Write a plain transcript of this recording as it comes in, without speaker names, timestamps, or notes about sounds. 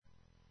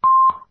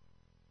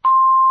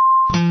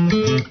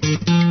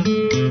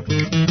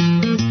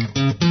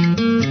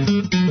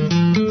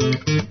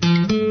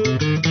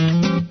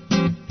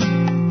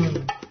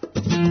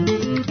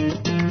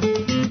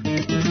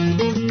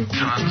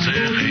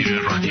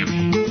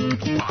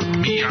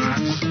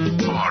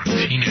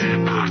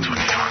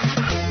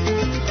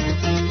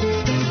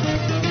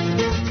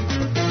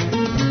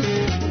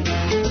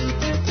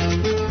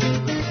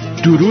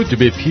درود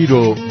به پیر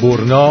و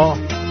برنا،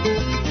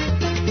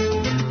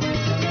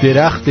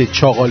 درخت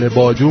چاقال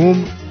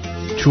بادوم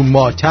تو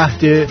ما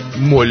تحت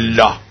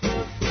ملا.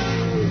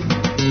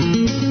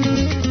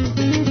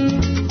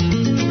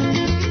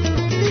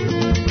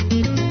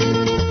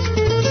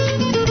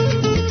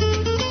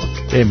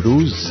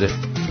 امروز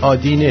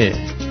آدینه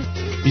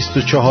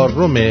 24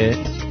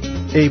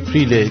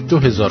 اپریل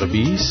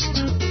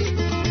 2020،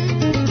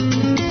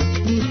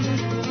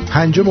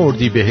 5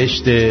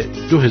 اردیبهشت 2579،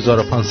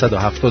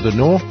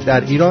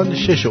 در ایران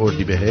 6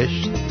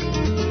 اردیبهشت.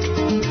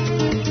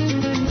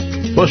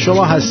 با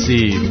شما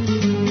هستیم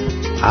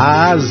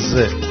از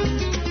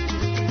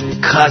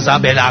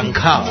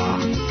کازابلانکا،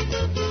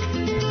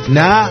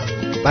 نه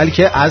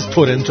بلکه از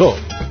تورنتو.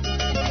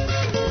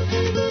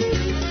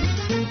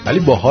 ولی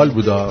باحال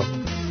بودا.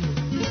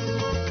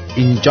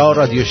 اینجا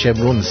رادیو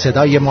شمرون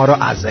صدای ما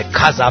رو از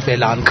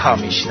کازابلانکا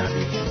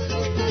میشنوید.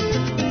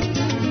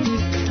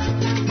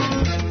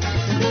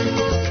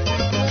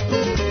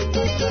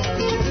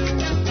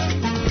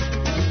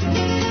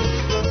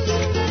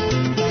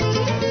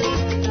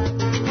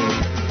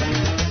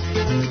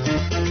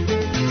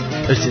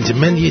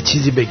 من یه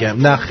چیزی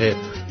بگم. نخه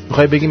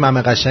میخوای بگی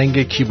ممه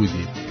قشنگ کی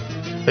بودی؟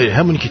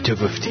 همونی که تو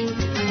گفتی.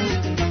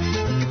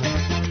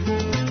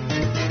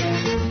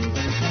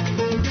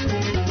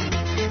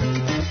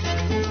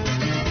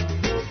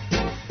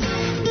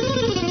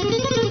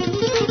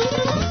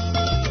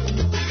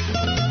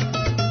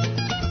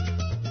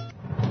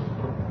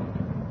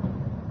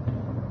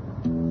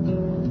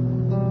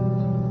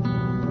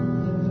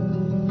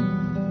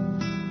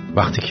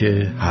 وقتی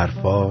که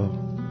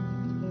حرفا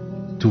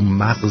تو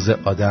مغز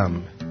آدم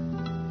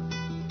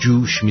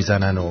جوش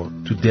میزنن و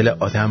تو دل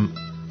آدم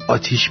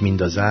آتیش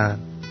میندازن،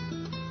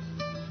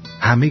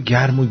 همه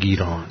گرم و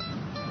گیران.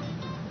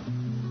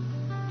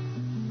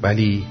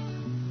 ولی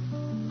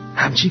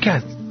همچین که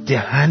از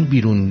دهن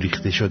بیرون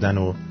ریخته شدن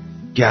و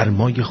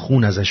گرمای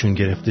خون ازشون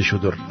گرفته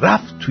شد و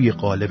رفت توی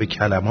قالب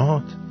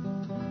کلمات،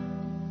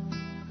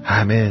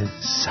 همه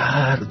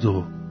سرد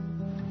و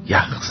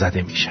یخ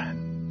زده میشن.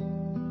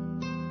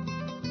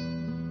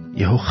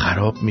 یهو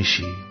خراب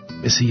میشی،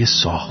 مثل یه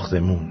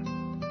ساختمون،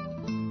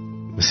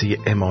 مثل یه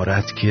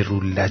عمارت که رو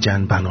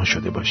لجن بنا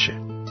شده باشه.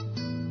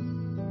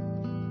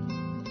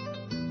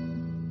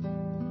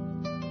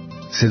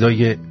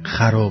 صدای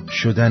خراب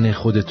شدن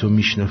خودتو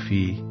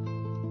میشنفی.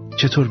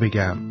 چطور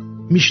بگم؟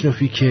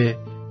 میشنفی که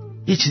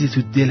یه چیزی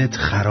تو دلت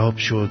خراب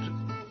شد،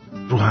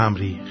 رو هم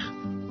ریخت،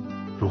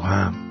 رو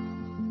هم.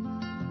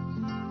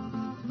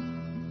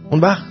 اون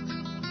وقت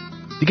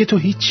دیگه تو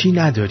هیچی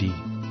نداری،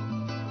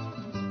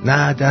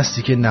 نه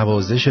دستی که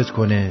نوازشت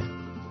کنه،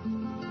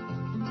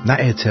 نه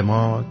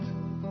اعتماد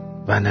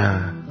و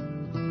نه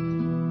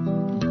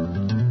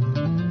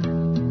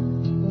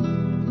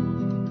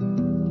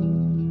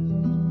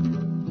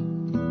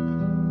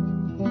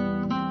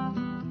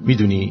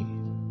میدونی.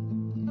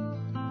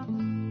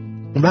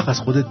 اون وقت از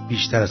خودت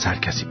بیشتر از هر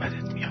کسی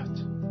بدت میاد.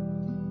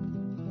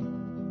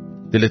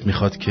 دلت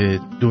میخواد که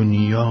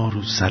دنیا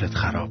رو سرت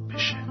خراب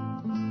بشه.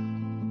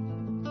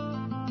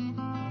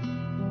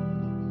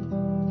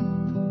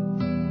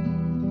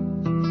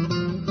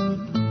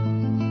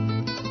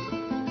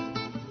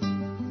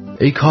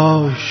 ای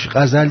کاش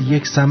غزل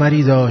یک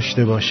ثمری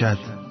داشته باشد،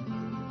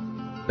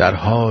 در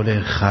حال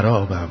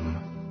خرابم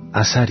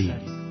اثری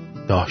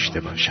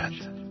داشته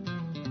باشد.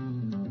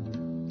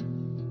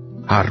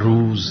 هر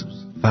روز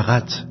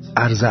فقط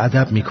عرض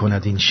ادب می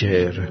کند این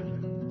شعر.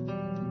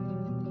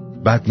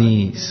 بد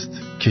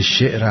نیست که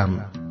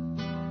شعرم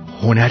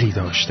هنری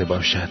داشته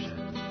باشد.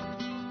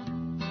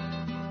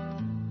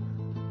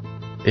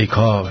 ای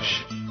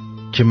کاش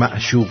که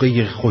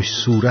معشوقه خوش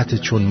صورت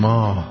چون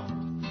ماه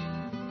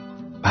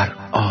بر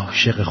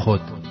عاشق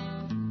خود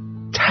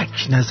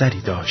تک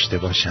نظری داشته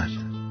باشد.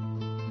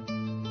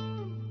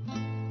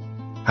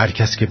 هر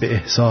کس که به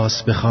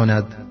احساس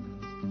بخواند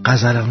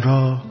غزلم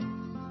را،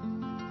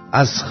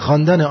 از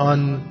خواندن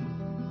آن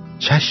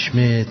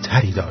چشم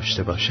تری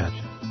داشته باشد.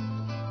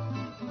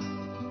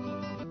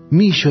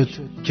 میشد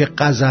که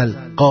غزل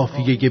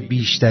قافیه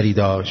بیشتری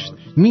داشت،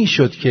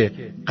 میشد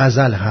که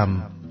غزل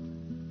هم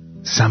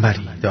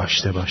ثمری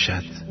داشته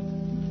باشد.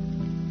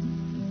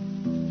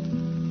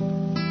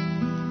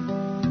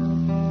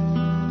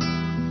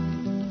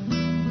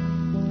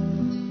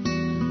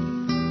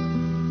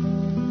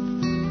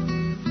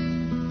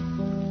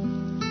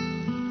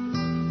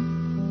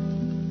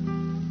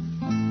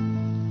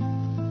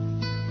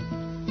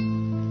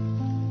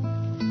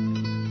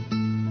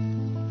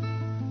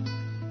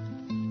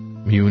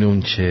 میونه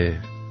اون چه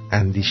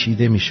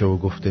اندیشیده میشه و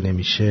گفته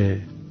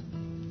نمیشه،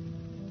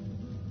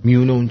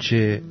 میونه اون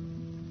چه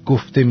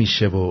گفته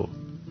میشه و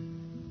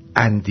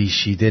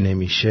اندیشیده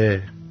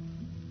نمیشه،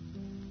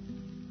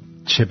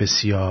 چه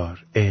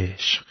بسیار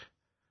عشق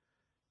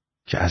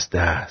که از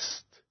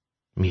دست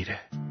میره.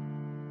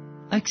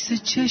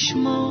 عکس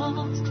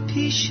چشمات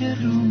پیش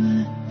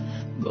رومه،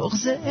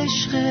 بغض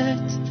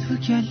عشقت تو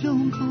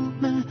گلوم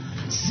بومه،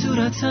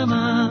 صورتم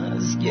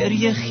از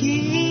گریه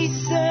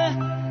خیسه،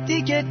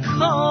 دیگه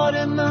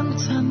کار من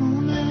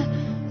تمومه،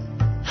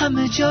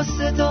 همه جا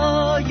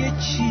صدای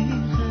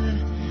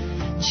چیغه،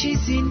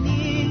 چیزی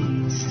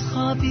نیست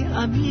خوابی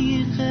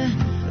عمیقه،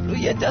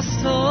 روی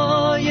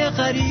دستای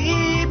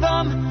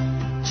غریبم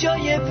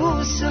جای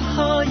بوسه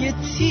های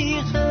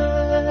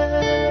تیغه.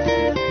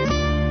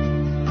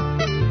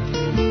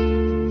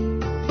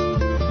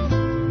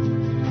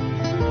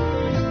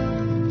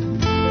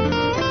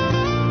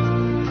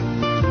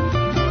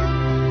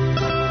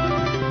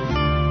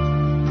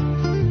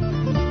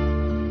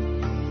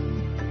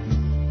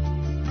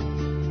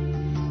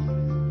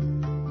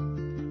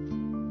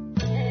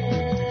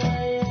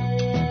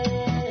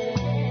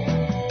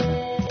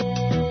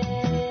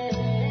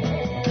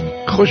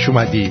 خوش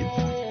اومدید.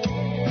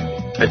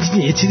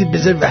 یه چیزی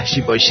بذار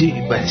وحشی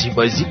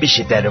بازی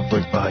بشه در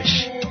آورد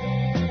باش.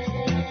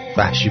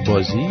 وحشی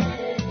بازی؟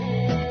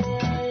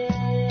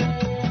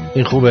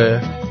 این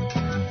خوبه؟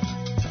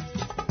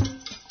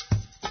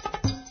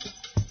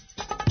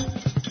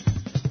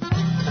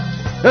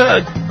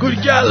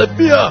 گلگل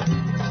بیا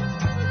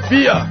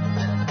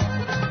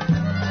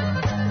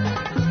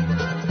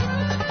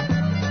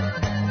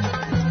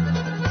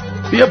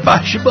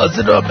وحشی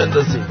بازی را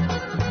بندازیم.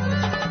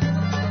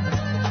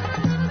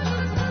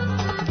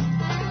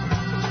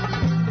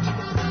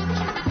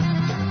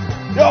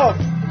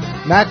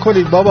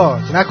 نکنید بابا،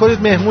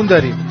 نکنید، مهمون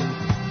داریم.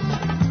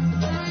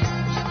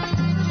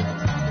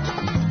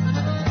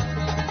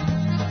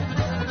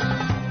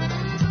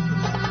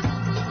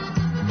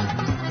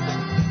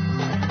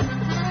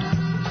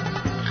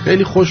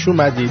 خیلی خوش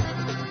اومدید.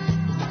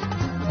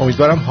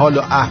 امیدوارم حال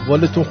و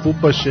احوالتون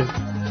خوب باشه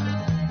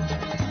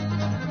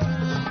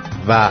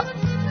و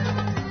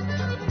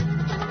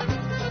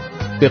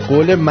به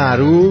قول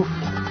معروف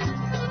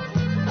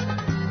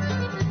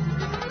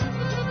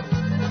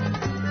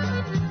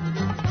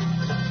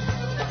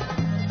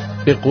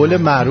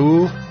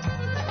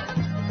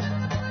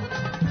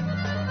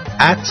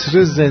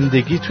عطر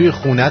زندگی توی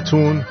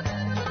خونتون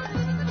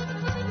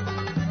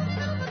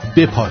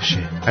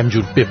بپاشه،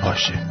 همجور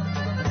بپاشه.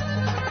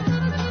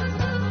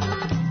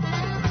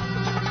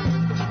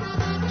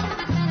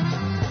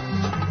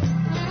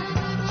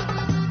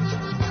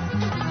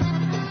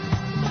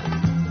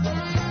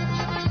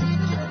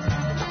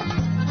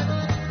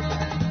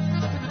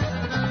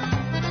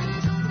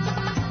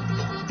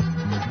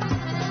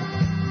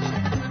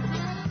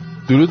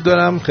 درود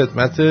دارم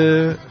خدمت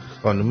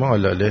خانم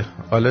آلاله.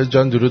 آلاله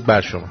جان درود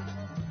بر شما.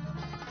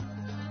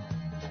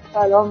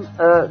 سلام.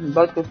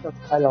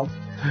 سلام.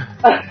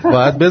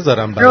 باید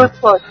بذارم درود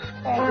باش.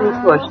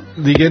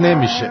 دیگه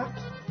نمیشه.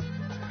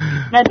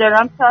 نه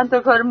دارم چند تا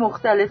کار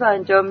مختلف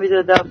انجام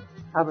میدادم،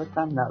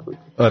 حواسم نبود.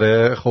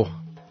 آره خب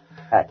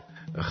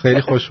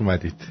خیلی خوش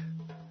اومدید.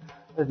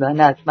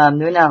 من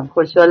ممنونم،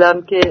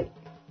 خوشحالم که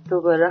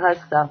دوباره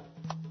هستم.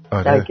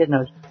 آره. در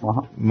کنار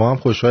ما هم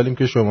خوشحالیم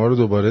که شما رو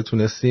دوباره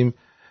تونستیم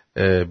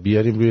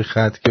بیاریم روی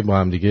خط که با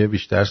هم دیگه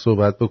بیشتر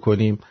صحبت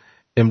بکنیم.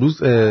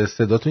 امروز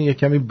صداتون یه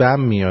کمی بم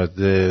میاد.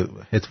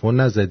 هدفون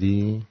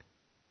نزدی؟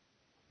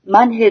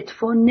 من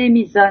هدفون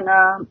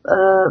نمیزنم.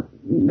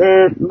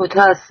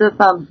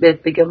 متاسفم بهت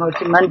بگم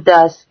که من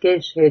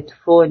دستکش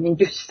هدفون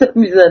اینجوری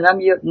میزنم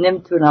یا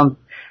نمیتونم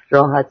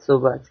راحت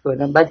صحبت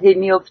کنم، بعد هی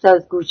میفته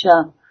از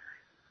گوشم،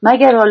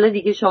 مگر حالا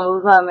دیگه شما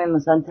بفهمید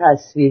مثلا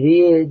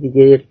تصویری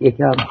دیگه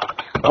یکم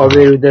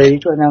آبروداری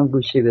کنم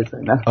گوشی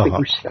بزنم به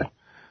گوشم.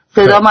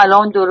 صدام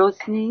الان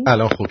درست نیست؟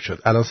 الان خوب شد،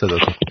 الان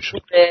صداتون خوب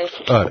شد.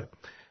 آره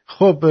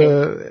خب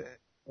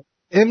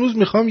امروز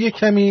میخوام یه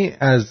کمی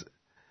از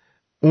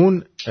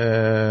اون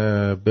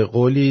به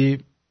قولی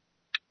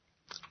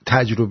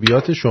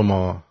تجربیات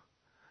شما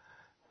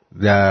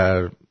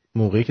در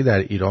موقعی که در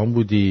ایران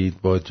بودید،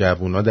 با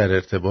جوونا در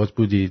ارتباط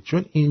بودید،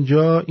 چون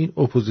اینجا این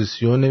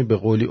اپوزیسیون به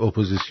قولی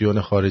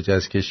اپوزیسیون خارج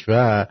از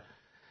کشور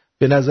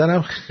به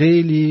نظرم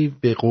خیلی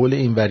به قول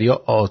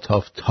اینوریا آوت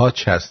آف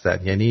تاچ هستن،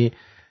 یعنی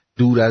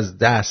دور از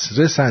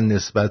دسترسن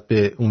نسبت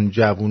به اون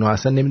جوونا،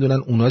 اصلا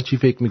نمیدونن اونا چی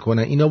فکر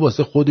میکنن، اینا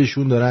واسه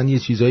خودشون دارن یه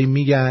چیزایی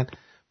میگن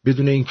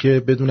بدون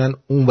اینکه بدونن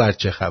اون ور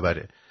چه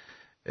خبره.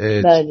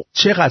 بله.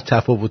 چقدر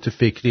تفاوت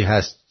فکری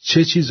هست،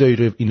 چه چیزایی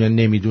رو اینا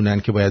نمیدونن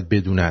که باید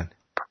بدونن؟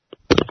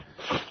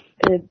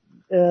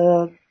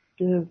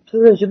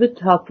 تو راجع به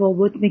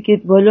تفاوت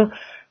میگید، والا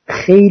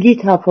خیلی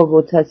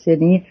تفاوت هست.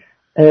 یعنی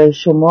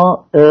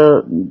شما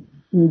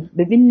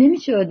ببین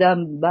نمیشه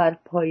آدم بر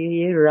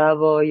پایه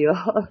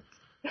روایات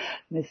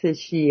مثل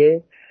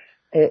شیعه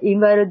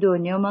اینور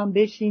دنیا من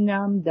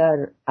بشینم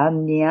در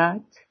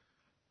امنیت،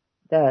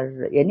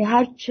 یعنی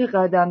هر چه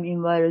قدم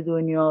اینور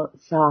دنیا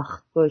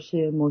سخت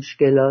باشه،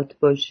 مشکلات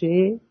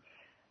باشه،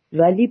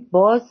 ولی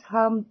باز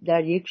هم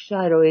در یک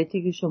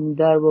شرایطی که شما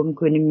دروا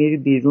میکنی میری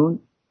بیرون،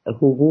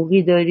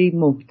 حقوقی داری،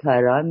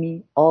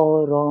 محترمی،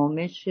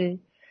 آرامشه،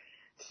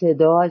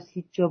 صدا از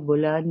هیچ جا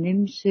بلند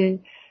نمیشه.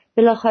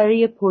 بالاخره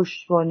یه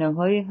پشتوانه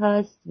هایی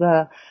هست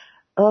و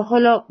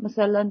حالا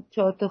مثلا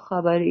 4 تا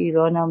خبر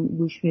ایرانم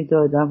گوش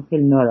میدادم،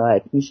 خیلی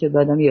ناراحت میشه،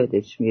 بعدم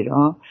یادش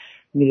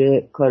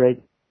میره کار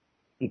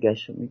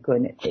دیگه‌شو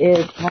میکنه.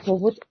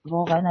 تفاوت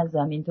واقعا از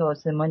زمین تا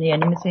آسمانه.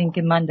 یعنی مثل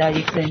اینکه من در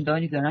یک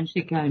زندانی دارن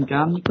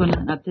شکنجه‌ام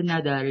میکنن، البته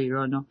نه در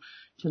ایران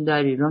چون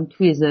در ایران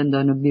توی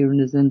زندان و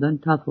بیرون زندان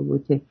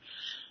تفاوته،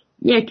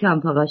 یکم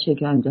فقط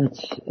شکنجه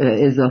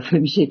اضافه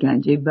میشه،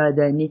 شکنجه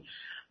بدنی،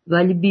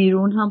 ولی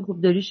بیرون هم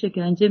خب داری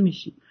شکنجه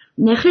میشی.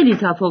 نه خیلی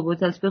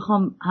تفاوت است.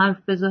 بخوام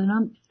حرف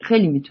بزنم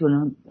خیلی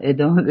میتونم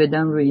ادامه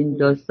بدم روی این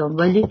داستان،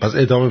 ولی پس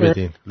ادامه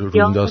بدین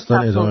روی این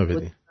داستان، ادامه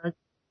بدین.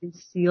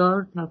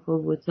 بسیار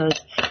تفاوت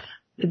است.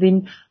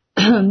 ببین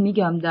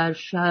میگم در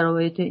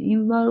شرایط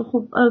این ور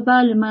خب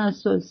بله من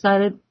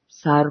سر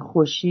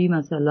سرخوشی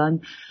مثلا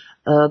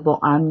با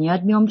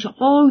امنیت میام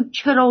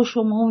چرا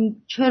شما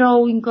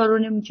چرا این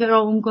کارو چرا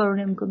اون کارو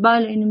نمیکنی.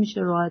 بله اینو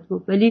میشه راحت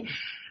گفت، ولی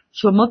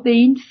شما به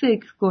این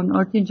فکر کن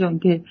آرتین جان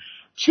که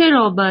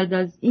چرا بعد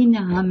از این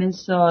همه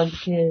سال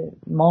که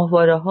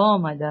ماهواره ها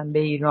آمدن به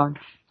ایران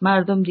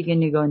مردم دیگه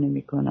نگاه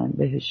نمیکنن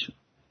بهشون.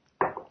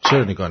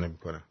 چرا نگاه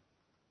نمیکنن؟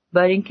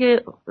 برای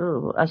اینکه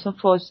اصلا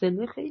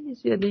فاصله خیلی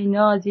زیاده،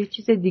 اینا از یه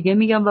چیز دیگه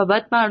میگن و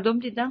بعد مردم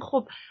دیدن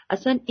خب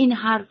اصلا این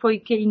حرفایی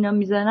که اینا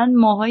میزنن،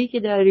 ماهایی که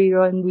در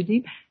ایران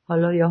بودیم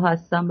حالا یا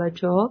هستن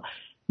بچه‌ها،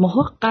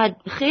 ماها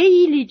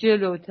خیلی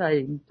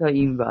جلوتریم تا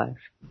این ور.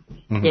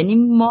 یعنی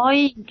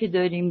مایی که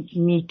داریم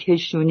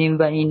میکشونیم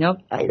و اینا.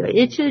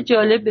 یه چیز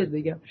جالبه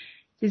بگم،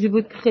 چیزی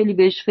بود که خیلی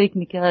بهش فکر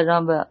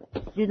میکردم و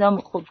دیدم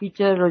خب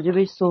هیچ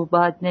راجبش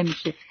صحبت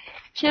نمیشه.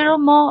 چرا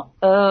ما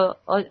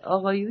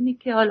آقایونی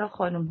که حالا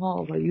خانم ها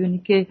آقایونی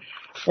که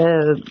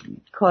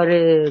کار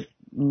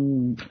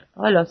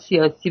حالا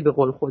سیاسی به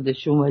قول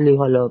خودشون، ولی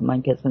حالا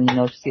من که اصلا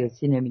اینا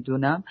سیاسی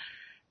نمیدونم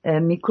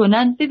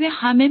میکنن، ببین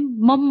همه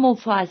ما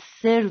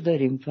مفسر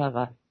داریم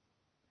فقط.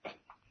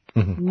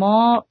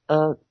 ما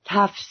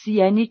تفسیر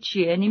یعنی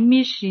چی؟ یعنی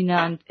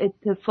میشینند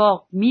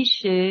اتفاق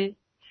میشه،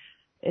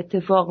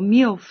 اتفاق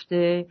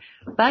میفته،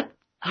 بعد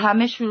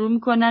همه شروع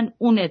میکنن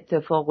اون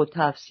اتفاق رو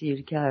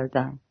تفسیر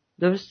کردن.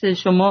 درسته؟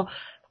 شما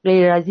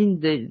غیر از این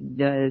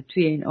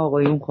توی این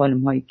آقایون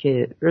خانم هایی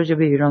که راجع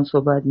به ایران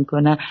صحبت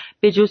میکنن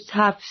به جز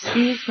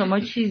تفسیر شما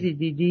چیزی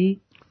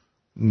دیدی؟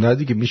 نه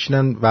دیگه،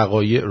 میشنن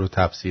وقایع رو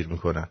تفسیر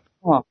میکنن.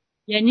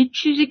 یعنی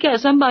چیزی که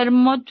اصلا برای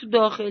ما تو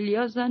داخلی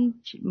اصلا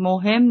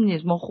مهم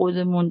نیست، ما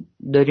خودمون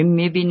داریم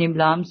میبینیم،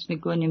 لمس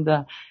میکنیم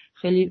و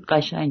خیلی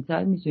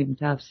قشنگتر میتونیم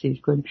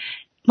تفسیر کنیم.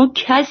 ما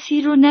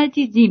کسی رو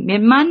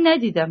ندیدیم، من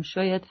ندیدم،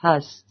 شاید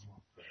هست،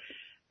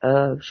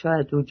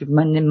 شاید وجود،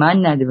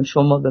 من ندیدم،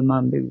 شما به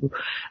من بگو.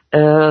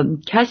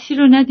 کسی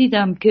رو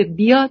ندیدم که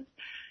بیاد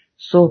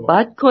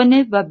صحبت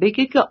کنه و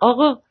بگه که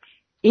آقا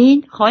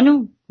این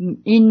خانم،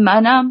 این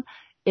منم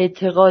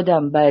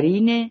اعتقادم بر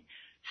اینه،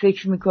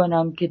 فکر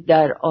میکنم که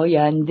در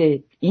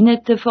آینده این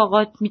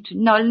اتفاقات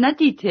میتونه، نه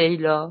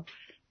دیتیلا،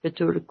 به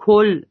طور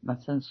کل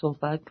مثلا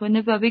صحبت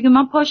کنه و بگه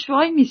من پاش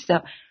وای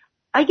میستم.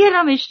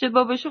 اگرم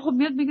اشتباه باشه خب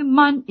میاد بگه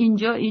من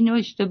اینجا اینو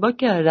اشتباه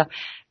کردم.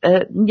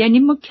 یعنی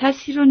ما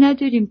کسی رو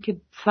نداریم که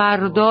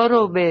فردا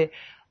رو به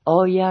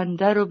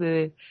آینده رو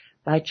به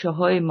بچه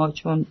های ما،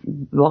 چون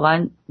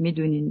واقعا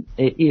میدونین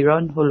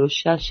ایران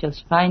هلوش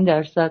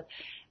 65%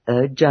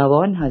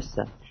 جوان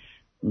هستن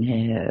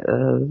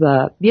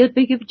و بیاد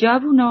بگه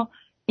جوونا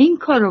این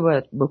کار رو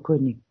باید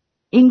بکنیم،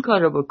 این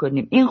کار رو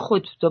بکنیم، این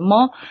خودتو.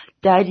 ما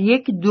در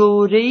یک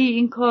دوره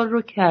این کار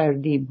رو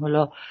کردیم،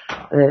 حالا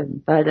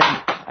بعدا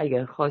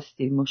اگر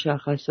خواستیم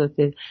مشخصات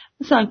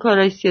مثلا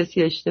کارهای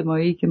سیاسی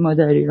اجتماعی که ما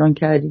در ایران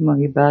کردیم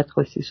ماهی بعد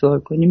خواستی سوال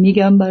کنیم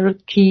میگم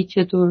برات کی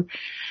چطور.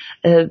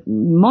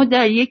 ما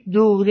در یک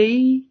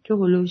دوره‌ای که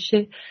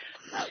هلوشه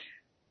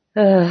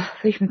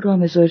فکر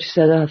میکنم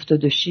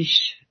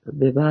 1376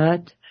 به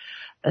بعد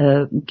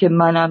که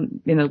منم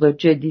یه مقدار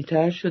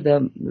جدی‌تر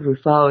شدم روی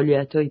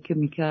فعالیتایی که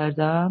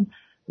میکردم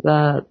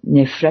و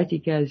نفرتی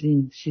که از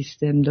این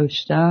سیستم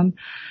داشتم،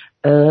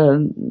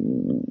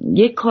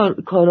 یه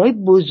کارهای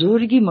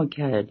بزرگی ما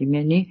کردیم.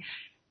 یعنی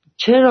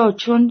چرا؟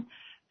 چون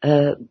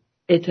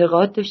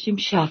اعتقاد داشتیم،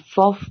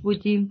 شفاف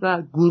بودیم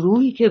و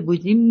گروهی که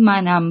بودیم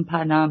منم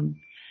پنم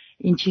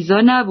این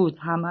چیزا نبود،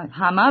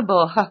 همه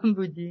با هم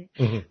بودیم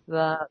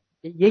و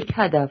یک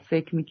هدف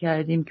فکر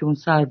میکردیم که اون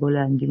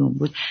سربلندیمون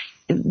بود.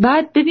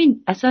 بعد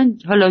ببین اصلا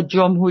حالا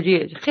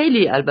جمهوری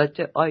خیلی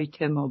البته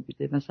آیتما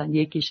بوده، مثلا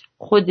یکیش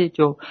خود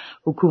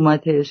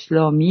حکومت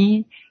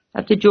اسلامی،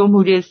 حتی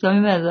جمهوری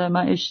اسلامی به نظر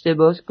من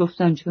اشتباه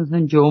گفتم چون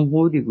مثلا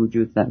جمهوری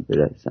وجود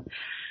نداره، اصلا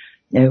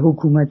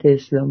حکومت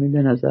اسلامی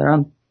به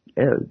نظرم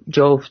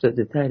جا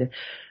افتاده تره.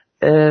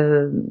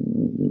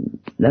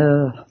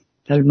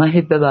 من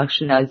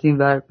ببخشین از این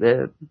ور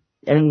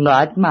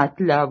انقدر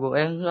مطلب و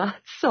انقدر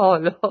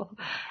سالها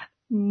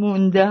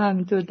مونده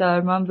همینطور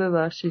در من،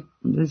 ببخشید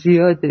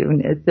زیاده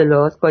اون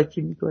اطلاعات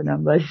قاطی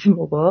میکنم ولی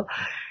موقع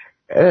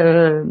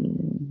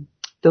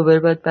دوباره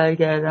باید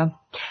برگردم.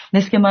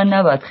 مثل که من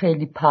نباید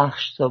خیلی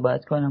پخش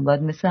صحبت کنم،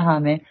 باید مثل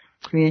همه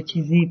توی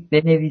چیزی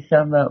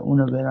بنویسم و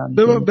اونو برم.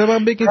 به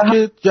من بگید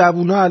که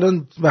جوونا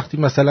الان وقتی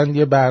مثلا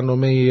یه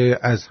برنامه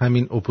از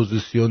همین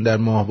اپوزیسیون در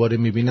ماهواره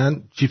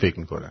میبینن چی فکر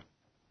میکنن؟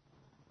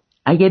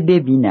 اگه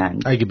ببینن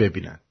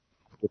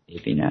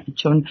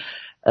چون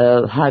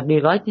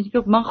حقیقت اینه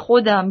که من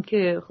خودم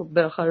که خب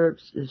بالاخره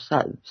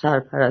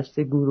سرپرست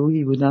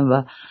گروهی بودم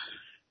و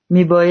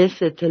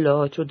میبایست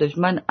اطلاعات رو داشت.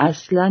 من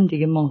اصلا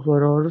دیگه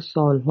ماهواره ها رو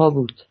سالها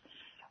بود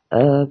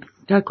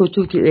تک و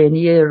توک،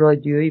 یعنی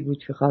رادیویی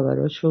بود که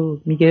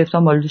خبراشو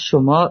میگرفتم، حالا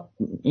شما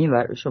این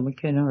ور شما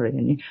کناره،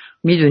 یعنی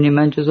میدونی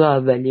من جزو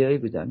اولیایی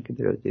بودم که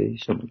به رادیویی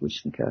شما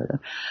گوش میکردم،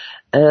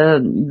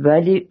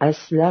 ولی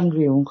اصلا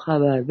روی اون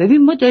خبر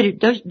ببین ما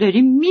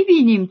داریم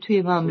میبینیم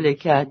توی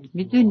مملکت،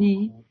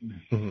 میدونی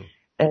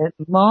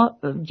ما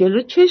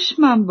جلو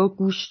چشمم با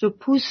گوشت و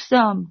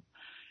پوستم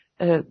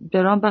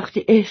دارم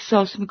وقتی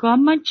احساس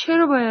میکنم من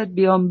چرا باید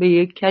بیام به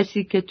یک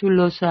کسی که تو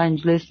لس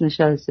آنجلس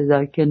نشسته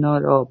در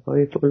کنار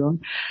آبهای فلان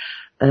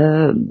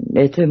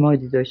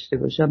اعتمادی داشته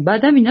باشم.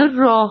 بعدم اینا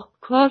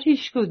راهکار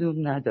هیچ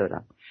کدوم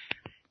ندارم.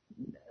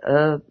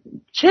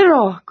 چه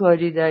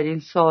راهکاری در این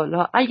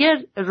سالها؟ اگر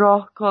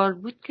راهکار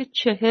بود که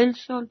 40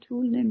 سال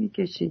طول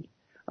نمیکشید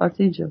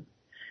آرتین جان.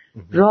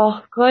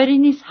 راهکاری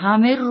نیست،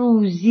 همه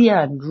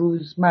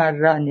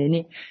روزمرن،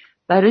 یعنی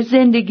برای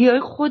زندگی های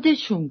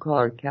خودشون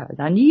کار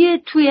کردن.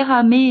 یه توی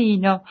همه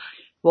اینا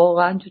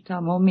واقعا تو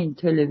تمام این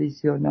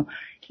تلویزیون ها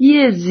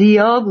یه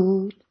زیا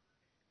بود،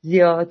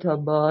 زیا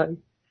آتابای،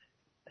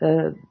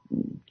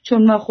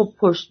 چون من خب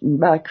پشت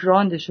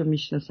بکراندشو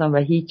میشناسم و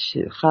هیچ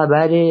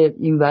خبر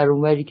این ور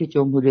اونوری که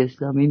جمهوری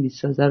اسلامی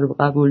میسازه رو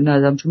قبول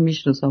ندارم چون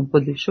میشناسم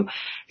خودشو.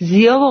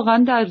 زیا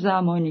واقعا در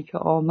زمانی که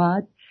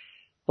آمد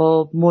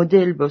با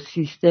مدل، با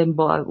سیستم،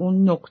 با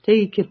اون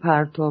نقطه‌ای که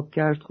پرتاب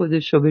کرد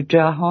خودشو به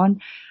جهان،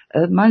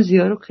 من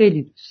زیا رو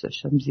خیلی دوست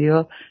داشتم.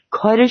 زیا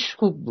کارش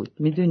خوب بود،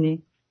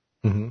 میدونی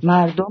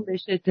مردم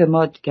بهش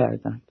اعتماد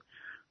کردن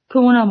که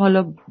اونم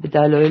حالا به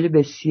دلایل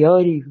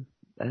بسیاری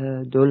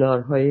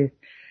دلارهای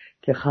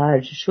که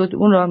خرج شد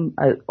اون رو هم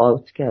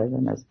آوت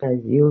کردن از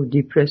قضیه و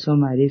دیپرس و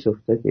مریض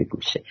افتاده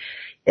گوشه.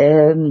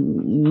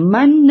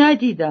 من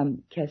ندیدم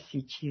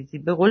کسی چیزی،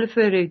 به قول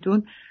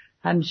فریدون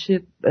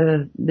همیشه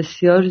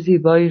بسیار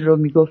زیبایی رو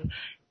میگفت،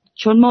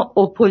 چون ما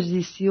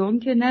اپوزیسیون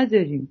که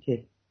نداریم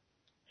که،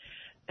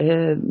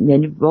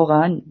 یعنی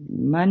واقعا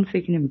من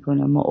فکر نمی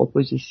کنم ما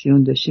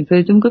اپوزیسیون داشتیم.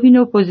 فریدون گفت این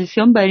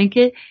اپوزیسیون برای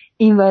اینکه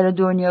این ور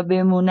دنیا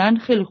بمونن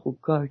خیلی خوب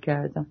کار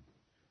کردن،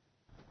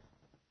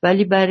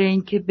 ولی برای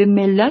اینکه به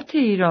ملت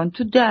ایران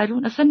تو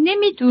درون اصلا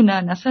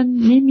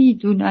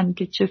نمیدونن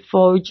که چه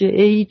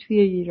فاجعه ای توی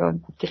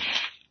ایران بوده.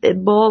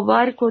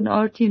 باور کن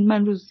آرتین،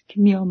 من روز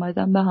که می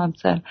آمدم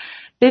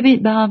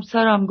به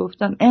همسرم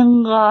گفتم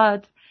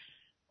انقدر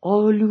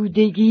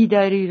آلودگی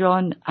در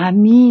ایران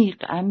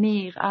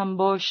عمیق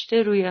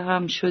انباشته روی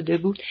هم شده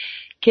بود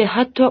که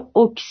حتی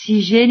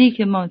اکسیژنی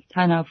که ما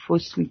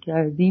تنفس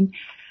میکردیم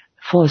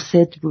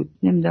فاسد بود.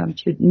 نمیدونم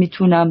چه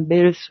میتونم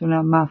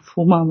برسونم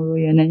مفهومم رو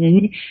یا نه،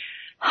 یعنی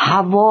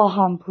هوا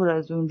هم پر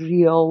از اون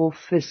ریا و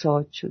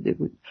فساد شده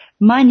بود.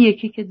 من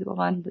یکی که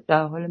واقعا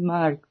در حال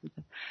مرگ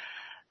بودم،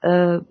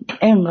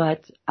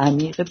 انقدر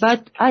عمیقه.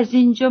 بعد از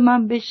اینجا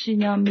من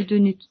بشینم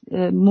میدونید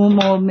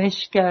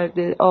مومامش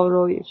کرده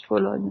آرایش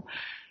فلان.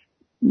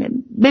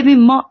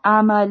 ببین ما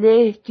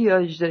عمله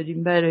احتیاج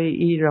داریم برای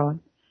ایران،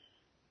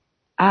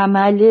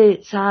 عمله.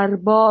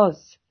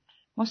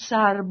 ما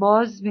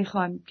سرباز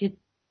میخوایم که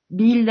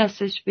بیل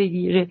دستش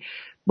بگیره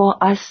با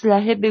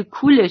اسلحه به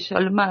کولش.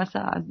 حالا من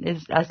اصلا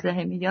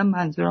اسلحه میگم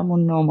منظورم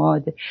اون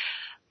نماده.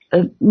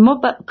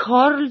 ما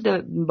کار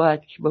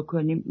باید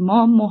بکنیم.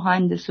 ما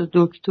مهندس و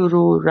دکتر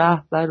و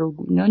رهبر و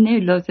نه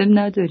لازم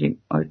نداریم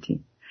آرتین.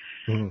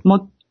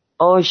 ما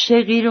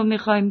عاشقی رو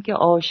میخوایم که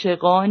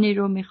عاشقانی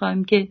رو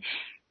میخوایم که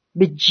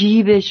به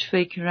جیبش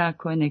فکر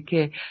نکنه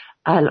که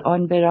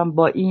الان برم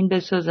با این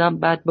بسازم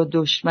بعد با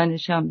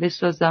دشمنشم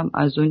بسازم،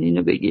 از اون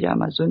اینو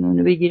بگیرم از اون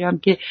اونو بگیرم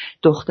که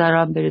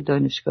دخترم بره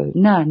دانشگاه.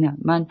 نه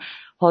من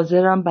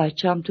حاضرم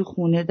بچم تو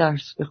خونه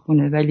درس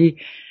بخونه ولی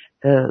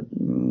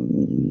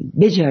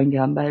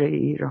بجنگم برای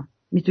ایران.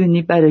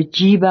 میدونی برای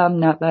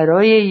جیبم نه،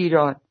 برای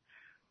ایران،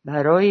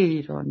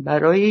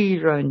 برای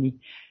ایرانی.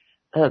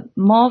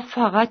 ما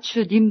فقط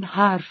شدیم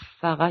حرف،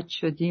 فقط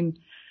شدیم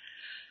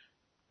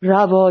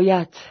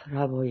روایت.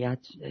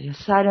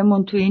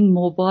 سرمون تو این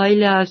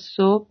موبایل از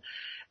صبح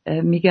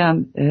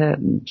میگم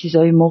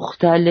چیزای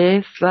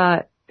مختلف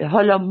و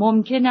حالا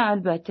ممکنه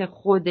البته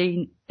خود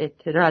این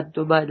رد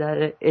و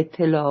بدل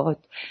اطلاعات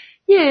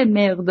یه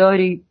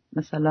مقداری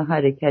مثلا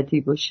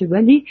حرکتی باشه،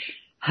 ولی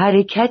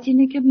حرکت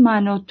اینه که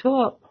من و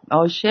تو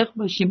عاشق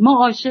باشیم.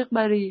 ما عاشق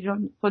برای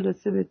ایران.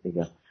 خلاصه بهت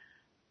بگم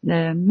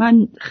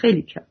من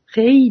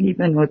خیلی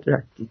به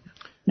ندرت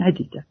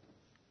ندیدم.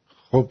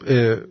 خب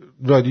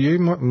رادیویی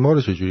ما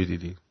رو چجوری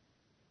دیدی؟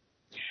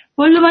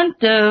 والا من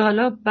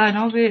حالا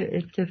بنا به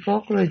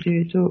اتفاق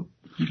رادیویی تو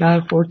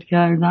برخورد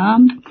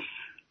کردم،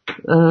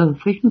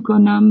 فکر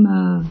میکنم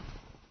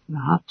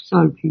 7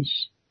 سال پیش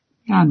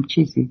کم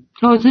چیزی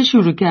تازه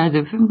شروع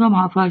کرده، فکر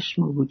می‌کنم 7-8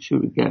 ماه بود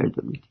شروع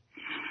کرده بود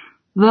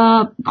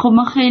و خب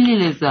من خیلی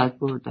لذت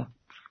بردم،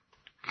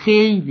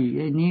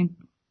 خیلی، یعنی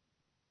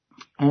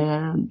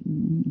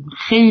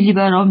خیلی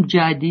برام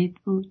جدید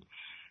بود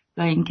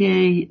و اینکه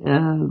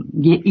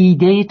یه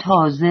ایده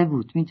تازه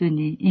بود.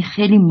 میدونی این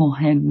خیلی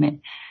مهمه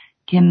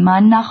که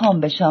من نخوام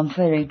بشم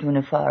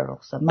فریدون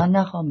فرخزاد، من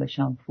نخوام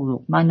بشم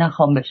فروغ، من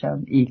نخوام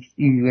بشم ایکس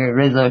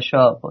رضا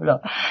شاه،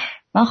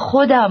 من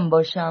خودم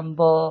باشم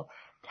با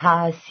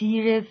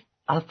تأثیر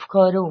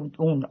افکار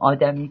اون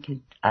آدمی که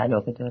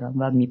علاقه دارم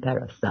و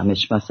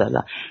میپرستمش.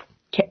 مثلا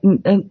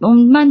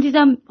من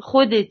دیدم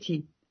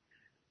خودتی،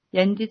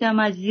 یعنی دیدم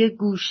از یه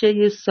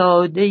گوشه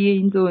ساده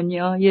این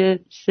دنیا یه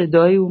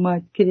صدای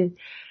اومد که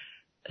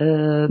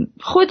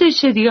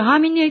خودشه دیگه،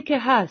 همینیه که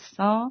هست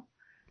ها.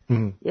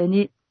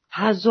 یعنی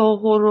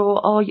تظاهر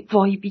و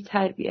وای بی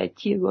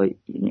تربیتیه، وای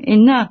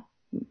نه،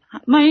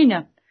 من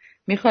اینم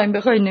میخوایم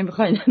بخوایم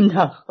نمیخوایم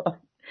نخوایم.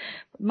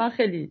 من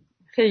خیلی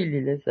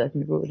خیلی لذت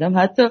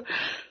میبردم،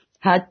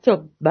 حتی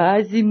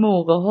بعضی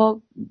موقع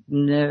ها،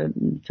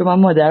 چون من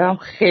مادرم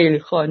خیلی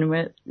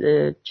خانم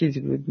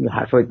چیزی بود،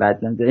 حرفای بد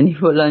نزنی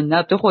فلان،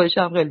 نه تو خودش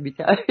هم خیلی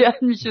بی‌تربیت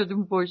میشد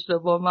اون پشت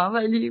با من،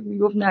 ولی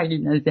میگفت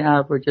نگین از این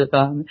حرفا چه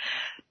فهمه.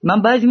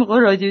 من بعضی موقع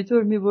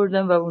رادیاتور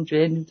میبردم و اونجا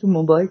یعنی تو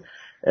موبایل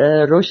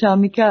روشن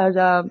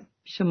میکردم،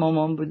 پیش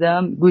مامان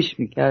بودم گوش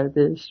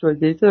میکردش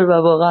رادیاتور و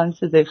واقعا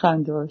صدای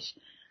خنده هاش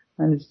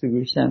من تو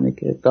گوشمه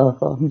که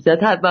قاقا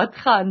میزد، هر بعد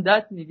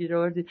خندت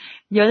میگیره.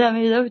 یادم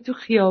میاد تو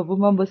خیابون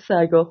من با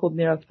سگا خوب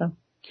میرفتم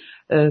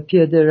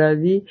پیاده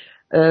روی،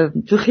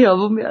 تو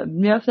خیابون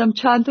میرفتم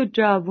چند تا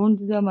جوون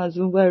دیدم از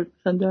اون ور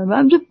مثلا دارم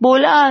همینجا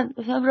بلند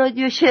مثلا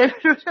رادیو شعر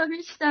رو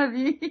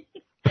میشنوی.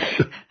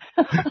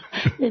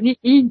 یعنی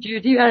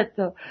اینجوری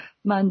حتی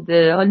من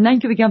حالا نه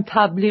اینکه بگم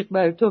تبلیغ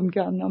بر تو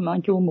میگم، نه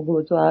من که اون موقع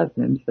با تو حرف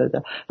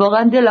نمیزدم،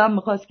 واقعا دلم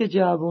میخواست که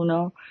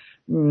جوونا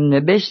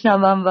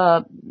بشنوم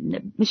و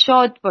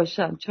شاد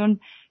باشم، چون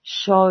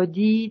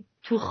شادی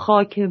تو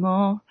خاک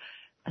ما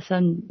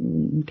اصلا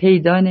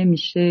پیدا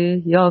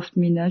نمیشه، یافت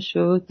می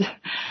نشد.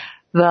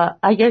 و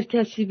اگر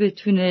کسی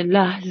بتونه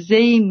لحظه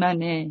ای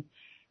من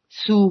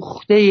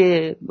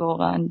سوخته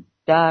واقعا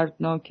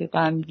دردناک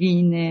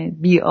غمگین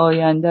بی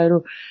آینده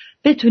رو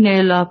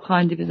بتونه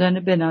لبخندی بزنه،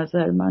 به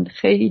نظر من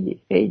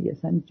خیلی خیلی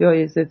اصلا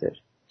جایزه داره،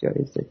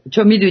 جایزه داره.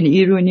 چون میدونی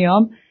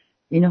ایرونیام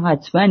اینو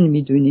حتما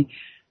میدونی،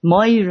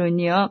 ما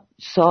ایرونیا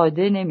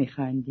ساده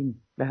نمیخندیم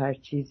به هر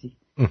چیزی.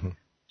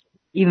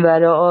 این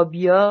ورا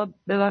آبیا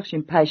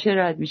ببخشیم پشه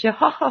رد میشه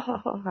ها ها ها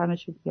ها همه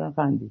شو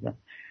خندیدن،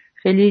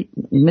 خیلی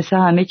مثل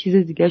همه چیز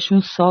دیگه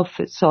شون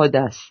صاف ساده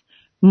است.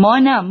 ما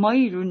نه، ما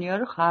ایرونیا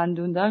رو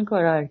خندوندن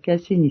کار هر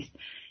کسی نیست،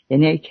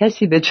 یعنی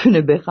کسی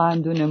بتونه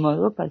بخندونه ما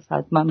رو پس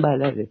حتما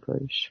بلده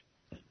کارش.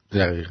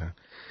 دقیقاً.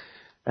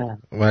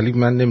 ولی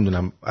من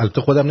نمیدونم،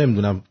 البته خودم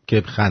نمیدونم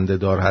که خنده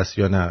دار هست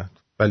یا نه،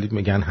 ولی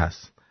میگن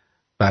هست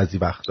بعضی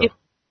وقتا.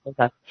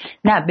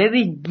 نه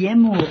ببین یه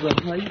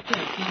موقع هایی که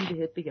اصلا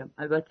بهت بگم،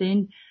 البته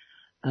این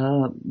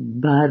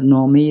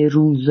برنامه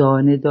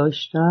روزانه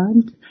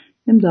داشتند،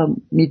 نمیدونم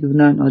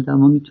میدونن آدم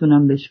ها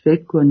میتونن بهش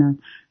فکر کنن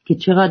که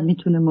چقدر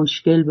میتونه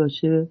مشکل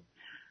باشه،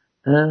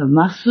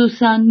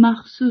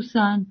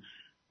 مخصوصا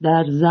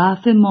در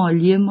ضعف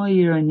مالی ما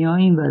ایرانی ها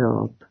این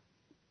وراب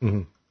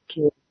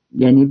که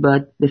یعنی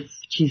باید به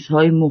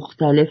چیزهای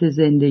مختلف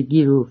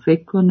زندگی رو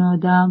فکر کنه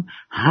آدم،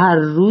 هر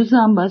روز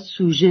هم باید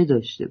سوژه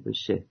داشته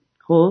باشه.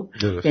 خب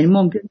یعنی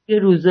ممکنه که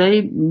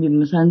روزایی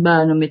مثلا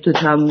برنامه تو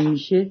تموم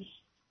میشه،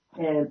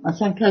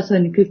 مثلا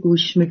کسانی که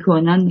گوش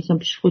میکنن مثلا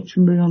پیش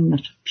خودشون بگم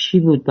مثلا چی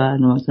بود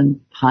برنامه، مثلا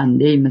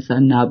خنده مثلا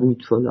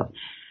نبود فلان،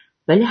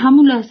 ولی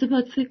همون لحظه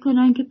باید فکر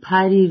کنن که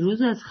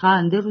پریروز از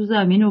خنده رو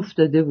زمین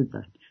افتاده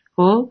بودن.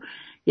 خب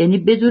یعنی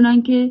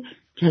بدونن که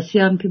کسی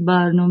هم که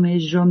برنامه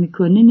اجرا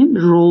میکنه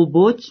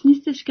ربات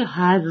نیستش که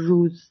هر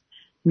روز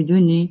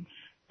میدونی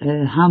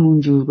همون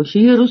جور باشه،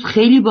 یه روز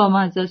خیلی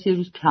بامزه است، یه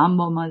روز کم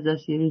بامزه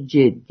است، یه روز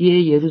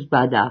جدیه، یه روز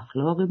بد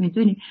اخلاقه.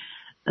 میدونی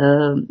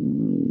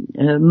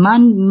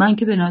من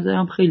که به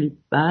نظرم خیلی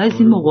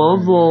بعضی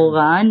موقع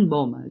واقعا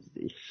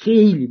بامزه،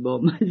 خیلی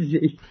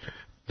بامزه.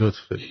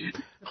 لطفه.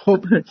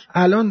 خب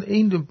الان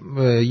این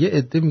یه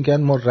عده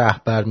میگن ما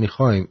رهبر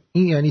میخوایم،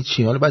 این یعنی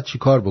چی؟ حالا باید چی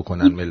کار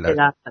بکنن ملت؟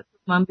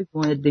 من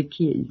بگم عده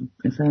کیه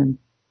مثلا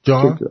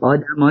جان؟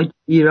 آدمای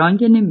ایران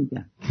که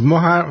نمیگن. ما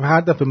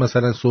هر دفعه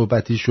مثلا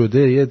صحبتی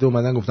شده یه عده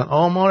اومدن گفتن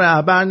ما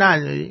رهبر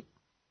نداریم.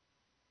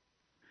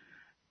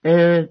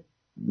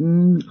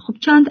 خب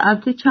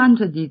چند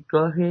تا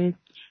دیدگاهه،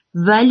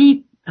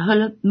 ولی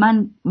حالا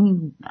من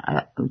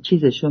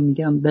چیزشو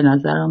میگم، به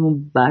نظرم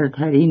اون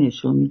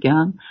برترینشو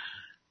میگم.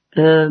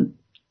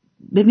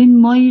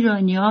 ببین ما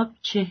ایرانی‌ها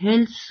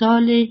 40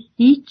 سال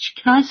هیچ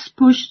کس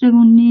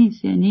پشتمون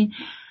نیست، یعنی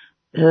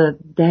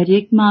در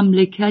یک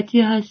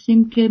مملکتی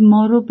هستیم که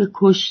ما رو به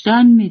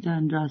کشتن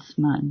میدن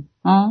رسما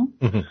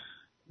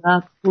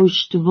و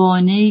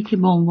پشتوانه‌ای که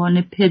به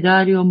عنوان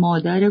پدر یا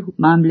مادر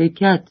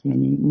مملکت،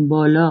 یعنی اون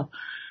بالا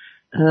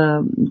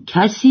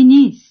کسی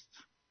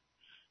نیست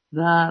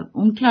و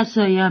اون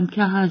کسایی هم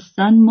که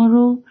هستن ما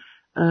رو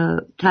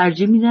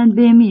ترجیح میدن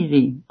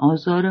بمیریم،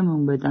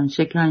 آزارمون بدن،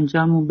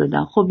 شکنجمون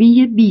بدن. خب این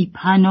یه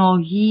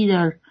بی‌پناهی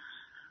در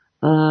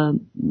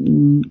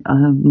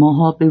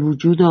ماها به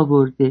وجود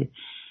آورده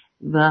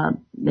و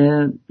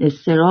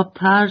اضطراب،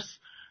 ترس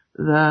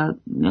و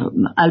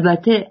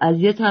البته از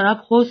یه طرف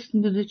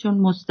حسن بوده چون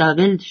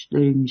مستقل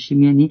داریم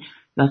میشیم، یعنی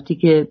وقتی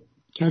که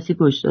کسی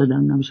پشت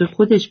آدم نمیشه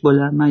خودش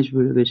بلند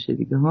مجبوره بشه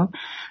دیگه ها.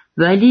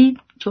 ولی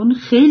چون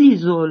خیلی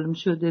ظلم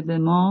شده به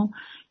ما،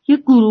 یه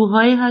گروه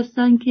هایی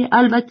هستن که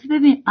البته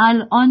ببین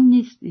الان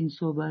نیست این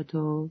صحبت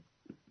ها،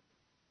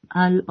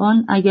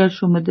 الان اگر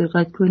شما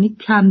دقت کنی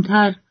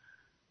کمتر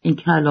این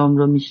کلام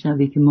رو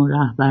میشنوی که ما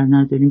رهبر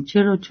نداریم.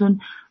 چرا؟ چون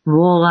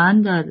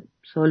واقعا در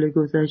سال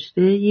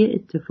گذشته یه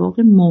اتفاق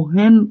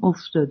مهم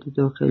افتاده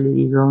داخل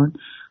ایران،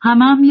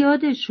 هم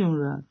یادشون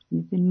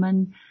رفت.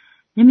 من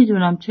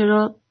نمیدونم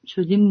چرا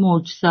شدیم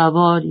موج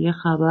سوار، یه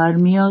خبر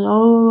میاد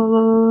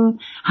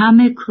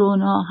همه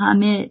کرونا،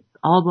 همه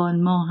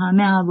آبان ماه،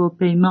 همه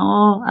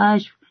هواپیما،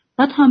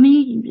 بعد همه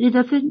یه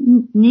دفعه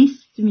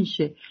نیست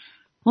میشه.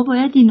 ما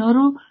باید اینا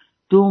رو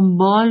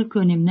دنبال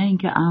کنیم، نه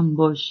اینکه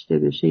انباشته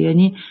بشه.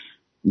 یعنی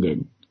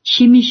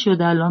چی میشد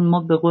الان ما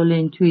به قول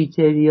این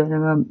توییتری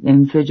یا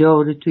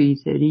انفجار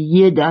توییتری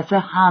یه دفعه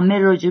همه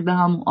راجع به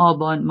همون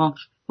آبان ماه،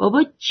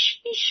 بابا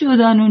چی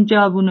شدن اون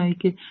جوونایی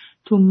که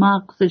تو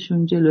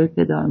مغزشون جلوی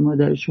پدر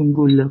مادرشون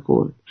گوله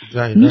خورد؟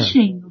 میشه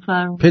اینو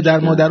فراموش کرد؟ پدر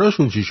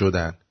مادراشون چی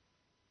شدن؟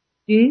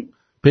 چی؟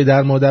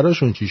 پدر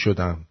مادراشون چی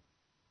شدن؟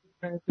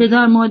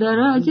 پدر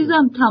مادرها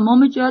عزیزم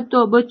تمام جد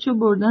آبادشو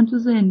بردن تو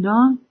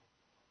زندان.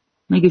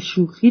 مگه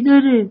شوخی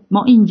داره؟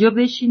 ما اینجا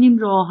بشینیم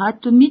راحت،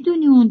 تو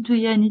میدونی اون تو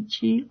یعنی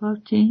چی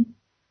آرتین؟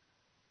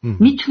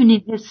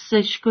 میتونی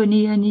حسش کنی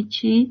یعنی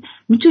چی؟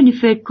 میتونی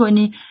فکر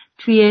کنی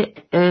توی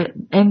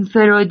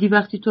انفرادی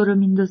وقتی تو رو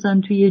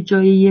میندازن توی یه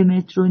جای 1.5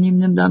 متر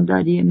نمیدونم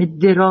در 1 متر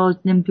دراز،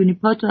 نمیتونی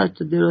پاتو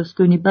حتی دراز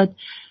کنی، بعد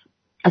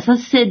اصلا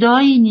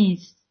صدایی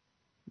نیست،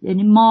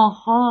 یعنی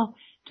ماها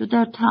تو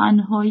در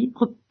تنهایی.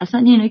 خب اصلا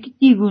اینایی که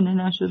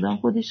دیوونه نشدن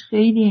خودش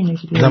خیلی اینه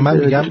که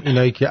من میگم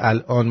اینایی که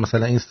الان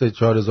مثلا این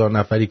 3-4 هزار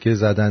نفری که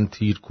زدن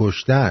تیر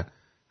کشتن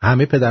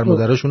همه پدر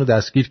مادراشونو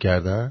دستگیر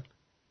کردن؟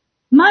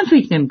 من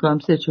فکر نمی‌کنم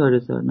 3-4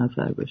 هزار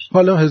نفر باشه،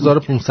 حالا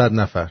 1500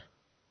 نفر.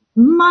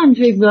 من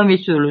فکر می‌کنم یه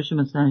چولوش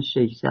مثلا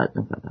 600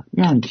 نفر،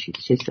 یعنی 600-700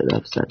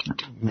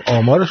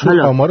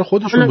 نفر. آمار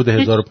خودشون بوده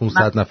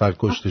 1500 نفر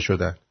کشته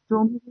شدن.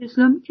 جمهوری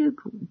اسلامی که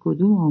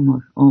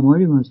کدوم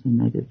آماری ما اصلا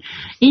نداره.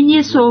 این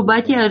یه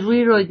صحبتی از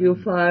روی رادیو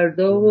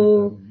فردا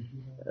و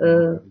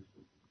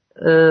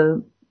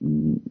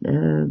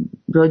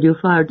رادیو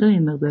فردا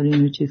این مقدار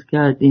اینو چیز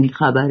کرد، این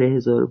خبر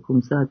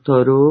 1500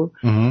 تا رو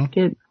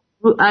که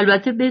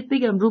البته بهت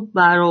بگم رو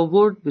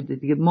برآورد بوده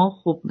دیگه. ما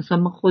خب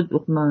مثلا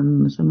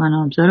من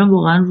همسرم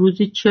واقعا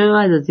روزی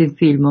چقدر از این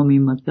فیلم ها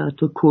میماد که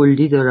حتی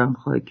کلی دارم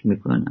خاک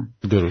میکنن.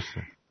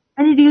 درسته.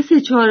 ولی دیگه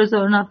 3-4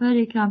 هزار نفر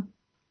یکم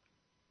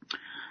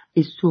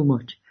is too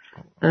much.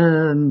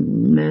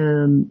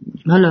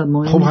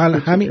 خب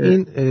همین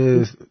این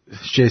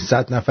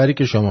 600 نفری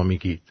که شما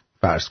میگید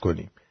فرض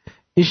کنیم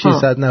این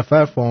 600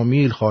 نفر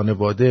فامیل،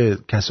 خانواده،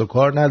 کس و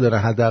کار نداره،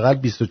 حداقل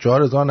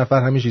 24000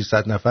 نفر همین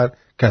 600 نفر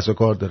کس و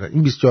کار دارن.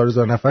 این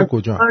 24000 نفر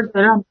کجا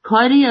دارن؟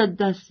 کاری از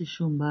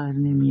دستشون بر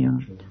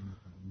نمیاد.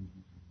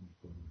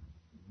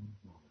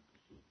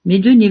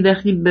 میدونی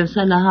وقتی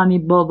مثلا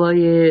همین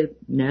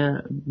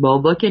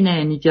بابا که نه،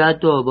 یعنی جد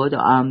و آباد و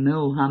عمه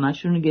و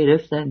همشون رو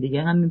گرفتن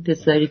دیگه، همین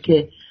پسری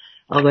که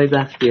آقای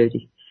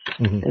بختیاری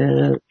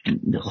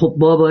خب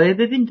بابایه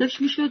ببین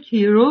داشت میشد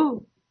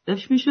هیرو،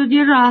 داشت میشد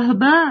یه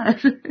رهبر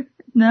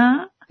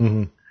نه؟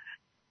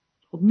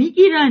 خب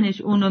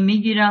میگیرنش، اونو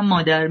میگیرن،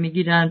 مادر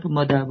میگیرن،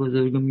 مادر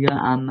بزرگم یا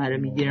عمه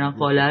رو میگیرن،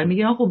 خاله رو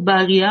میگیرن، خب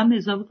بقیه هم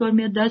حساب کار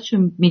میاد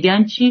دستشون.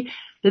 میگن چی؟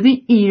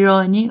 ببین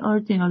ایرانی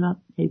آرتین، حالا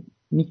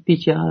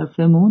میپیچه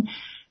حرفمون،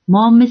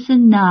 ما مثل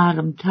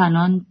نرم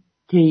تنان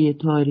طی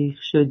تاریخ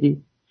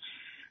شدیم.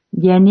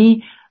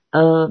 یعنی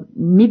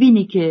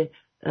میبینی که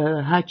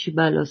هرچی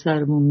بلا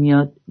سرمون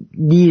میاد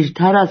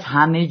دیرتر از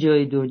همه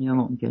جای دنیا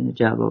ممکنه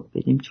جواب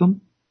بدیم،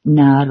 چون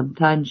نرم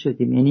تن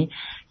شدیم. یعنی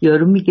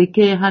یارو میگه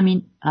که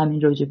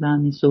همین راجع به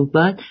همین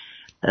صحبت،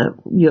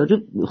 یارو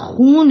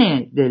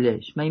خونه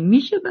دلش، من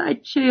میشه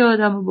بچه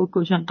آدمو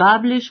بکشن؟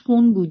 قبلش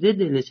خون بوده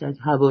دلش از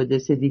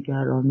حوادث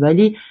دیگران،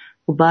 ولی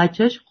خب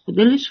بچهش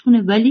دلش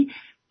خونه، ولی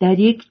در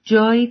یک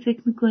جایی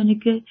فکر میکنه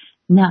که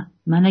نه،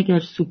 من اگر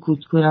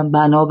سکوت کنم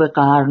بنا به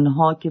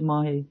قرنها که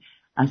ما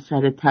از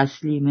سر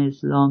تسلیم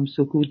اسلام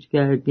سکوت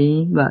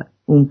کردیم و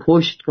اون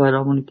پشت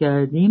کارامون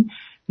کردیم،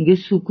 میگه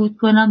سکوت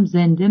کنم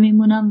زنده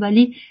میمونم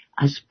ولی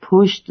از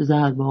پشت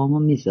ضربه هامو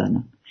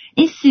میزنم.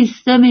 این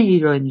سیستم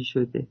ایرانی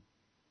شده.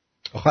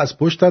 آخه از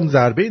پشت هم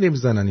ضربه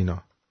نمیزنن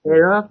اینا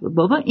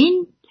بابا.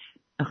 این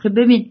آخه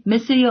ببین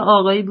مثل یه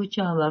آقایی بود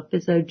چند وقت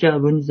پسر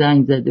جوانی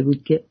زنگ زده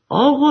بود که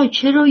آقا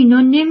چرا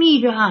اینا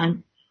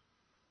نمیرن؟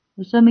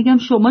 مثلا میگم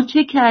شما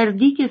چه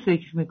کردی که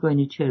فکر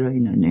میکنی چرا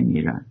اینا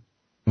نمیرن؟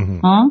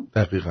 ها؟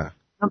 دقیقاً.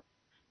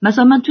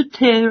 مثلا من تو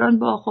تهران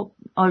با خب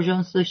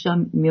آژانس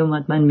داشتم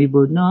میومد من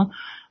میبردم،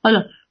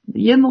 حالا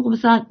یه موقع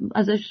مثلا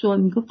ازش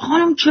سوال میکنم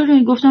خانم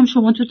چرا؟ گفتم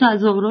شما تو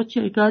تظاهرات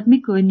شرکت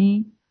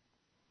میکنی؟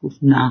 گفت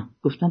نه.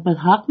 گفتم پس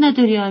حق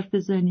نداری حرف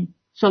بزنی،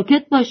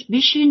 ساکت باش،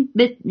 بشین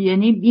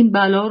یعنی این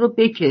بلا رو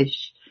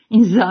بکش،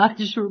 این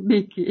زهرش رو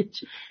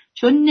بکش،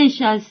 چون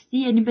نشستی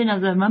یعنی به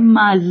نظر من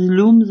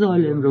مظلوم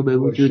ظالم رو به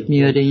وجود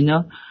میاره.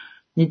 اینا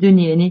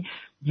میدونی یعنی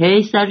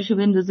هی سرشو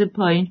بندازه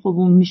پایین، خب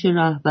اون میشه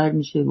رهبر،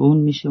 میشه اون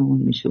میشه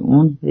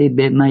اون هی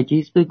به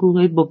مجیز بگو،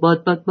 هی با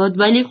باد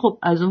ولی خب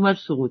از اون ور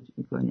سقوط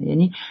میکنه.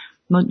 یعنی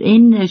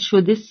این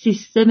شده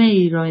سیستم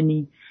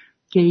ایرانی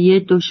که یه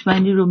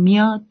دشمنی رو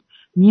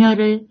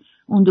میاره،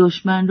 اون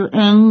دشمن رو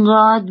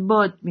انقدر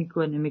باد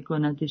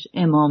میکنتش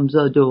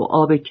امامزاده و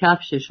آب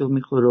کفشش رو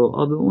میخوره و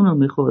آب اونو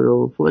میخوره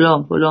و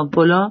فلان فلان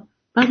فلان،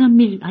 بعدم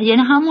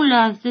یعنی همون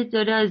لحظه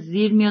داره از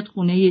زیر میاد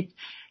خونه یه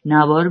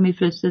نوار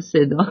میفرسته،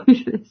 صدا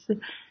میفرسته.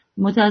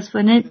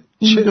 متاسفانه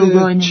این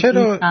دوگانه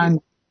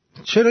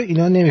چرا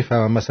اینا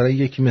نمیفهمم؟ مثلا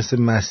یکی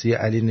مثل مسیح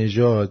علی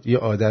نژاد یه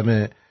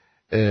آدم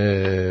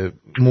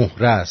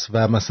مهرس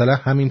و مثلا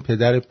همین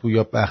پدر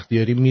پویا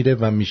بختیاری میره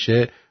و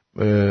میشه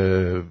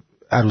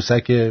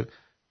عروسک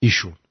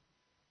ایشون.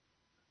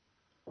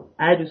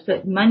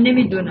 عروسک من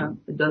نمیدونم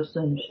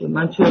داستانشو،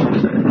 من چون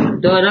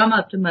دارم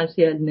البته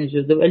مسیح علی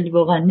نژاد ولی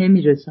واقعا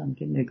نمیرسم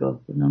که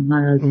نگاه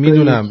کنم.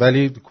 میدونم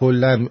ولی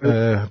کلا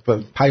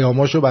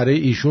پیاماشو برای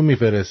ایشون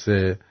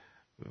میفرسته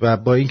و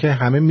با اینکه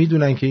همه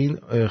میدونن که این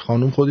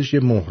خانوم خودش یه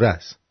مهره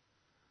است.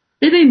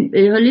 ببین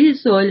حالا یه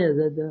سوال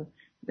ازت دارم،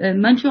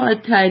 من چون از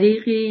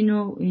طریقی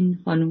این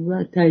خانوم رو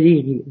از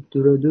طریقی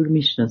دور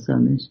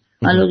میشناسمش،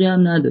 علاقه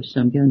هم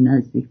نداشتم که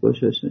نزدیک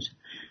باشش میشه.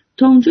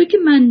 تا اونجا که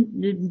من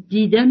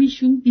دیدم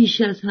ایشون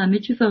بیش از همه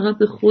چی فقط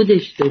به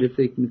خودش داره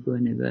فکر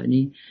میکنه،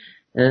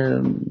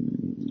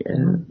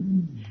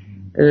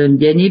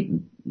 یعنی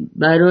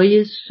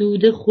برای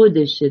سود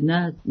خودشه،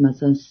 نه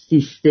مثلا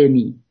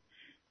سیستمی.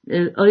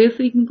 آیا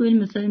فکر میکنی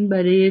مثلا این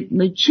برای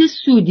چه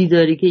سودی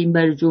داره که این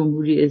برای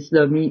جمهوری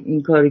اسلامی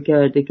این کار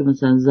کرده که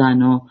مثلا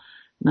زنا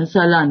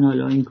مثلا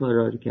حالا این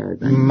کارا رو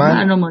کردن؟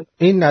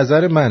 این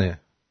نظر منه.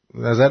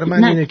 نظر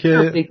من اینه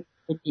که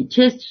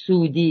چه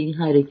سودی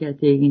حرکت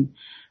این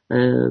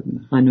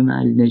خانم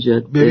علی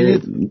نژاد؟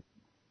 ببینید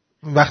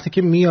وقتی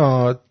که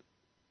میاد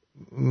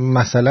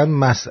مثلا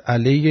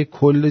مسئله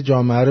کل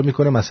جامعه رو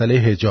میکنه مسئله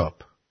حجاب،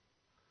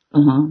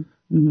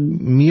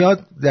 میاد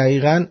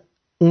دقیقاً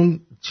اون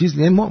چیز،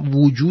 نه ما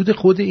وجود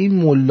خود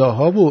این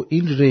ملاها و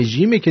این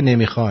رژیمه که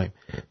نمیخوایم،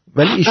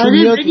 ولی ایشون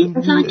میاد.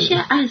 مثلا چه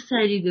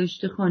اثری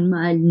داشته خانم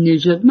علی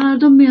نژاد؟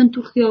 مردم میان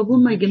تو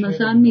خیابون مگه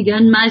مثلا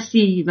میگن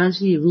مسیح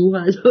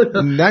روح از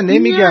نه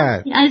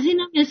نمیگن، از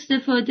اینم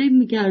استفاده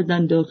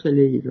میکردن داخل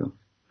ایران،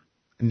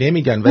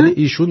 نمیگن ولی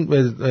ایشون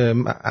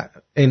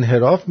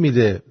انحراف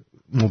میده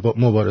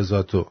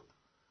مبارزاتو.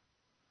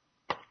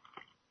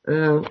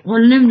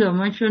 حالا نمیدونم،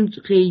 من چون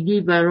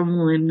خیلی برام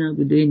مهم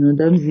نبوده این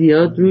آدم،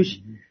 زیاد روش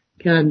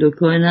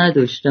کندوکار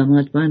نداشتم.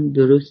 حتما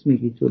درست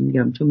میگی تو،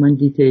 میگم چون من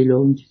دیتیل ها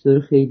اون چیزا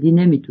رو خیلی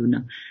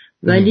نمیتونم،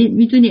 ولی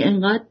میدونی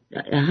انقدر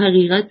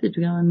حقیقت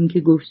بتونم همین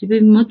که گفتی.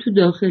 ببین ما تو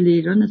داخل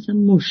ایران اصلا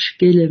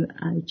مشکل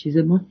چیز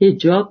ما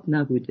حجاب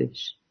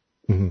نبودش،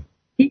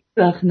 هیچ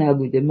وقت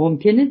نبوده.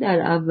 ممکنه در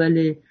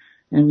اول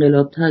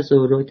انقلاب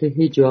تظاهرات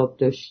حجاب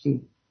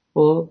داشتیم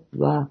خب،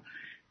 و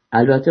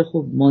البته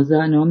خب ما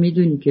زنها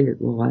میدونی که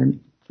واقعا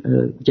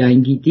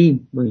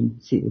جنگیدیم با این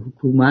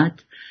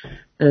حکومت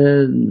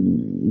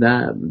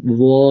و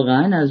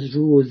واقعا از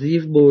رو و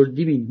زیر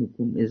بردیم این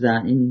حکومت.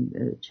 این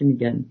چی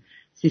میگن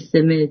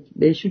سیستم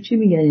بهشون چی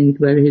میگن اینی که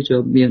برای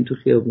حجاب میان تو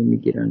خیابون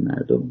میگیرن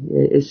مردم،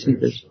 اسمی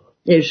داشت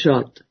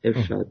ارشاد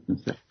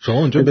مثلا. شما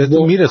اونجا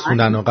بهتون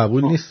میرسونن و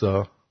قبول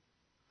نیستا؟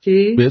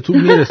 چی؟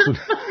 بهتون میرسونن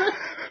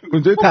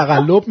اونجا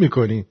تقلب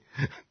میکنی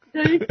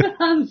داری که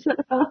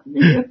همسرم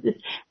میگه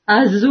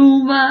از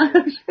اون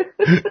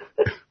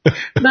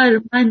برای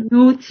من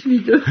نوت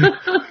میدو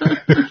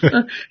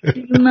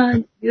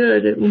من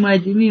یاره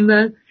اومدیم این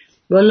بر.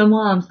 والا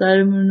ما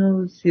همسرمون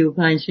رو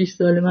 35-6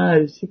 سال من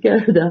عروسی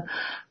کردم،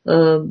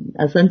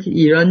 اصلا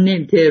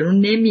ایران تهران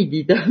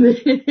نمیدیدم،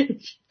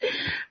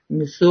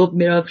 صبح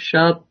میرفت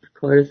شب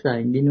کار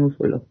سنگین و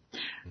فلان،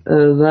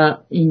 و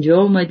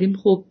اینجا اومدیم.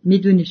 خب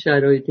میدونی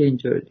شرایط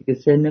اینجا رو دیگه،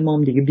 سن ما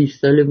هم دیگه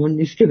 20 سالمون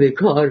نیست که به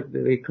کار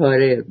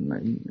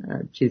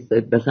چیز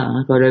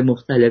مثلا کارهای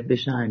مختلف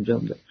بشه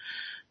انجام بده.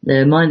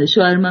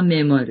 شوهر من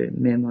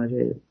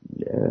معماره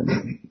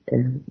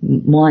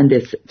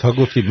مهندسه. تا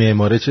گفتی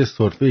معماره چه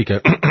سرفه‌ای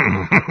کرد؟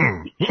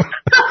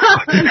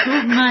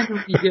 منو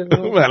میگه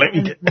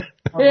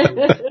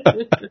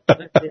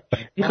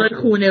میخوای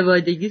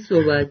خونوادگی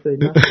صحبت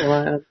کنیم،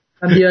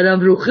 من بیارم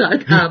رو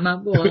خط،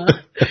 همه با هم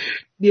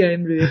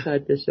بیایم روی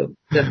خطشو.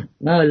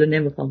 من حالا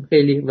نمیخوام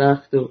خیلی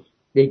وقت رو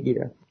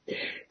بگیرم،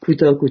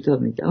 کوتاه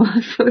میگم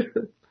حرفا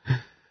رو.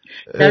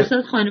 در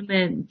صورت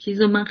خانم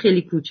چیزو من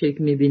خیلی کوچک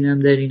میبینم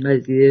در این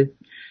قضیه،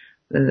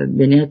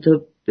 یعنی حتی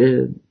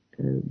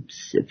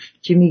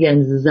چی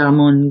میگن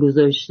زمان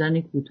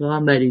گذاشتن کوتاه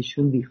هم برای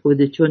ایشون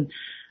بیخوده، چون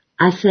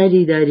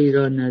اثری در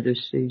ایران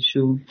نداشته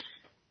ایشون.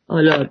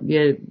 حالا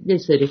یه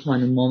سری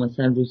خانم‌ها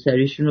مثلا رو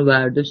سریشون رو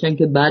برداشتن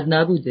که بد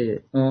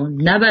نبوده،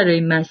 نه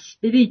برای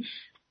ببین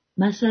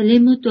مسئله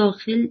ما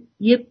داخل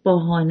یه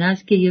بهانه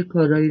است که یه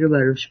کارایی رو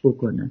براش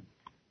بکنن.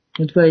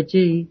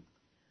 متوجهی؟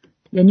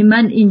 یعنی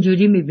من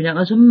اینجوری میبینم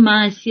اصلا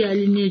معصی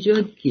علی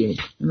نجات کیه؟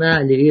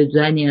 بله یه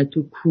زنی از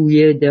تو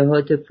کوی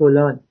دهات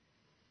فلان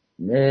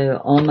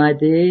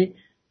آمده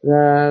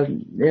و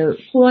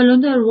خب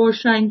الان در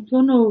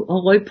واشنگتن و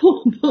آقای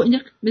پومبو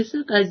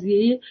مثل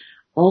قضیه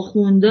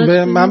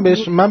آخونده.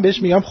 من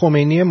بهش میگم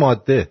خمینی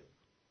ماده.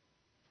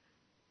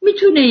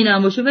 میتونه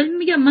اینم باشه ولی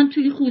میگم من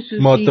توی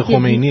خصوصی ماده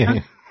خمینیه.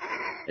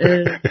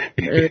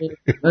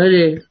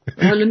 آره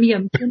حالا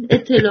میگم چون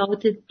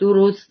اطلاعات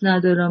درست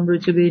ندارم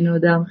راجع به این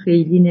آدم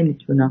خیلی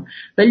نمیتونم،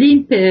 ولی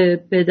این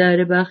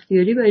پدر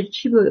بختیاری برای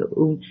چی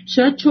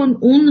شاید چون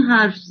اون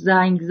حرف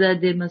زنگ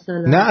زده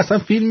مثلا. نه اصلا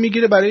فیلم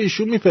میگیره برای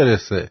ایشون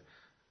میفرسته.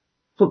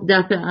 خب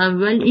دفعه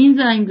اول این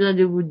زنگ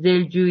زده بود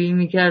دلجویی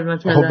میکرد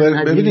مثلا.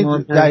 خب ببینید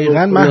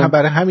دقیقاً من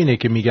برای همینه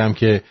که میگم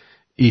که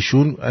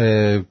ایشون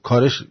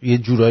کارش یه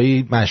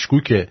جورایی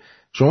مشکوکه.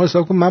 شما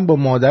حساب کن من با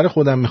مادر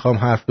خودم میخوام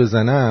حرف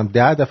بزنم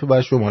 10 دفعه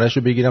باید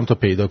شمارهشو بگیرم تا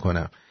پیدا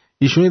کنم.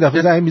 ایشون یه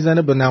دفعه زنگ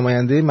میزنه به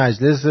نماینده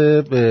مجلس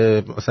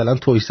مثلا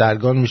توی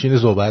سرگان میشینه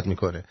صحبت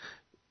میکنه.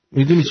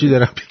 میدونی چی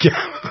دارم میگم؟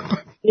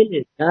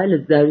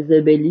 بله در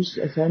زبلیش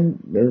اصلا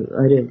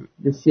آره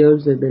بسیار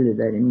زبله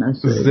در این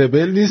مسئله.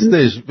 زبل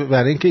نیستش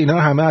برای اینکه اینا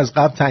همه از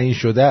قبل تعیین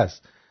شده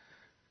است.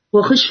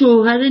 واخه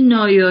شوهر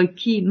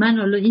نایاکی، من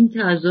حالا این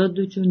تضاد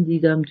رو چون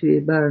دیدم توی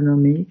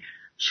برنامه،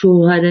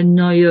 شوهر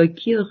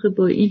نایاکی آخه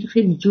با این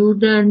خیلی جور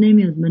در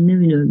نمیاد. من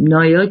نمیدونم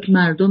نایاک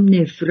مردم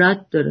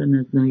نفرت دارن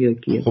از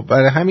نایاکی. خب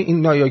برای همین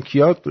این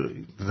نایاکیات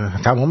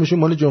تمامشون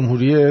مال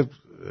جمهوری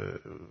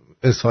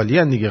اسحاقی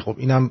ان دیگه. خب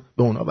اینم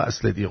به اونا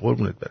وصله دیگه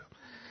قربونت برم.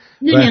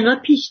 نه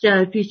اینقدر پیش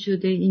در پیش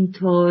شده این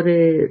تار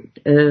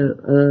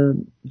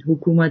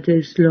حکومت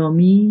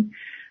اسلامی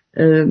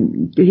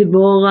که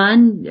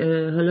واقعا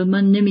حالا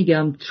من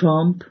نمیگم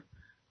ترامپ،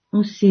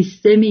 اون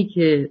سیستمی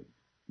که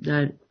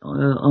در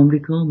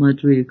آمریکا اومد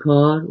روی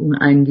کار، اون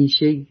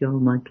اندیشه‌ای که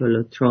اومد که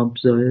حالا ترامپ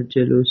ظاهر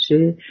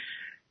جلوشه،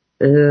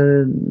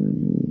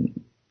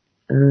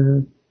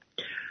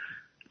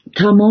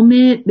 تمام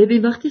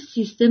ببین وقتی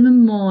سیستم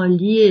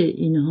مالی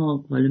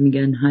اینها حالا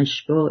میگن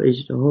هشبا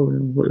اژدها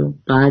و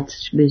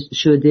قطع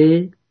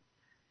شده،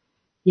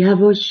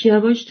 یواش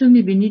یواش تو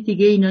میبینی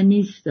دیگه اینا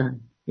نیستن.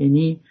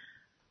 یعنی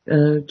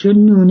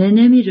چون نونه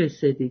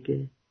نمیرسه دیگه.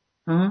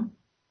 ها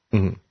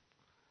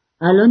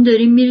الان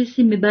داریم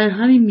میرسیم بر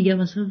همین میگم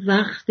مثلا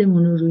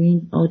وقتمون رو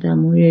این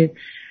آدمای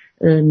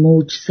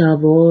موج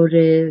سوار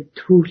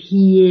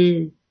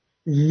توهی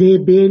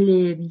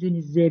زبل،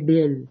 میدونی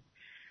زبل،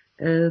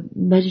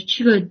 برای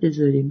چی باید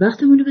بذاریم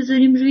وقتمون رو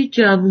بذاریم روی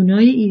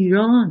جوانای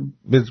ایران؟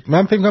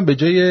 من فکر کنم به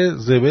جای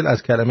زبل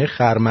از کلمه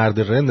خرمرد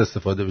رند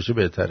استفاده بشه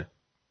بهتره.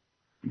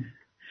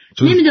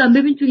 نمیدونم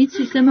ببین تو این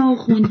سیستم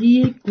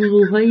آخوندی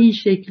گروه‌های این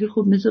شکلی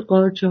خب مثل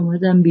قارچ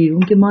آمدن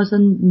بیرون که ما اصلا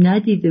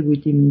ندیده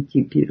بودیم این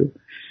تیپی رو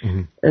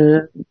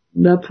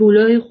و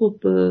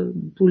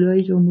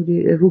پولای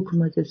جمهوری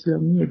حکومت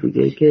اسلامیه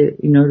دیگه که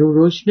اینا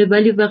رو رشد.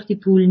 ولی وقتی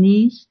پول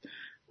نیست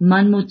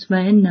من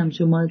مطمئنم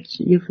شما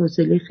یه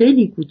فاصله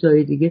خیلی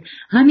کوتاه دیگه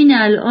همین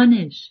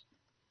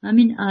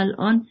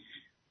الان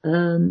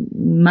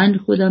من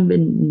خودم به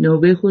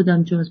نوبه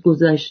خودم چون از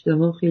گذشته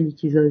ها خیلی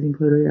چیزا از این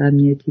کارهای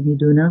امنیتی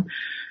میدونم،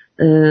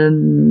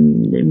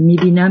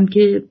 میبینم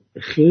که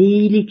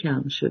خیلی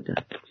کم شدن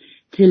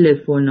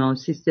تلفن‌ها،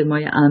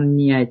 سیستم‌های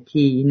امنیتی،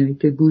 اینایی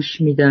که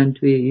گوش میدن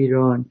توی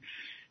ایران،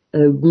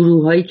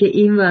 گروه‌هایی که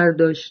این ور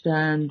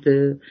داشتند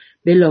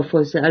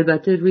بلافاصله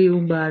البته روی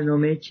اون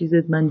برنامه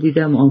چیزت من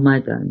دیدم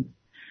آمدن.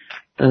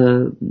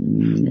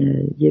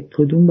 یه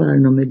کدوم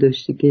برنامه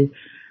داشتی که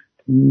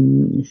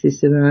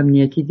سیستم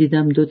امنیتی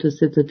دیدم 2 تا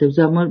 3 تا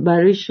زمان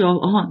برای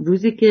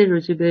روزی که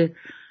راجع به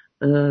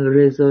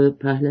رضا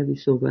پهلوی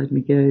صحبت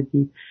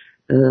می‌کردی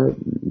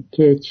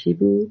که چی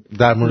بود؟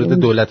 در مورد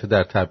دولت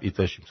در تبعید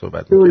داشتیم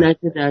صحبت می‌کردیم.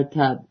 دولت در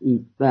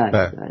تبعید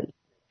بله.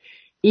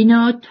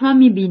 اینا تا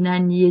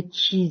میبینن یه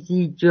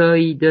چیزی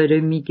جایی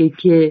داره میگه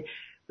که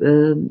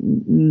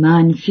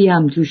منفی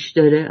هم توش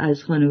داره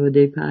از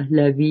خانواده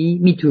پهلوی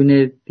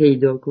میتونه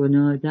پیدا کنه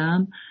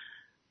آدم.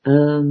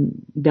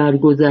 در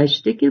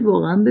گذشته که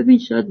واقعا ببین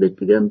شاید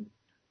بگم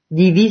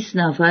 200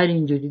 نفر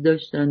اینجوری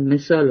داشتن،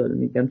 مثال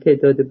میگم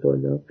تعداد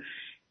بالا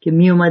که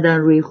می اومدن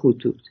روی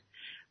خطوط،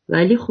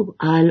 ولی خب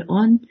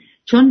الان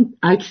چون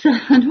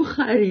اکثرا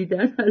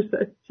خریدن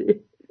البته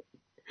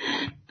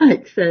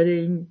اکثر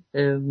این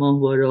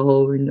ماهواره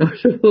ها و اینا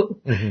رو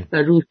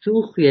و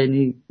رسوخ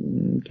یعنی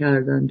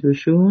کردن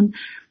توشون،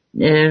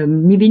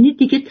 میبینید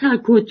دیگه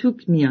تک و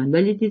توک میان.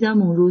 ولی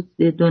دیدم اون روز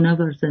 2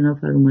 نفر 3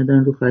 نفر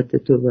اومدن رو خط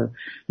تو و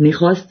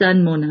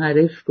میخواستن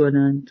منحرف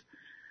کنند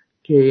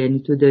که یعنی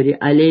تو داری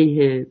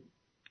علیه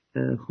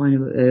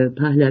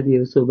پهلوی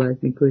رو صحبت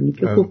میکنی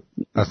که خب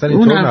اصلا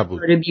اینطور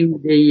نبود.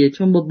 بیهوده‌ایه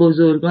چون با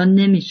بزرگان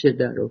نمیشه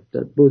در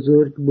افتاد.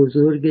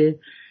 بزرگ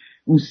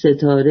اون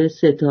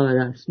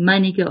ستاره است.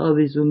 منی که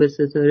آویزون به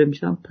ستاره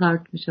میشم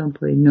پرت میشم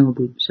پایین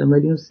نابود میشم،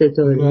 ولی اون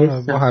ستاره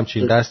ما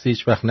همچین قصدی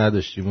هیچ وقت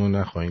نداشتیم و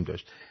نخواهیم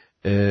داشت.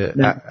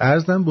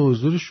 عرضم به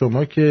حضور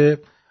شما که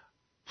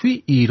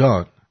توی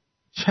ایران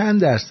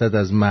چند درصد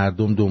از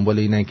مردم دنبال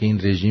اینن که این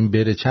رژیم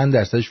بره، چند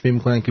درصدش فکر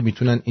میکنن که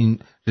میتونن این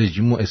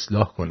رژیم رو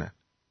اصلاح کنن؟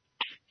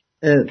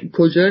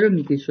 کجا رو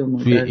میگی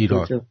شما؟ توی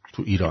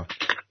ایران.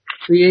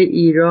 توی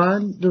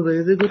ایران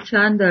دوباره بگو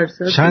چند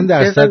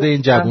درصد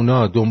این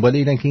جوونا دنبال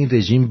اینن که این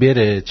رژیم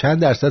بره،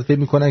 چند درصد فکر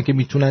میکنن که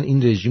میتونن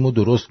این رژیم رو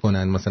درست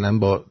کنن، مثلا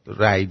با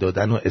رأی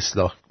دادن و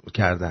اصلاح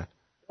کردن؟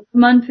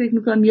 من فکر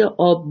میکنم یه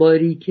آب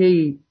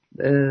باریکی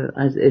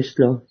از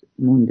اصلاح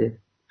مونده،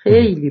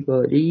 خیلی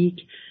باریک،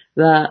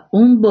 و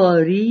اون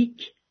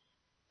باریک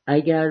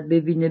اگر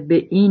ببینه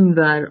به این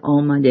ور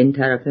آمده، این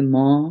طرف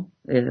ما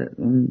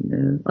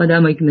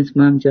آدمایی که مثل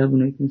من،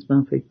 جوانایی که مثل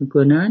من فکر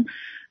میکنن،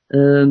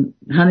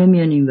 همه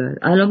میان این ور.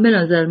 الان به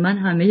نظر من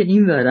همه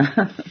این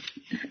ورم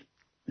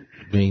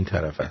به این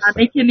طرف هستن.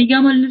 همه که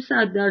میگم ولی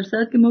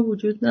 100% که ما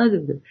وجود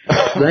نداره،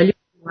 ولی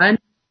من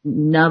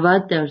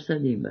 90%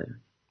 این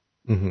ورم.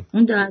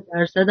 اون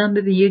 10% هم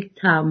به یک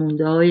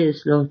تعمونده های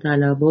اصلاح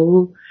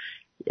طلبا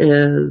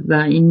و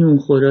این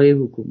نونخورای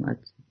حکومت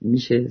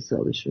میشه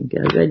حسابشون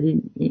کرد.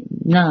 ولی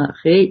نه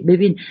خیلی،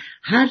 ببین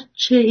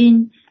هرچه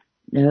این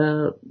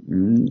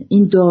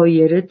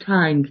دایره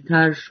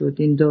تنگتر شد،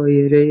 این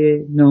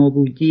دایره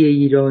نابودی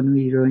ایران و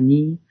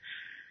ایرانی،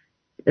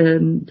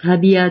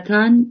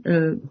 طبیعتاً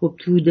خب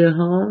توده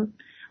ها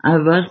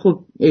اول خب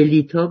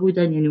الیتا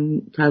بودن، یعنی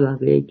اون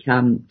طبقه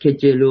کم که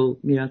جلو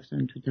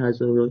میرفتن تو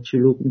تظاهرات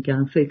شلوغ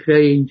میکنن،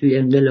 فکرای اینجوری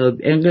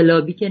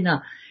انقلابی که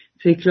نه،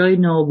 فکرای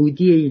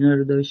نابودی اینا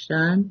رو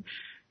داشتن.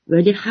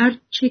 ولی هر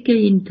چه که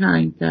این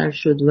تنگتر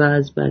شد و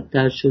از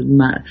بدتر شد،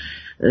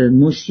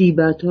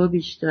 مصیبت ها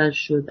بیشتر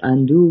شد،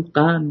 اندوه،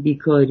 غم،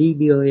 بیکاری،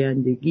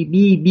 بیایندگی،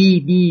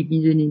 بی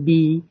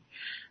میدونی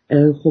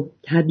خب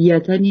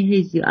طبیعتا این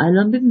هیزی.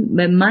 الان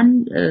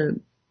من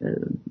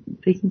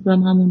فکر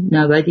میکنم همون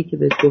 90 که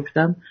بهت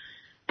گفتم،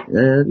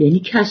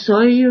 یعنی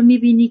کسایی رو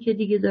میبینی که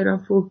دیگه دارن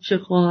فحش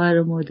خواهر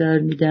و مادر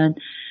میدن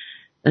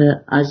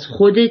از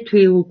خود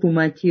توی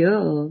حکومتی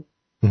ها.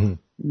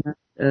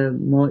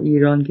 ما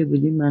ایران که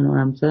بودیم، من و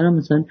همسرم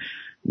مثلا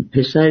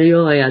پسری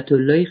آیت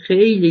الله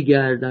خیلی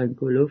گردن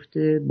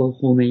کلفته با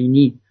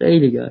خمینی،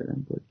 خیلی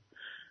گردن کلفت.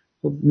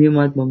 خب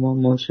میومد با ما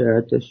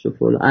معاشرت داشت و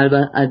فلان.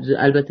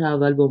 البته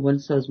اول با عنوان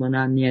سازمان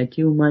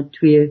امنیتی اومد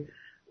توی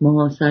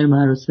ما سر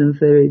مراسم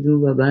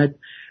فریدون و بعد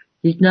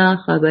دید نه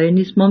خبری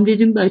نیست. ما هم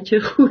دیدیم بچه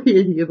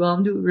خوبیه دیگه، با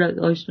هم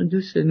آشنا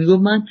دوسته.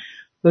 میگم من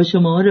با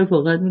شما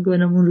رفاقت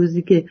میکنم، اون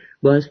روزی که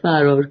باز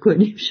فرار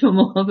کنیم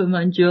شما به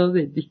من جا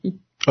بدید.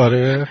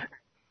 آره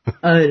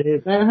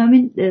برای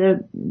همین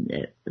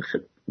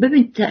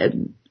ببین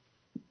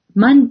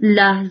من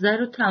لحظه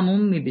رو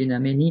تموم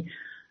میبینم، یعنی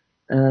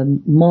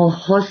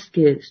ماه هاست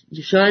که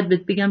شاید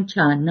بهت بگم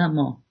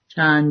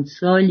چند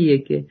سالیه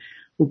که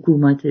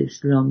حکومت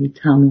اسلامی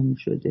تموم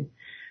شده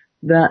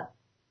و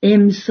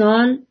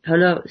امسال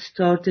حالا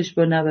استارتش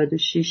با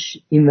 96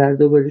 این ور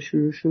دوباره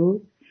شروع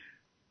شد،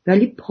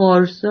 ولی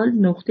پارسال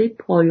نقطه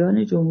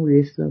پایان جمهوری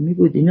اسلامی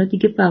بود. اینا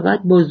دیگه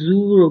فقط با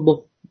زور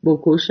و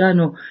با کشن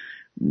و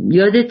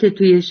یادت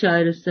توی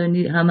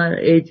شهرستانی همه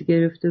اید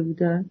گرفته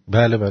بودن؟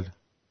 بله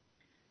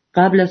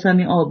قبل از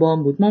همین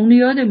آبان بود. ما اونو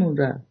یادمون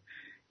رفت.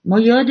 ما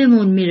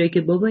یادمون میره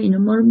که بابا اینا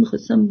ما رو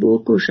میخواستن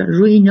بکشن.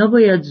 رو اینا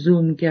باید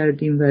زوم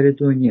کردیم ور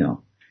دنیا.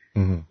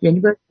 یعنی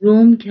باید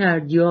زوم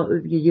کرد یا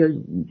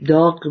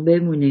داغ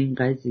بمونه این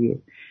قضیه.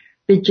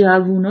 به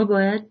جوونا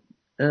باید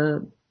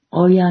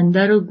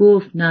آینده رو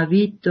گفت،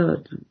 نوید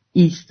داد،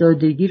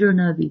 ایستادگی رو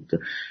نوید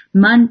داد.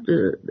 من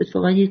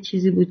اتفاقا یه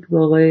چیزی بود که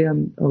با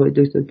آقای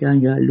دکتر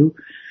کنگرلو،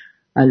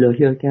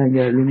 اللهی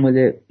کنگرلو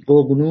مال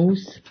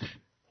ققنوس،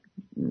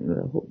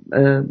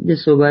 یه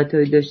صحبت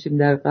هایی داشتیم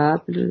در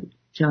قبل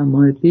چند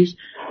ماه پیش.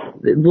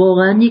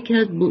 واقعا یکی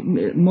از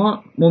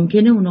ما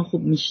ممکنه اونا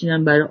خوب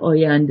میشینن برای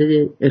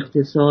آینده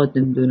اقتصاد،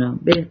 نمیدونم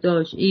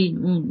بهداشت، این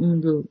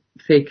اون رو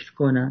فکر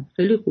کنن،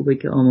 خیلی خوبه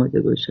که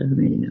آماده باشه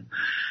همه اینا،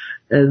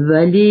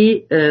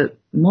 ولی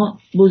ما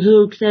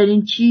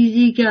بزرگترین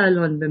چیزی که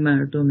الان به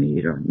مردم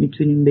ایران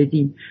میتونیم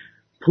بدیم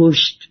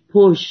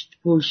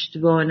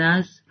پشتوانه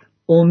است،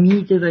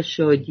 امید و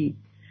شادی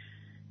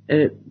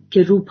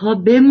که روپا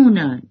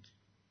بمونند.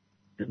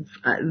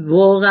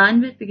 واقعا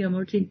بهت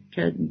بگم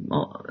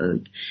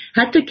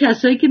حتی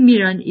کسایی که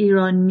میرن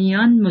ایران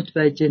میان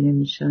متوجه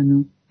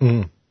نمیشن.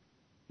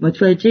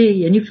 متوجه،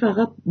 یعنی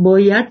فقط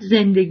باید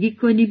زندگی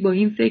کنی با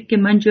این فکر که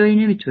من جایی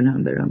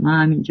نمیتونم برم،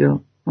 من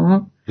همینجا.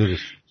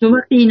 چون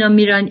وقتی اینا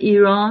میرن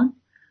ایران،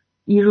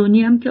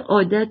 ایرانی هم که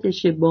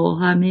عادتشه با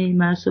همه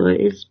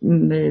مسائل،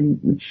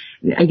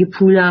 اگه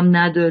پولم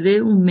نداره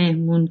اون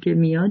مهمون که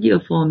میاد یا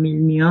فامیل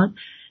میاد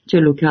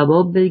چلو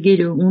کباب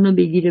بگیره، اونو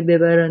بگیره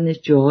ببرنش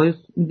جای،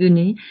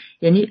 میدونی،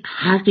 یعنی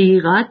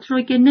حقیقت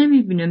رو که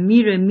نمیبینه،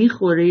 میره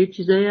میخوره، یه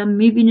چیزایی هم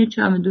میبینه،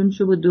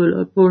 چمدونشو با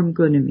دلار پر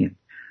میکنه میاد.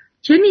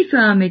 چه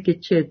میفهمه که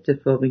چه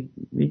اتفاقی؟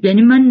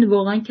 یعنی من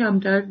واقعا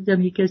کمتر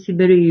دیدم یه کسی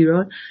بره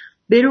ایران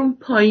بره اون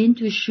پایین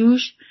تو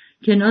شوش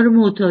کنار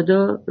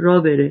معتادا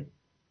را بره،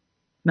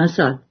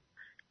 مثلا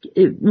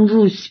اون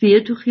روسپیه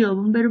تو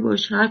خیابون بره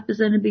باش حرف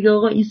بزنه، بگه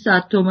آقا این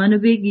 100 تومنو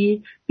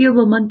بگیر بیا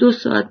با من 2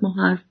 ساعت ما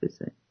حرف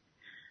بزنیم.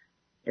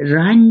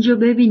 رنجو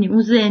ببینیم.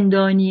 اون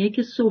زندانیه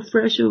که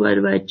سفرهشو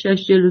برای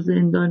بچهش جلو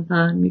زندان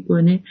پهن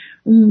میکنه،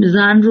 اون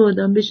زن رو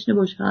آدم بشینه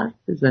باش حرف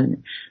بزنه،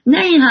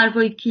 نه این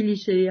حرفای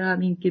کلیشه‌ای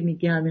همین که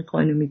میگه، همین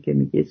خانومی که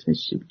میگه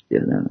اسمش چی بود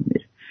یادم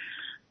میره،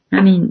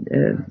 همین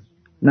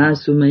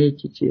معصومه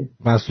چیه،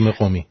 معصومه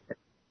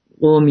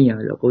قومی،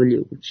 حالا قولی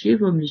بود چیه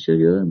قومی شد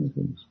یادم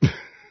میکنه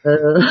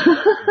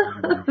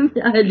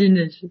علی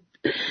نشد.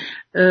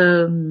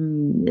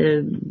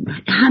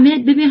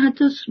 همه ببین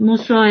حتی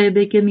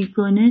مصاحبه که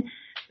میکنه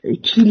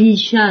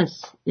کلیشه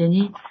است،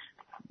 یعنی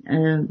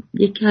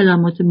یک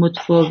کلمات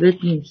متفاوت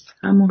نیست،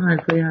 همون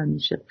حرفای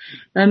همیشه.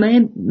 و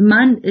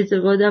من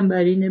اعتقادم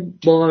بر این،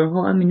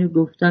 بارها همینو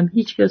گفتم،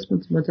 هیچ کس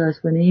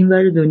متاسفانه این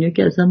ور دنیا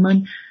که اصلا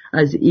من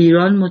از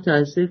ایران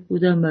متاسف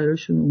بودم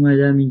براشون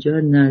اومدم اینجا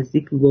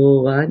نزدیک،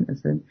 واقعا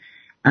اصلا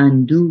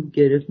اندوه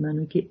گرفت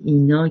منو که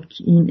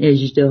این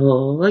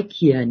اژدهاها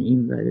کیان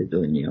این ور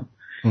دنیا،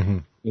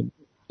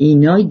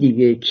 اینا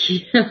دیگه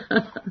کی؟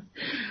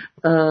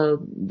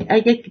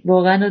 اگه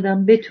واقعا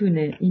آدم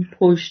بتونه این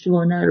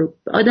پشتوانه رو،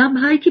 آدم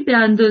هر کی به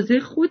اندازه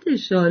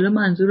خودشه، حالا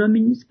منظورم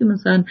این نیست که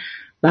مثلا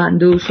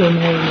بنده و شما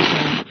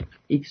مثلا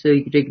ایکس و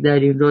ایگرگ در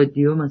این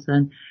رادیو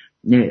مثلا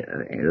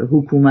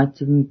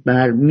حکومت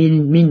بر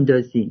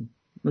میندازیم،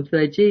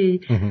 متوجه؟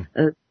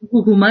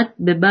 حکومت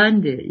به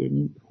بنده،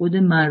 یعنی خود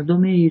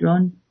مردم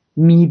ایران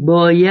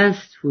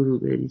میبایست فرو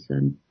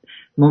بریزن.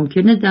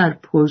 ممکنه در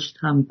پشت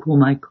هم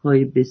کمک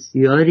های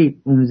بسیاری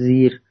اون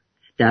زیر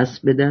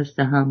دست به دست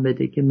هم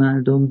بده که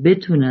مردم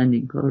بتونن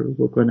این کار رو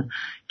بکنن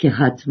که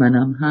حتما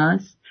هم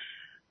هست،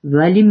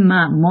 ولی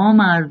ما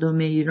مردم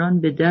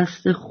ایران به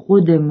دست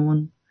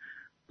خودمون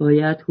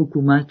باید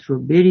حکومت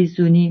رو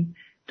بریزونیم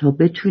تا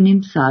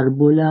بتونیم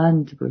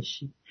سربلند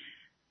باشیم.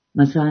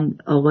 مثلا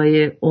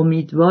آقای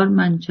امیدوار،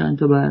 من چند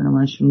تا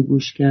برنامه‌شون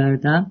گوش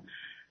کردم،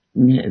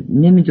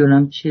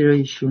 نمیدونم چرا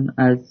ایشون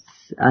از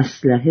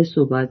اسلحه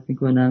صحبت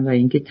میکنن و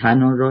اینکه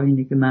تنها راه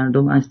اینه که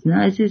مردم اصلا،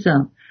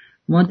 عزیزم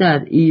ما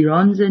در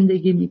ایران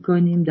زندگی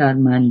میکنیم، در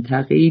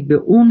منطقه‌ای به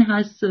اون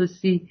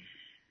حساسی،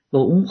 با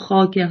اون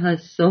خاک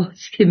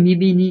حساس که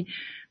میبینی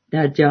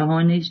در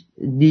جهان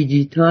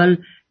دیجیتال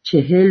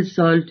 40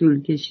 سال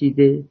طول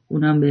کشیده،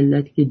 اونم به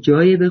علتی که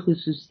جای به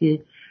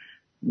خصوصیه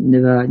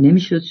و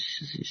نمیشد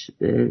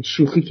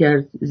شوخی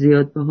کرد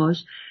زیاد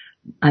باهاش.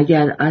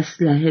 اگر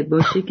اسلحه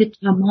باشه که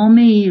تمام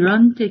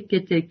ایران تکه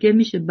تکه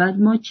میشه. بعد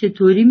ما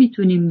چطوری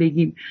میتونیم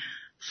بگیم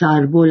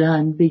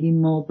سربلند،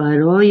 بگیم ما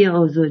برای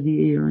آزادی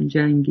ایران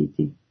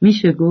جنگیدیم؟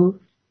 میشه گفت؟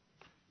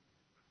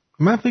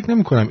 من فکر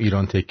نمی کنم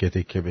ایران تکه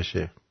تکه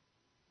بشه.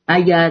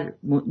 اگر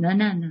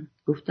نه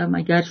گفتم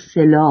اگر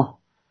سلاح،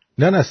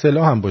 نه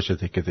سلاح هم باشه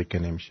تکه تکه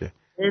نمیشه.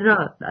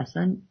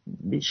 اصلا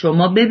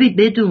شما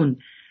بدون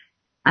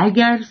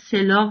اگر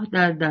سلاح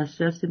در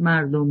دسترس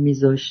مردم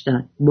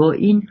میذاشتن، با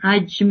این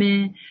حجم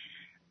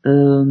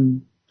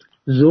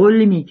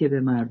ظلمی که به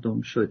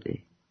مردم شده،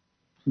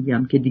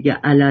 میگم که دیگه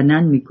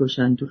علنا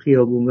میکشن تو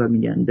خیابون و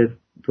میگن به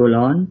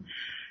فلان،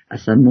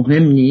 اصلا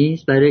مهم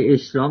نیست، برای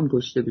اسلام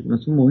کشته بود،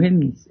 مثلا مهم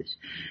نیستش.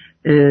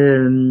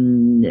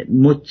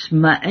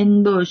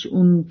 مطمئن باش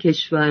اون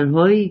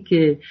کشورهایی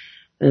که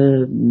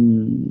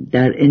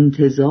در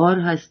انتظار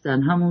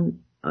هستن، همون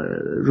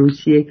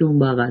روسیه که اون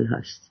بغل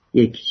هست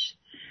یکیش،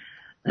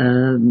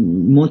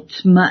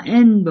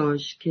 مطمئن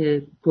باش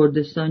که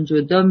کردستان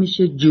جدا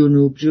میشه،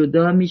 جنوب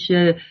جدا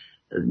میشه،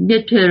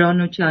 یه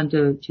تهران و چند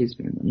تا چیز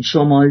میمونه،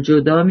 شمال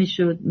جدا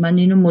میشد. من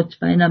اینو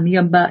مطمئنم.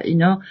 میگم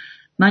اینا،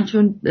 من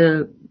چون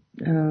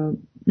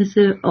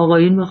مثل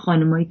آقایون و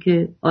خانمایی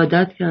که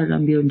عادت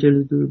کردم بیان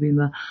جلو دوربین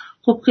و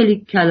خب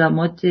خیلی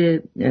کلمات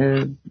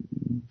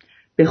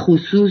به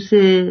خصوص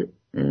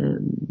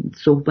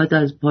صحبت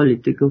از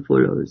پالیتیک و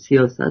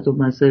سیاست و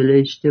مسائل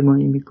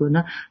اجتماعی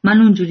میکنن،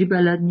 من اونجوری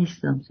بلد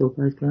نیستم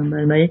صحبت کنم،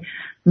 برای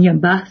میگم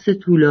بحث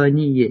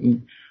طولانیه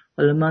این.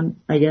 حالا من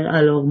اگر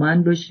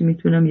علاقمند باشی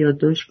میتونم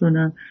یادداشت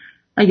کنم،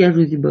 اگر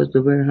روزی باز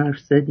دوباره حرف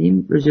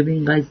زدیم راجع به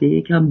این قضیه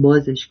یکم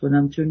بازش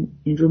کنم، چون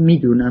این رو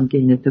میدونم که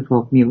این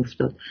اتفاق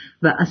میافتاد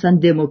و اصلا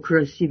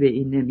دموکراسی به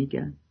این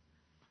نمیگن.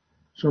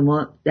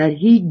 شما در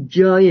هیچ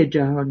جای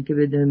جهان که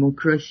به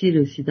دموکراسی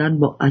رسیدن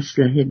با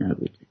اسلحه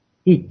نبوده،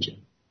 هیچ جا.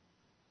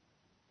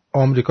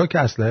 آمریکا که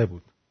اسلحه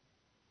بود.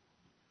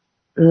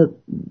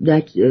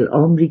 در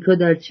آمریکا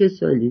در چه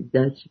سالی؟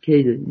 در چه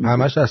کی داریم؟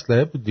 همش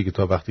اسلحه بود دیگه،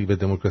 تا وقتی به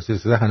دموکراسی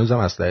رسیده هنوزم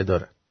اسلحه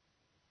داره.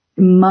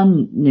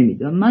 من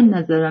نمیدونم، من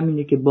نظرم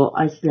اینه که با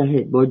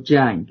اسلحه، با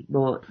جنگ،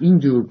 با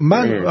اینجور،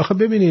 من آخه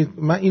ببینید،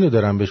 من اینو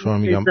دارم به شما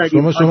میگم،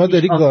 شما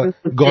داری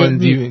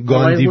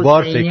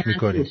گاندیوار فکر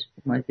میکنی.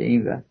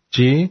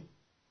 چی؟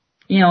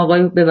 این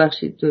آقای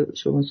ببخشید تو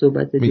شما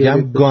صحبت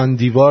میگم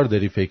گاندیوار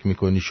داری فکر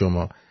میکنی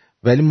شما،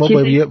 ولی ما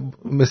با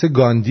مثل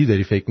گاندی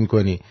داری فکر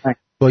میکنی.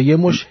 با یه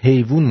مش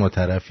حیوان ما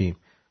طرفیم،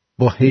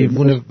 با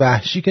حیوان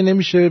وحشی که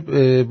نمیشه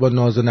با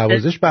ناز و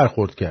نوازش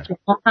برخورد کرد.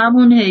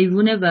 همون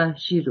حیوان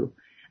وحشی رو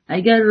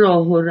اگر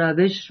راه و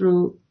روش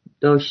رو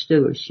داشته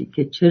باشی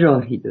که چه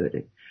راهی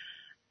داره،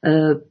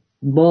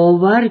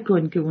 باور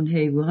کن که اون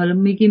حیوان، حالا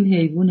میگیم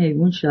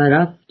حیوان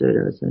شرف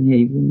داره، اصلا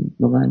حیوان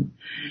واقعا،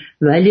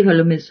 ولی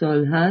حالا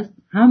مثال هست،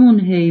 همون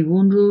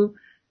حیوان رو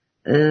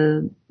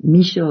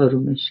میشه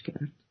آرومش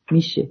کرد.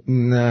 میشه.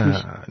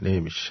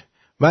 نمیشه.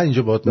 من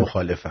اینجا باید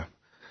مخالفم.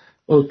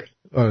 اوکی.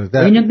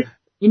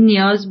 این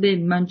نیاز به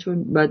من،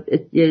 چون باید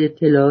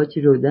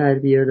اطلاعاتی رو در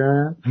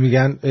بیارم.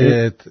 میگن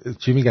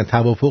چی میگن؟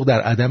 توافق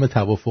در عدم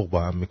توافق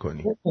با هم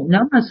میکنی. نه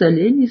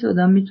مسئله نیست،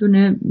 آدم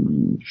میتونه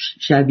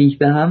شبیه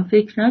به هم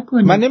فکر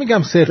نکنه. من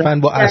نمیگم صرفاً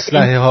با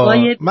اسلحه ها،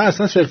 من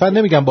اصلا صرفاً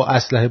نمیگم با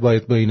اسلحه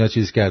باید با اینا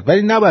چیز کرد،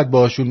 ولی نباید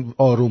باشون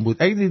آروم بود.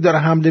 اگه داره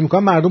حمله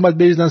میکنن مردم باید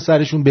بریزن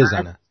سرشون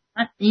بزنن.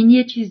 این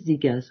یه چیز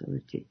دیگه است.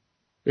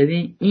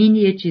 ببین این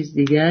یه چیز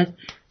دیگه است،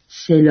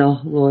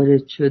 سلاح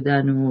وارد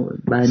شدن و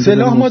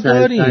سلاح ما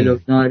داریم،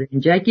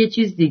 نارنجک یه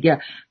چیز دیگه.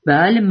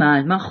 بله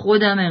من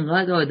خودم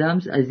انقدر آدم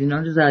از اینا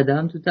رو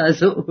زدم تو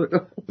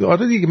تظاهرات.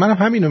 آره دیگه، منم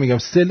همینو میگم،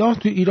 سلاح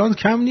تو ایران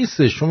کم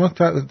نیست. شما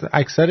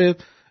اکثر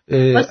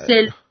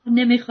سلاح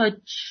نمیخواد،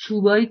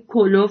 چوبای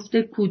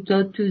کلفت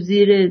کوتاه تو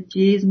زیر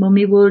چیز ما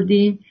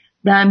میبردیم،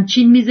 به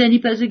همچین میزنی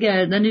پس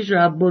گردنش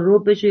رب و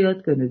رب بشه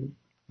یاد کنه.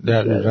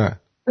 دقیقاً.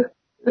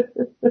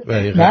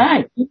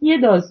 نه این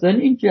یه داستان،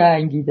 این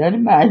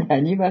جنگیدن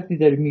مدنی وقتی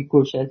داره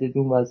میکشت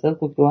اون وسط،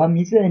 خب تو هم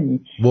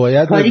میزنی،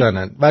 باید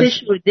بزنن،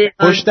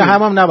 پشت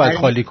هم نباید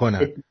خالی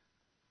کنن.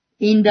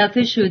 این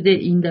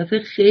دفعه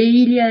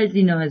خیلی از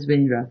اینا از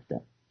بین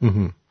رفتن.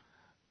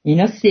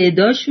 اینا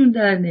صداشون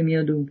در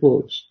نمیاد اون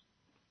پشت.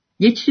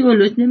 یه چیزی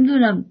ولوش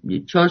نمیدونم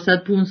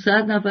 400-500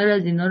 نفر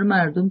از اینا رو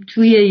مردم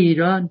توی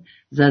ایران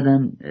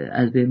زدن،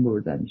 از بین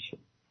بردنشون.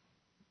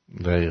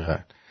 دقیقاً.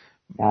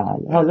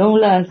 حالا اون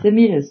لحظه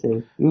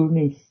میرسه، دور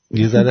نیست.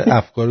 یه ذره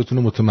افکارتون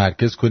رو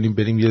متمرکز کنیم،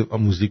 بریم یه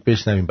موزیک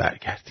بشنویم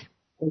برگردیم.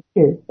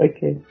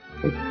 اوکی.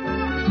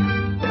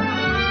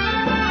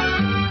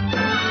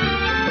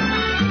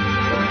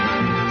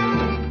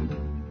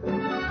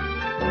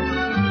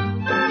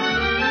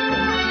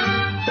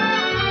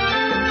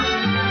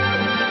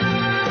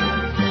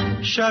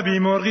 شبی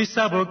مرغی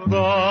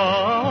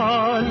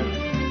سبکبال،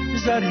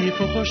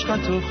 ظریف و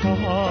خوشخط و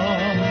خام،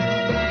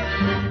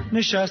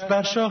 نشست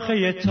بر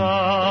شاخه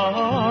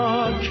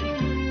تاک،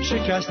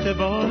 شکست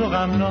بال و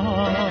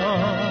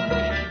غمناک.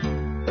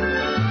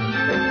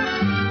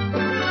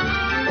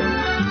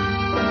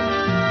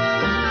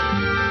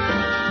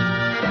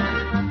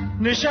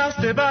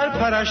 نشسته بر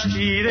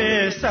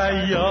پرشتیر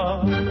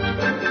سیاه،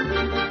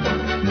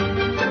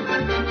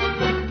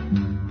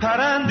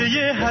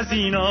 پرنده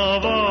حزین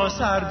آوا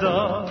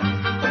سردار،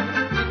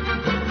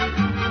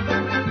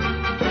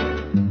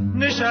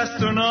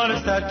 نشست و ناله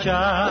سر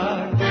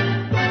کرد،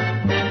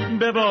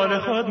 به بال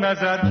خود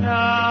نظر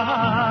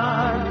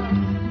کرد،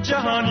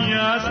 جهانی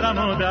از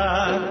غم و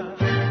درد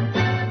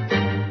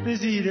به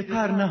زیر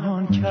پر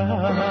نهان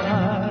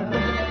کرد.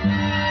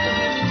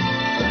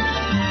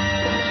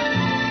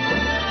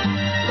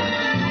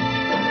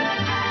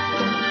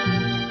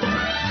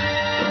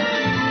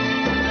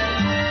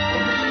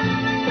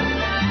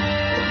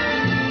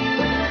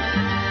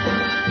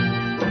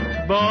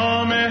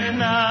 با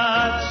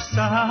مهنت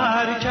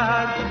سحر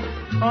کرد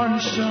آن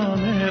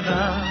شام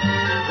غم،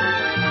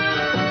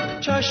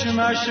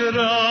 چشمش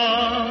را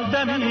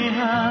دمی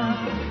هم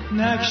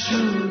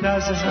نگشود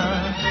از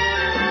هم.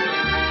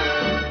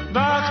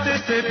 وقت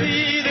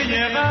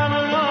سپیده غم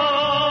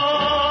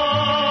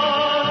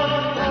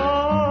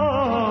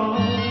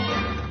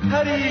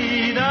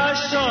پرید از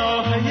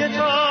شاخه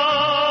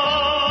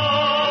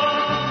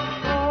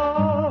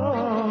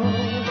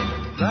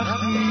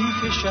وقتی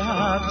که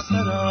شب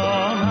سر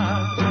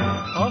آمد،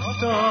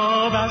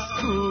 آفتاب از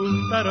کوه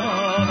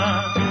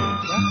برآمد.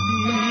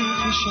 وقتی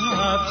که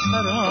شب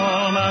سر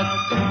آمد،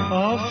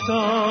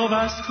 آفتاب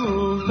از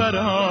کوه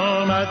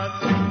برآمد،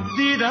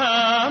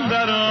 دیدم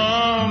در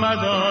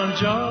آمد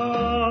آنجا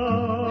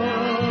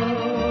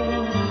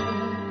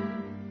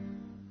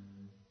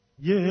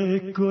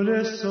یک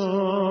گل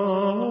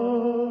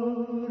سرخ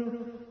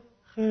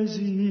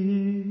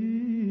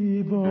زیبا.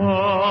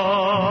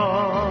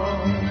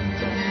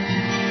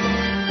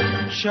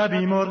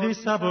 شبی مرغی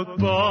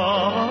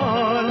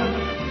سبکبال،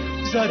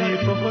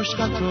 ظریف و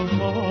خوشخط و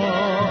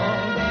خال،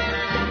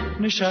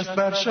 نشست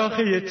بر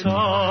شاخه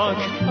تاک،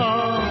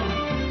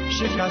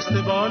 شکست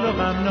بال و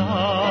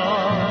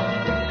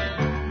غمناک.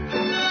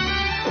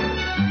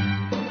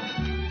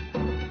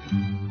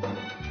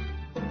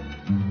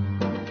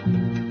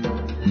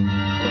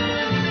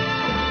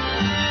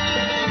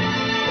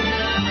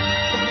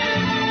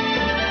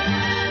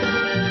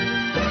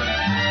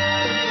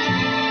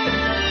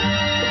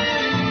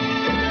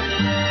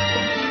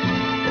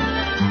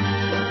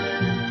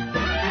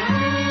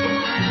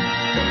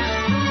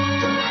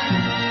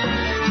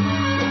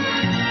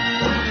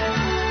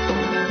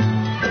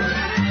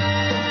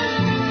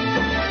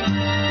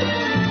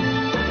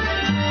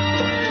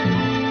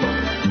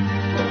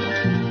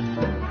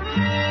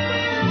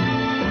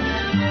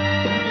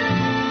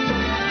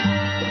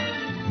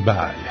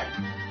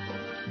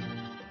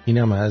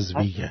 اینم از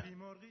ویگن.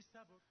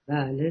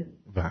 بله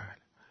بله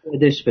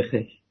یادش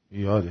بخیر،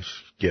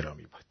 یادش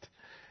گرامی باد.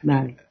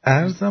 بله.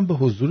 عرضم به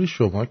حضور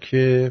شما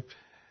که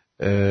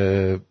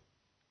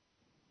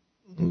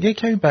یک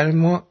کمی برای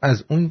ما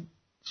از اون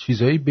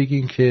چیزایی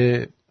بگین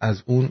که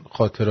از اون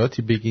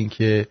خاطراتی بگین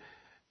که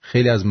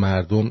خیلی از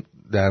مردم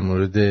در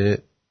مورد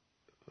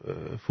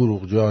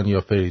فروغ جان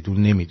یا فریدون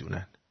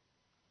نمیدونن.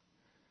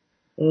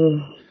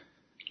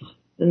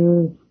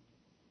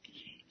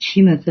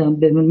 چی مثلا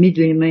به من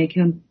میدونی من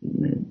یکم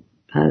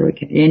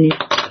یعنی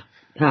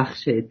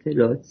پخش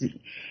اطلاعاتی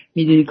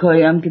میدونی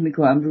کاری هم که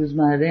میکنم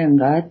روزمره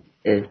انقدر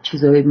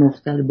چیزهای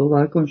مختلف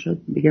باور کن شد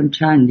بگم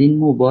چندین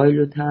موبایل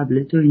و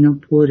تبلت و اینا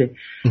پره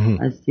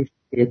از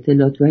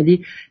اطلاعات،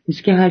 ولی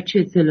میشه که هرچی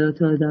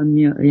اطلاعات آدم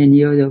یعنی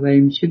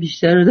یادآوری میشه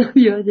بیشتر آدم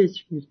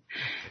یادش میره.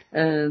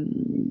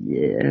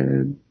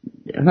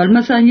 حالا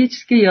مثلا یه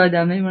چیزی که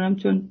یادمه میمونم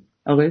چون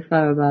آقای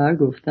فرابهر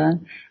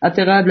گفتن،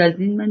 البته قبل از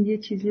این من یه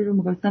چیزی رو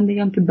می‌خواستم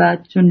بگم که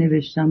بعد چون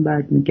نوشتم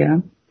بعد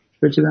میگم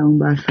راجع به اون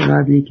بحث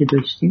قبلی که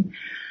داشتیم.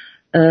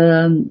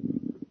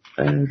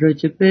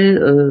 راجع به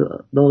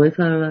آقای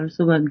فرابهر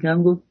صحبت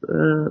می‌کردم، گفت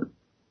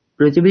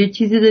راجع به یه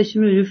چیزی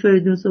داشتیم راجع به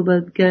فریدون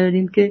صحبت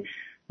کردیم که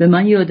به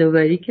من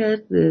یادآوری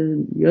کرد.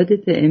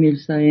 یادت امیل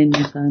ساین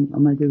مثلا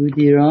آمده بود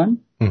ایران؟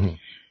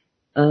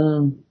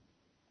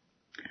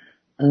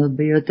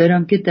 به یاد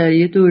دارم که در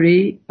یه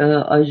دوره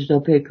آجدا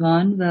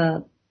پکان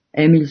و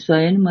امیل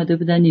ساین اومده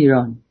بودن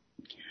ایران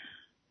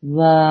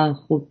و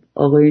خب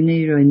آقایون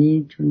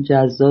ایرانی چون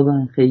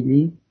جذابن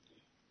خیلی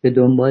به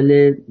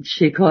دنبال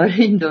شکار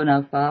این دو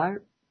نفر،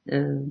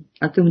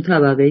 حتی اون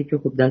طبقه‌ای که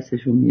خب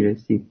دستشون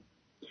میرسید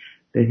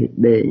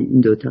به این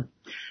دوتا.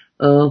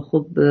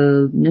 خب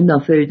نمیدونم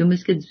فریدون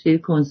مثل که توی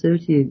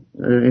کنسرتی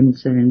امیل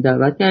ساین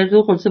دعوت کرده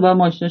و خب با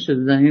آشنا شده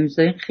بودن. امیل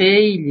ساین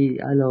خیلی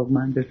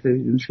علاقمند به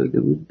فریدون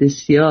شده بود،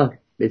 بسیار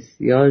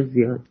بسیار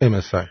زیاد، امیل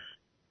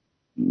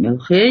ساین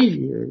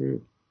خیلی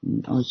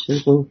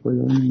عاشق و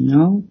فلان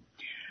اینا.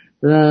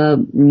 و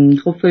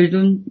خب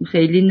فریدون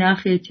خیلی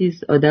نخ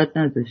چیز عادت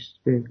نداشت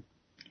به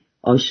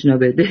آشنا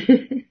بده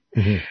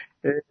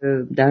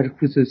در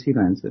خصوصی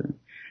منظورم،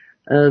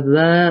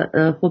 و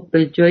خب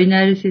به جایی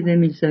نرسید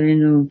امیل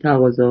ساین و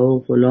تقاضاها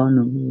و فلان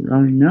و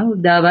اینا.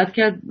 دعوت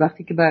کرد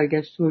وقتی که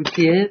برگشت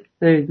ترکیه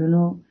فریدون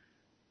رو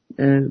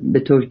به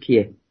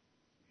ترکیه،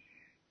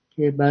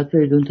 که بعد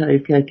فریدون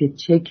تعریف کرد که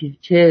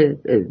چه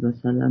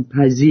مثلا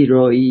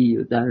پذیرایی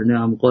و در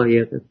نام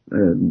قایق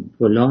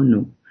فلان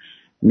و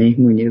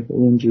مهمونی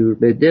اونجور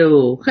بده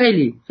و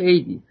خیلی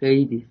خیلی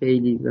خیلی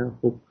خیلی و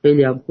خب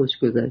خیلی هم خوش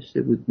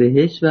گذشته بود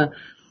بهش. و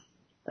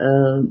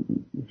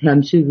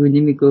همیشه رونی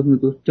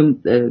میگفت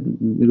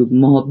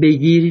ما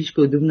بگیریش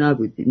کدوم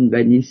نبودیم و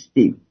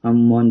نیستیم، هم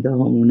مانده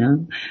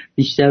همونم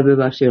بیشتر،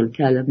 ببخشید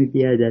کلمه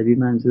بیادبی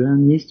منظورم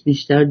نیست،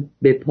 بیشتر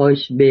به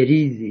پاش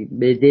بریزیم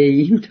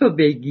بدهیم تا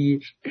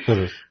بگیر.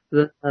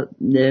 و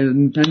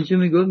همیشه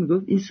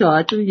میگفت این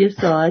ساعت رو یه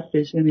ساعت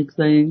بشه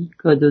میکنیم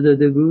کادو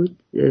داده بود،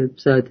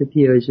 ساعت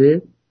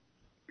پیاژه،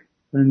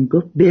 و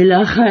میگفت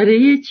بالاخره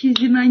یه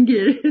چیزی من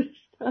گرفتم.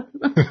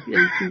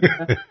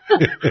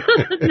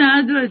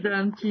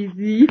 ندادم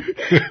چیزی،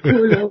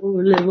 کلاه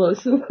و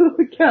لباس و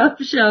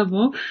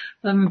کفشم،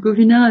 و میگفت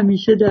این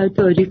همیشه در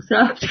تاریخ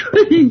ثبت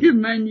کنین که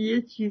من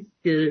یه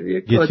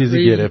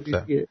چیزی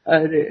گرفتم.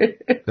 آره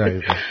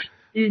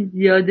این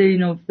یاد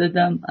این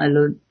افتادم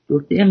الان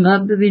گفتی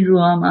اینقدر ببین رو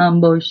هم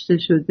انباشته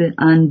شده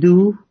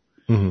اندوه.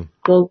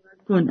 باور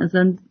کن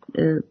اصلا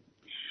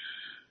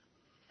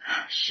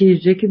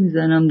شیرجه که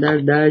میزنم در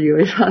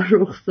دریای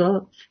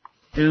فرخزاد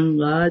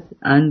اینقدر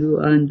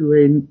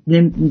اندوه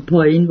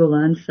پایین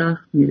واقعا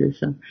سخت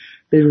میرسم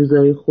به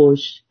روزای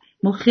خوش.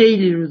 ما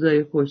خیلی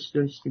روزای خوش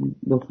داشتیم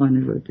با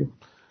خانواده،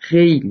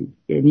 خیلی،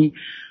 یعنی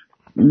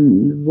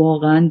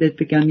واقعا بهت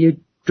بگم یه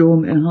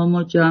جمعه ها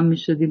ما جمع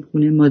میشدیم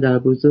خونه مادر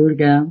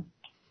بزرگم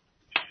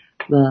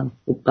و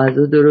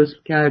غذا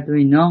درست کرد و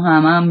اینا،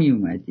 هم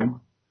میومدیم.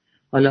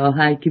 حالا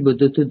هر کی با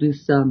 2 تا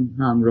دوستم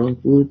همراه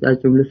بود،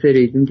 از جمله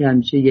فریدون که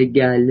همیشه یه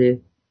گله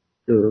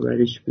دور و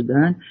برش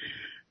بودن،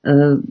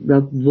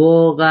 و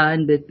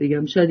واقعا بهت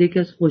بگم شاید یکی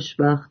از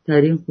خوشبخت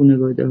ترین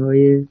خانواده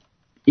های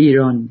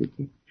ایران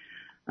بودیم.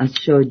 از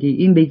شادی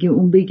این بگی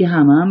اون بگی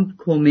هم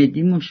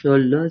کمدی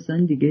ماشاءالله،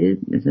 اصلا دیگه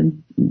مثلا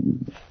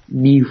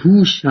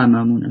بیهوش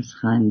هممون از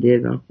خنده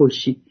و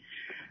خوشی.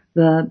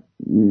 و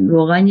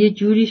واقعا یه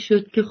جوری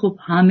شد که خب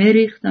همه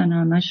ریختن،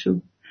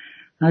 همشون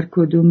هر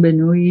کدوم به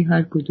نوعی،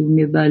 هر کدوم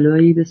یه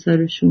بلایی به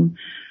سرشون.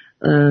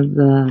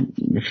 و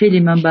خیلی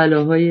من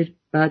بلاهای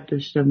بد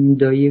داشتم. این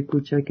دایی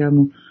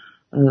کوچکم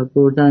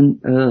بردن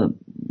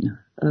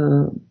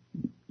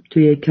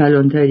توی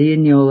کلانتری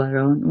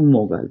نیاوران، اون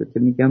موقع البته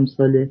میگم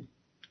سال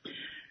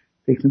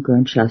فکر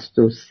میکنم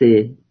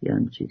 63 یا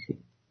هم چیزی،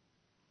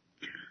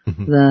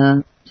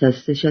 و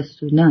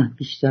 60 نه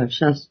بیشتر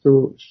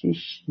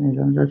 66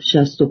 میلیون رفت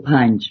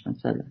 65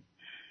 مثلا،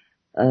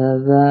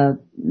 و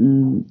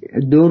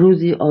 2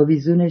 روزی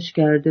آویزونش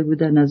کرده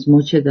بودن از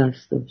مچ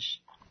دستاش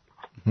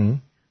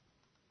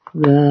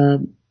و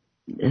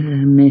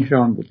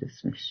مهران بود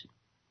اسمش.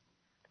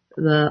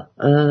 و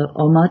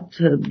آمد،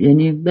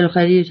 یعنی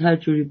بالاخره هر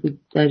جوری بود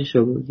درش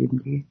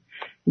آوردیم دیگه.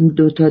 این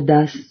 2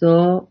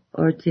 دستا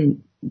آرتین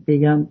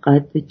بگم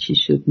قد چی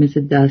شد،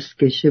 مثل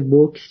دستکش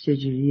بوکس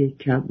چجوریه،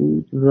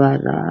 کبود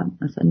ورم،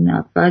 مثلا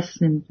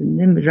نفس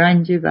نمیتونم،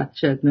 رنج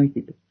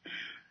وحشتناکی داشت،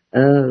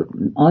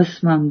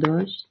 آسمم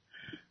داشت.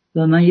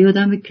 و من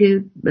یادمه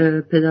که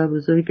پدر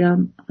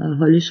بزرگم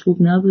حالش خوب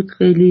نبود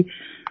خیلی.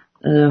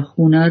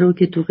 خونه رو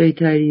که تو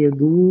قیطریه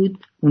بود،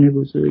 خونه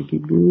بزرگی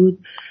بود،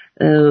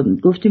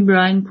 گفتیم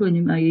رنگ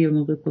کنیم اگه یه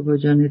موقع بابا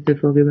جان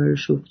اتفاقی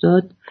براش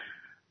افتاد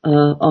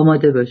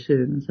آماده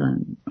باشه، مثلا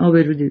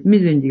آبرو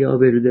میدونی دیگه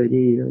آبروداری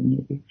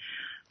ایرانی.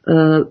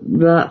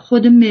 و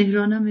خود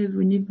مهرانم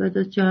میبونی بعد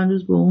از چند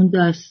روز با اون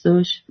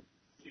دستاش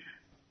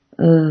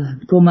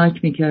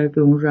کمک میکرد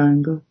به اون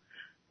رنگا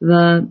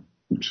و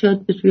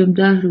شاید بتویم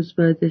 10 روز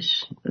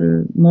بعدش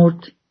مرد،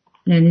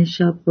 یعنی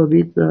شب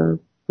خوابید و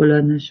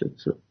بلند نشد.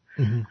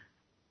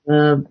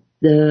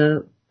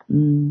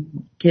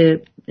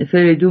 که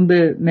فریدون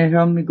به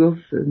مهران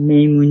میگفت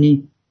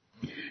میمونی.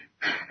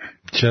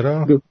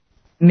 چرا؟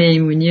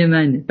 میمونی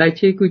منه،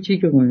 بچه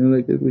کوچیک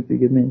منو بود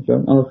دیگه.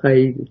 مهران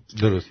آخری بود،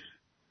 درست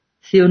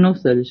 39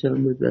 سالش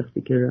هم بود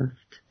وقتی که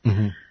رفت.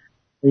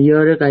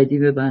 یار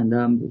قدیم بنده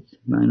هم بود،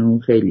 منو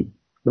خیلی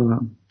با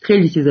هم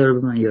خیلی چیزا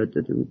رو به من یاد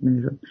داده بود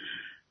مهران.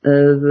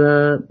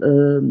 و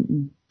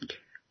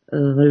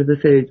حالا به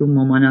فریدون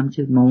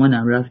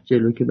مامانم رفت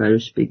جلو که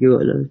براش بگی،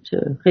 حالا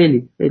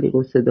خیلی خیلی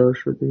قصه دار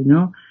شد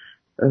اینا.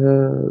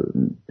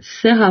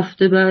 3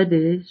 هفته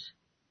بعدش،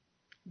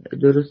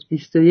 درست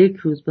 21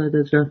 روز بعد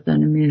از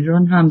رفتن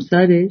مهران،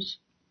 همسرش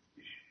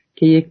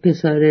که یک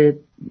پسر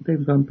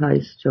بگم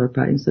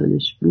 4-5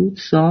 سالش بود،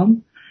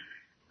 سام،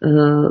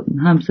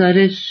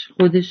 همسرش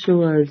خودش رو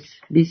از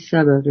 20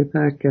 طبقه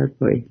پرت کرد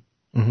پایین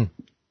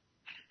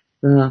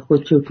و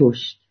خودشو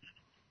کشت.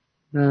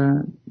 و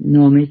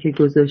نامه‌ای که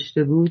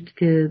گذاشته بود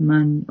که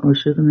من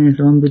عاشق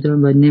مهران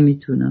بودم و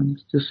نمیتونم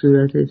تو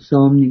صورت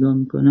سام نگاه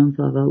میکنم،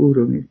 فقط او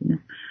رو میبینم.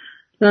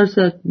 در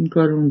صورت این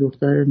کار اون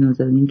دختر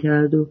نازنین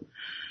کرد.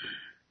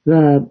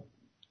 و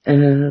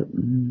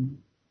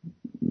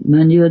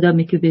من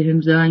یادمه که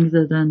بهم زنگ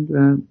زدن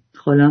و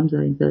خالم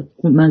زنگ زد،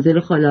 منزل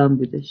خالم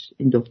بودش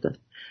این دختر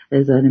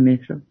زن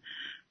مهران،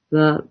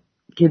 و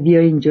که بیا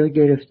اینجا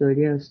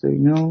گرفتاری هست و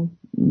اینا،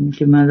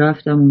 که من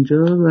رفتم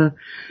اونجا و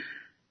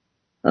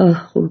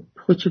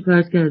خودشو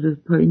پرت کرد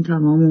پایین،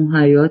 تمام اون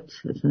حیات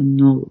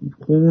اصلا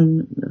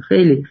خون،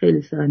 خیلی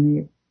خیلی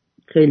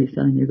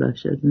صحنه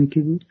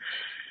وحشتناکی بود.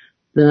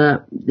 و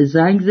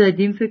زنگ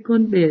زدیم فکر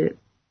کن به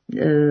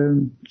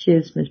چه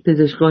اسمش،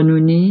 پزشک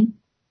قانونی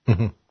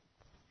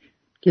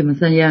که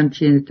مثلا یه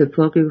همچین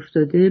اتفاقی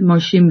افتاده،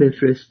 ماشین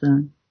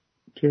بفرستن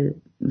که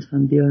مثلا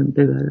بیان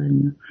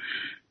ببرن.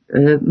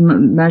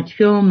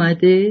 مچه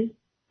آمده.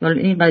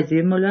 حالا این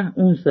قضیه مال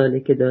اون ساله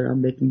که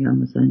دارم بهت میگم،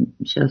 مثلا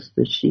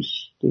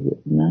 66 دیگه،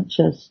 نه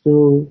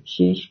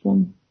 66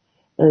 کن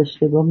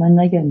اشتباه من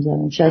نگم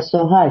زنم،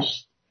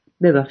 68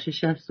 ببخشید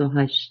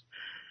 68.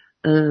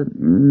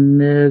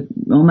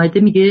 آمده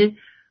میگه،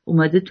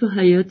 اومده تو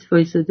حیات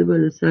وایساده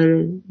بالا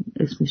سر،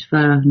 اسمش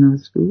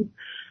فرهناز بود،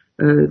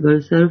 بالا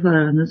سر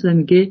فرهناز و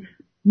میگه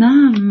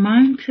نه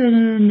من که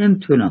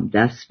نمیتونم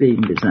دست به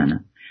این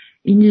بزنم،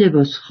 این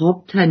لباس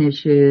خواب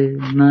تنشه،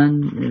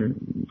 من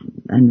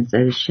از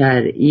نظر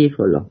شرعی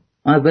فلان.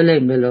 اول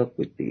انقلاب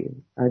بود دیگه،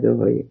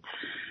 اداهای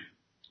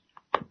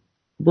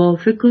با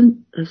فکر کن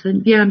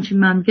اصلا یه همچین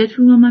مملکت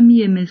رو من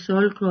یه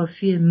مثال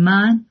کافیه.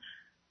 من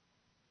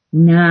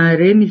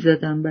نعره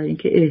میزدم برای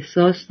اینکه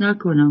احساس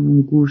نکنم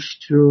اون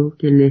گوشت رو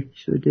که له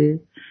شده،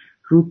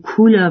 رو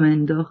کولم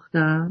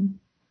انداختم،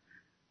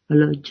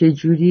 حالا چه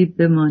جوری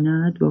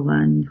بماند،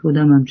 واقعا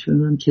خودم هم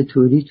شدم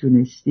چطوری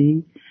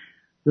تونستی.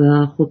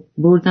 و خب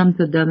بردم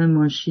تا دم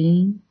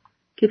ماشین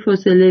که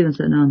فاصله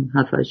مثلا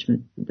 7-8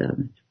 متر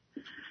دمه،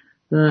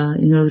 و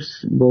اینا رو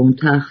با اون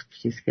تخت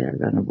چیز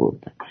کردن و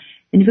بردن.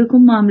 یعنی فکر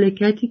کنم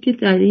مملکتی که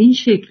در این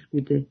شکل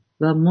بوده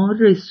و ما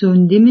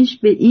رسوندیمش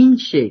به این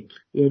شکل،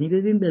 یعنی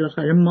ببین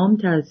بالاخره ما هم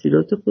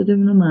تأثیرات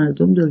خودمون رو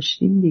مردم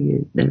داشتیم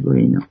دیگه در با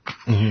اینا.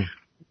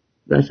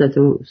 وسط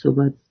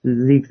صحبت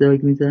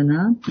زیگزاگ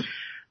میزنم.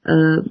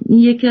 این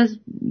یکی از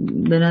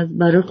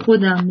برای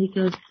خودم یکی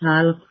از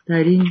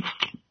تلخترین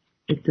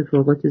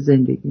اتفاقات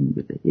زندگیم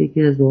بوده،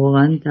 یکی از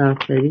واقعا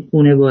تلخترین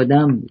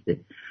خانواده‌ام بوده.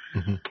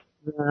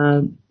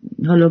 و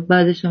حالا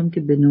بعدش هم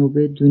که به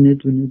نوبه دونه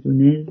دونه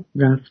دونه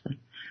رفتن.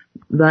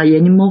 و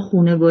یعنی ما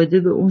خانواده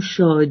به اون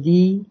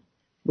شادی،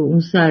 به اون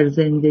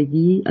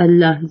سرزندگی، از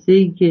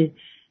لحظه‌ای که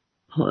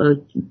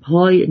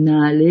پای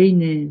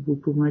نعلین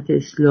حکومت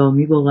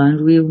اسلامی واقعا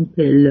روی اون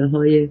پله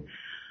های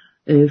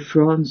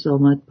فرانس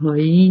آمد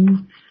پایین،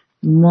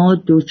 ما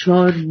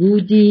دوچار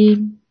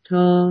بودیم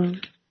تا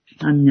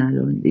همین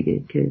الان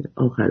دیگه که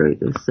آخرای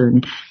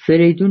داستانه.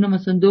 فریدون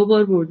مثلا 2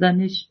 بار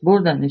بردنش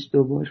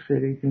 2 بار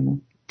فریدونو.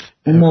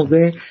 اون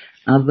موقع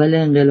اول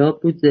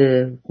انقلاب بود،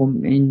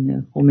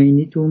 این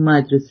خمینی تو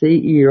مدرسه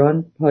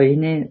ایران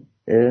پایین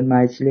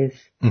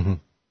مجلس،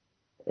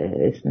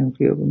 اسمم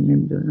خیابون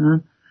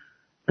نمیدونم،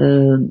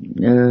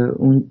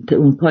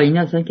 اون پایین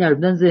اصلا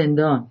کردن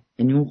زندان،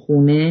 یعنی اون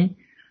خونه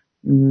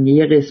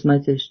یه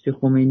قسمتش که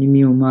خمینی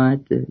می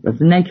اومد،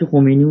 نه که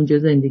خمینی اونجا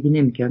زندگی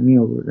نمیکرد، می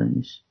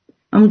آوردنش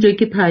همونجایی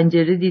که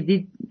پنجره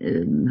دیدید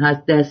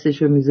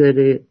دستشو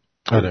میذاره.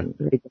 آره.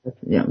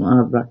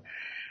 اول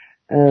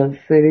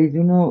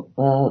فریدونو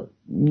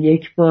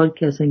یک بار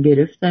که اصلا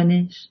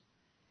گرفتنش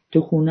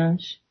تو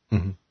خونش،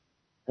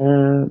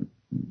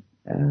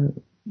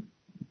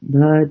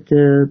 بعد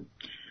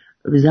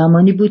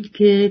زمانی بود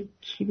که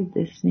کی بود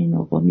اسم این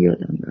آقا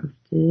یادم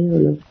رفته،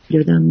 حالا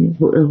یادم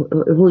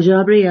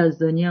حجابر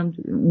یزدانی هم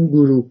اون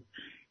گروه،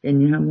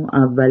 یعنی همون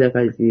اول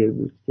قضیه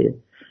بود که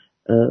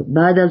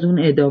بعد از اون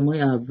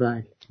اعدامای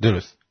اول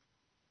درست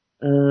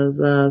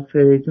و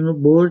فریدون رو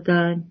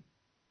بردن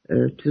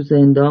تو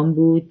زندان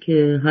بود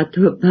که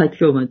حتی بعد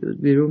که اومد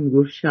بود بیرون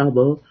میگفت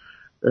شبا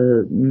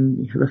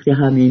وقتی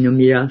همه اینو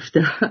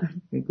میرفتن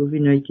میگفت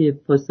اینایی که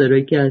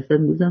پاسدارایی که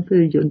هستن گفتن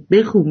فرید جان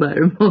بخون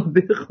برای ما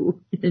بخون،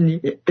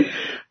 یعنی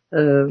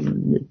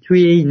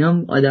توی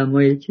اینا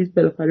آدمای چیز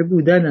بالاخره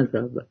بودن از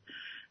اول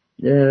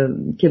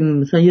که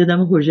مثلا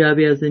یادم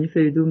حجابی ازنی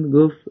فریدون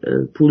میگفت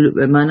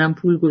پول منم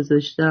پول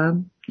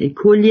گذاشتم،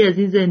 کلی از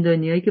این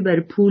زندانیایی که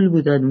برای پول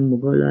بودن اون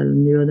موقع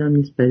الان یادم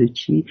نیست برای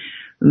چی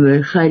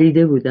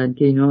خریده بودن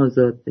که اینا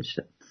آزاد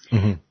بشن.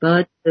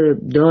 بعد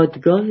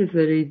دادگاه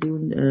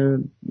فریدون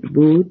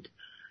بود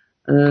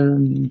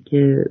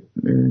که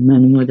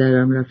من و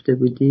مادرم رفته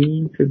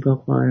بودیم، فیلم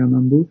خواهرم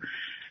هم بود.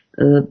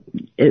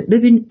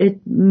 ببین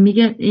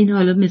میگن این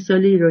حالا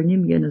مثال ایرانی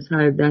میگن از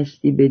هر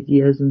دستی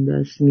بدی از اون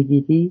دست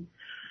میگیری.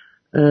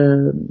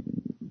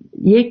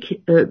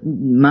 یک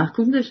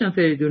محکوم داشتن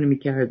فریدون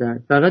میکردن،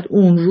 فقط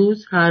اون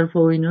روز حرف و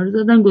اینا رو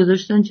زدن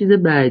گذاشتن چیز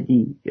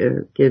بعدی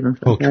که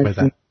مثلا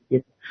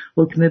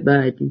حکم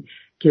بعدی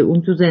که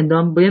اون تو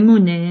زندان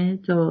بمونه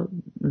تا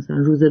مثلا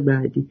روز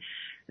بعدی.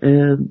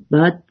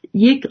 بعد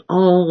یک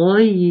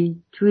آقایی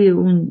توی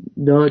اون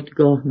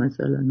دادگاه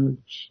مثلا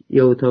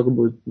یا اتاق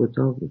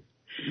بود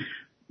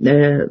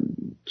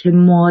که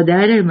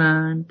مادر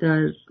من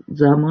در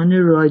زمان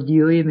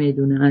رادیوئی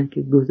میدون ارک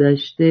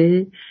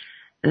گذشته،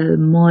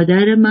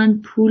 مادر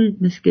من پول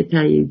مثل که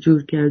تهیه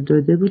جور کرد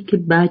داده بود که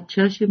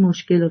بچهش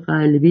مشکل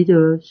قلبی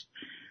داشت،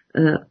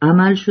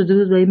 عمل شده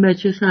بود و این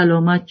بچه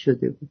سلامت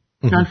شده بود،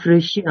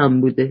 تفرشی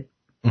هم بوده.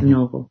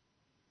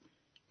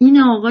 این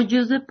آقا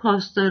جز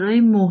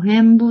پاسدارای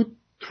مهم بود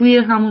توی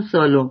همون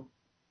سالن،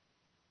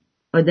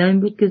 آدمی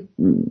بود که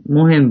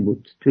مهم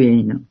بود توی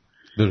اینا.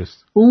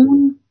 درست.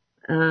 اون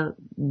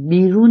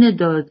بیرون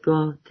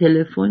دادگاه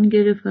تلفن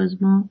گرفت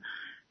از ما،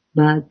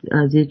 بعد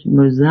از یک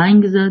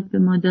زنگ زد به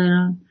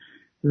مادرم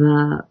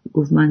و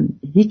گفت من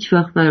هیچ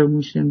وقت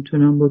فراموش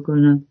نمیتونم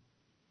بکنم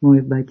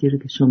محبتی رو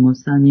که شما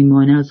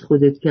صمیمانه از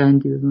خودت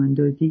کردی به من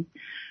دادی،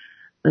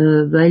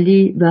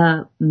 ولی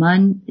و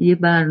من یه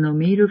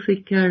برنامه‌ای رو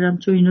فکر کردم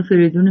چون اینا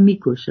فریدون رو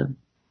میکشن،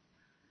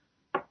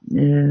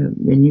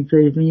 یعنی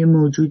فریدون یه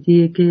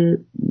موجودیه که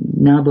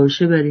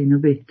نباشه برای اینا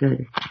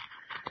بهتره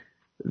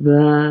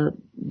و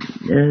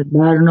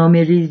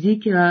برنامه ریزی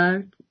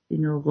کرد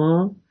این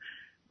آقا.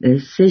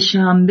 سه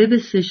شنبه به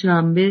سه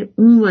شنبه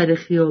اون ور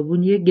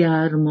خیابون یه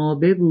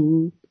گرمابه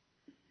بود،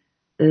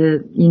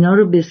 اینا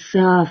رو به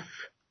صف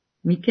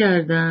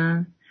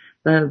میکردن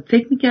و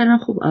فکر میکردن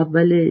خب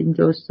اول این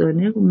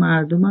داستانه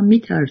مردم هم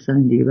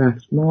میترسن دیگه،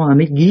 وقت ما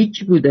همه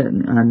گیج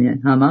بودن،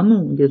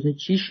 هممون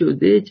چی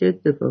شده چه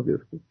اتفاقی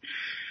افتاد،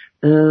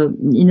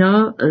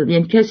 اینا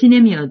یعنی کسی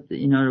نمیاد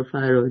اینا رو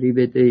فراری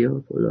بده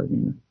یا فلان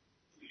اینا.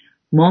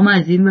 ما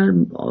از این ور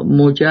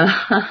مجهز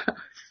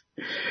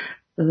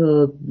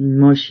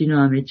ماشین و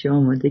همه چی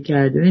آماده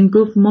کرده، این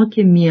گفت ما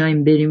که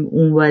میایم بریم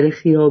اونور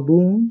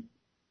خیابون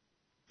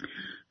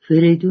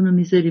فریدون رو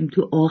میذاریم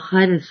تو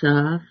آخر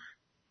صف،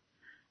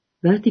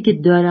 وقتی که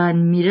دارن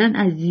میرن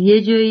از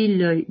یه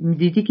جایی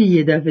دیدی که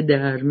یه دفعه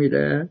در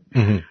میره.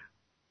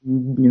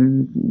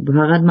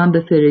 فقط من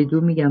به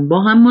فریدون میگم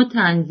با هم ما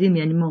تنظیم،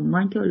 یعنی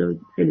من که حالا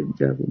خیلی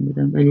جوان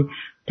بودم ولی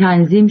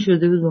تنظیم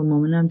شده بود با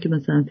مامانم که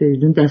مثلا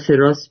فریدون دست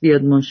راست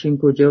بیاد ماشین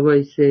کجا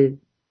وایسه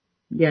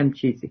یه هم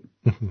چیزی.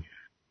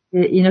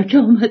 اینا که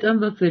آمدن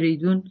و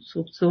فریدون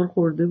صبح سر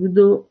خورده بود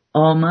و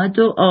آمد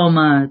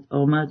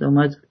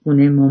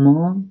خونه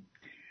مامان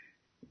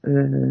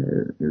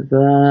و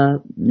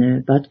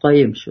بعد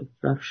قایم شد،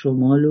 رفت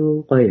شمال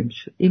و قایم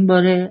شد. این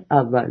بار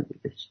اول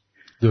بودش.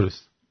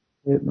 درست.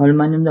 حالا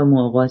من نمیدونم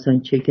آقا اصلا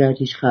چه کرد،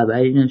 هیچ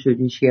خبری نشد،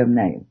 هیچ هم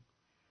نیومد،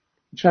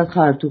 شاید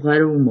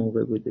خرطوخر اون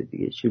موقع بوده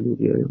دیگه،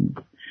 چلوری های اون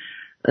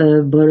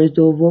موقع. بار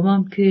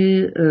دومم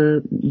که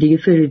دیگه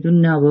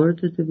فریدون نوار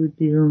داده بود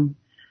بیرون،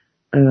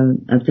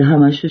 البته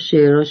همشو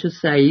شعراشو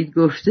سعید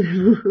گفته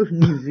بود،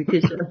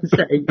 موزیکش هم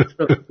سعید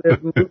ساخته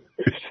بود.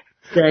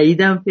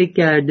 سعیدم فکر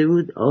کرده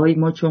بود آی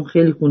ما چون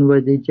خیلی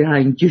خانواده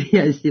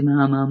جنگجویی هستیم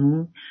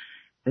هممون،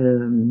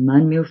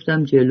 من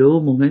میفتم جلو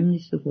مهم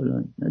نیست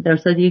فلان. در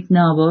صد یک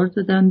نوار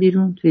دادم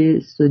بیرون توی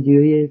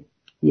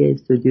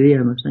استودیوی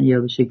هم مثلا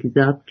یا به شکلی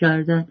ضبط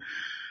کردن،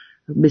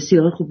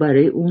 بسیار خوب.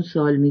 برای اون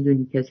سال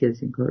میدونی کسی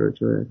از این کار رو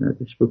جرئت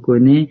نداشت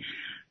بکنه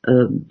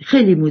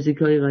خیلی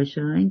موزیکای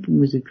قشنگ،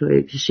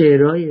 موزیکای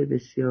شعرهای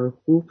بسیار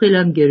خوب، خیلی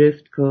هم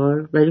گرفت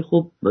کار. ولی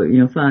خب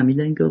اینا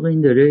فهمیدن که آقا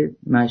این داره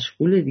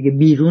مشغوله دیگه.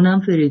 بیرون هم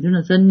فریدون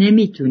اصلا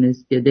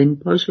نمیتونست که دن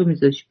پاشو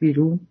میذاش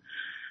بیرون،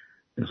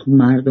 خب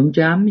مردم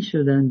جمع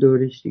میشدن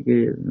دورش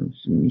دیگه،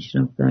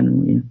 میشنفتن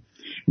و اینا.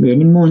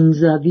 یعنی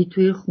منزوی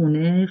توی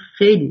خونه.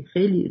 خیلی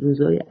خیلی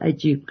روزای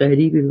عجیب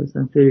غریبی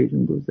مثلا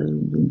فریدون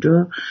گذروند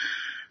اونجا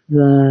و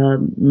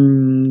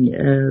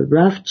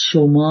رفت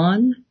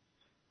شمال.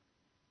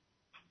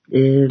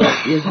 یه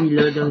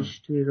ویلا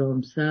داشت توی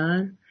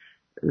رامسر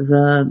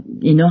و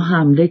اینا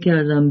حمله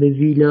کردن به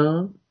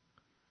ویلا.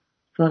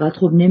 فقط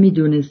خب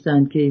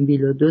نمیدونستن که این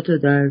ویلا 2 تا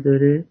در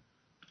داره.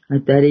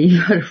 از در این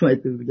ور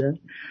اومده بودن.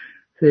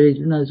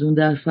 فریدون از اون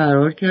در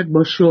فرار کرد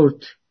با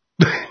شورت،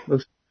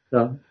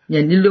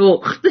 یعنی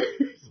لخت.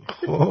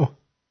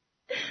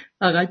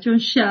 فقط چون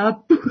شب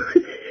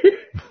بود.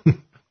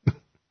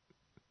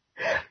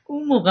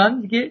 اون موقع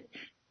هم دیگه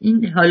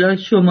این حالا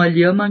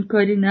شمالیا من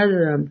کاری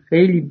ندارم،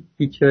 خیلی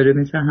بیچاره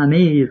مثل همه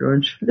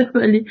ایران شده،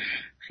 ولی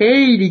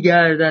خیلی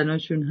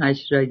گردناشون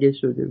هشرگه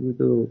شده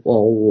بود و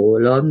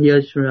اولا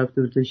نیازشون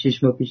رفته بود.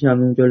 6 ماه پیش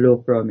هم اونجا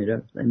لخ را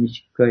میرفتن،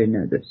 هیچ کاری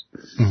نداشت.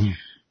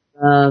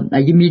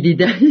 اگه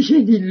میدیدنش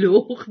یعنی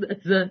لخت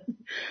ازن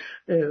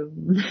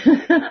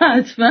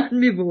حتما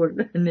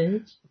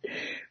میبردنش،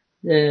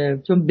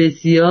 چون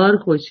بسیار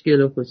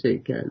خوشگل و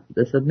خوشهیکل بود.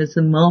 اصلا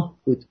مثل ماه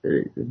بود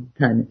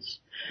تنش،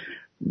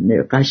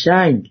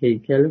 قشنگ،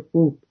 هیکل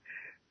خوب.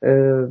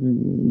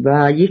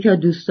 و یکی از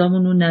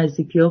دوستامون اون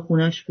نزدیکی ها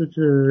خونش بود،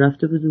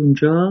 رفته بود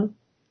اونجا.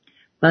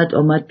 بعد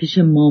آمد پیش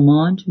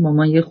مامان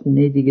یه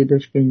خونه دیگه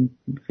داشت که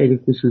خیلی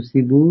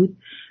خصوصی بود.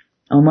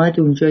 آمد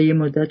اونجا یه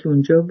مدت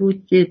اونجا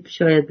بود،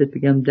 شاید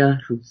بگم 10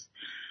 روز،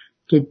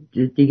 که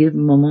دیگه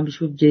مامان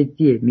بهش گفت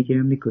جدیه،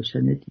 میگیرم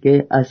میکشنه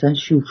دیگه، اصلا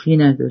شوخی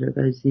نداره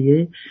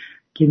قضیه.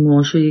 که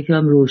موهاشو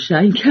یکم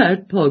روشن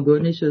کرد،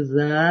 پاگونشو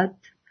زد،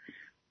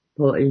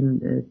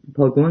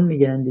 پاگون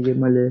میگن دیگه،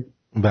 مال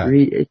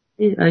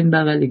این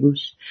بغل گوش،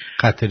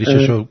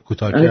 قطریششو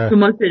کوتاه کرد.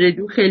 شما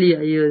فریدون خیلی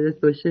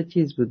یادت باشه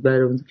چیز بود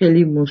برام،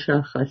 خیلی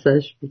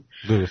مشخصش بود.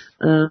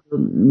 درست.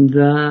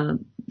 و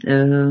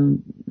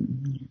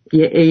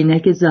یه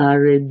عینک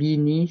ذره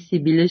بینی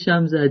سیبیلش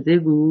هم زده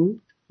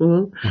بود.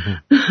 خب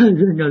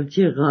جناب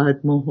چقدر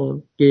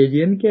ماها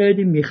گریه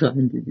میکردیم،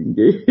 میخندیدیم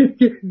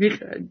به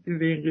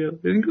این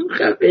قیافه، میگم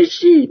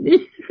خفشینی.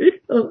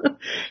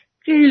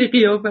 خیلی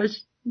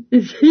قیافش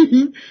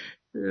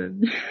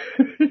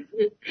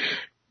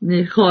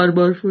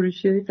خاربار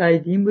فروشه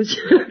قدیم بود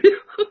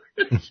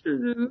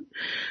شده بود.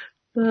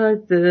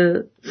 بعد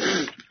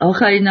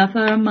آخرین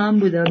نفرم من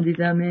بودم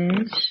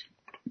دیدمش،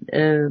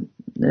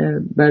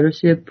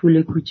 براش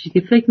پول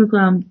کوچیکی فکر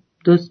میکنم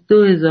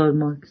 2000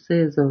 مارک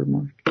 3000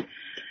 مارک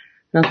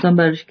رفتم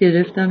براش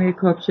گرفتم. یه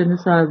کاپشن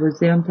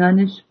سربازی هم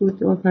تنش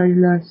بود آخرین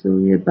لحظه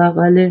و یه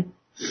بغل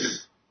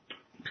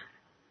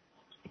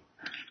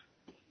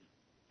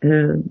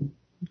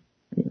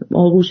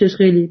آغوشش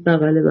خیلی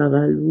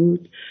بغل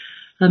بود.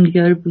 هم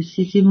دیگر رو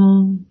بوسیدیم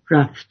و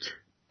رفت.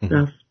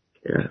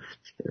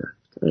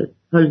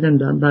 حالا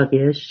نمیدونم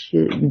بقیهش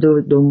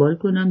دنبال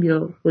کنم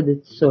یا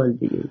خودت سال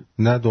دیگه.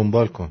 نه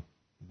دنبال کن،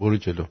 برو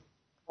جلو.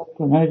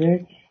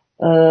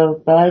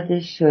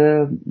 بعدش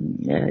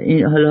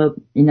حالا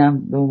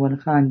اینم به عنوان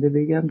خنده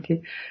بگم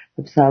که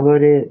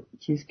سوار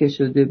چیز که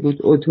شده بود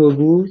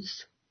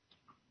اتوبوس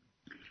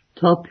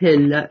تا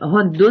پله،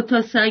 2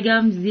 تا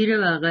سگم زیر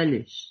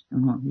بغلش.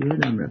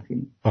 یادم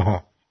رفتیم.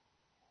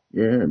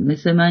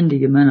 مثل من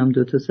دیگه، منم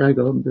 2 تا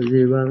سگم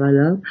زیر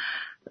بغلم.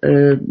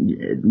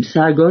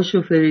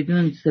 سگاشو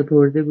فریدون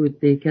سپرده بود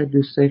به یک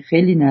دوستای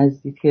خیلی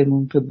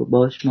نزدیکمون که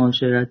باش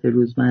معاشرت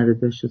روزمره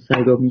داشت و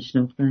سگا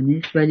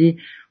میشناختنش. ولی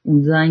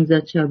اون زنگ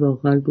زد شب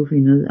آخر، گفت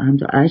اینا هم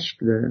تا اشک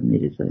دارن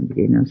میریزن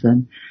دیگه، اینا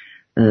اصلا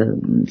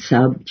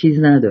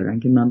چیز ندارن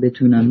که من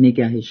بتونم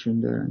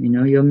نگهشون دارم،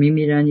 اینا یا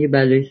میمیرن یه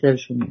بلای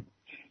سرشون.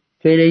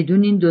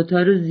 فریدون این 2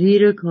 تا رو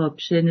زیر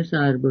کاپشن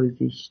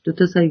سربازیش، 2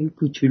 تا سگ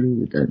کوچولو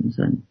بودن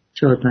مثلا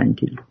 4-5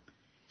 کیلو،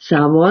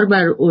 سوار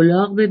بر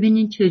الاغ.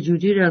 ببینین چه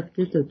جوری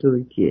رفته تا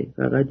ترکیه.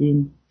 فقط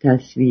این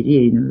تصویریه،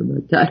 اینا رو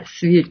باید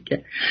تصویر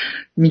کرد.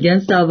 میگن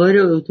سوار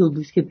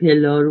اتوبوس که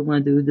پله ها رو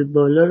اومده بوده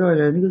بالا،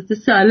 راننده گفته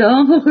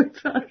سلام آقای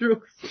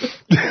فرخ.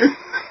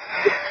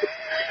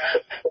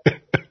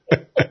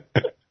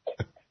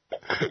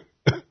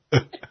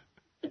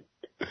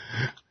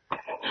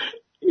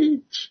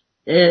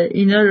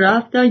 اینا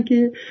رفتن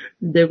که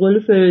به قول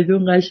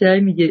فریدون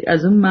قشنگ میگه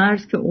از اون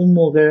مرز که اون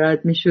موقع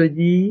رد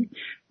میشدی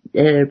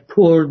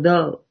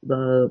کردا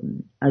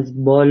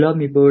از بالا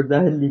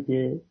میبردن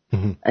دیگه،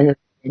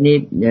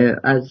 یعنی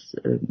از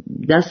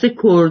دست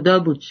کردا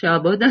بود،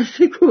 شبا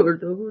دست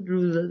کردا بود،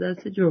 روزا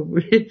دست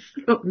جمهوری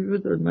اسلامی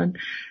بود. من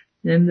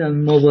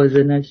نمیدونم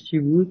موازنش چی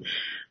بود.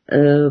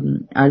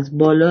 از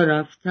بالا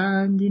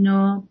رفتن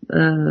اینا،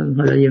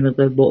 حالا یه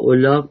مقدار با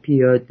الاغ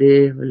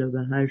پیاده، حالا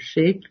به هر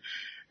شکل.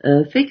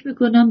 فکر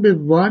میکنم به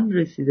وان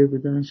رسیده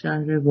بودن،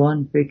 شهر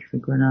وان فکر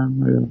میکنم،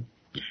 حالا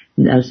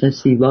در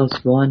سیواس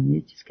وان،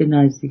 یه چیز که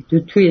نزدیک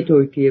توی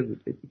ترکیه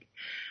بوده دیگه.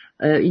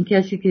 این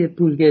کسی که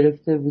پول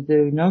گرفته بوده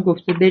اینا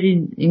گفته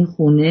برین این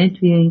خونه،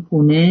 توی این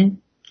خونه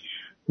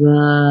و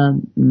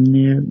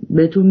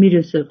بهتون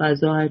میرسه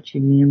غذا هرچی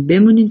میگم،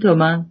 بمونین تا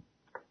من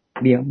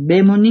بیام.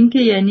 بمونین که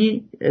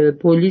یعنی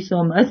پلیس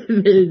آمد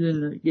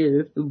بدون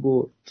گرفت و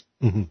برد.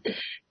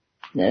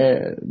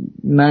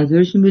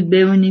 منظورش این بود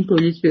بمونین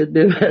پلیس بیاد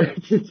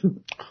ببرتتون.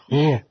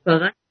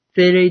 فقط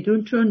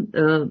فریدون چون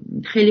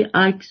خیلی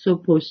عکس و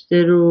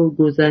پوستر و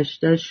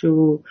گذشته‌ش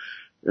و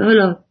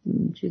حالا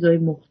چیزای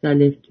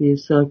مختلف توی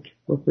ساک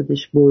با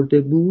خودش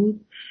برده بود،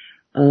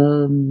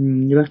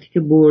 وقتی که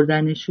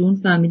بردنشون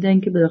فهمیدن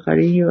که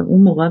بالاخره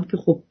اون موقع هم که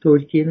خب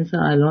ترکیه مثل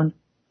الان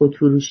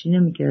خودفروشی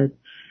نمیکرد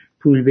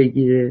پول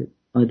بگیره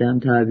آدم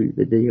تحویل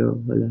بده یا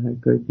حالا هر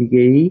کار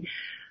دیگه‌ای،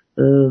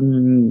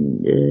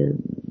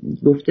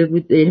 گفته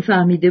بود یعنی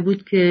فهمیده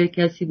بود که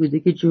کسی بوده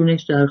که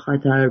جونش در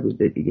خطر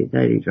بوده دیگه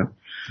در ایران.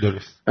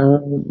 درست.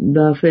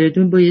 و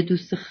فریدون با یه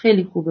دوست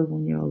خیلی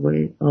خوبمون یه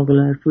آقای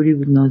آقلرپوری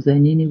بود،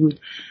 نازنینی بود،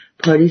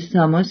 پاریس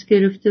تماس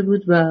گرفته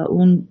بود و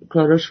اون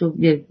کاراشو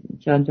یه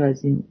چند تا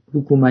از این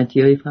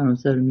حکومتی‌های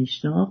فرانسه رو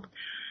میشناخت،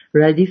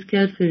 ردیف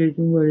کرد.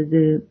 فریدون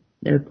وارد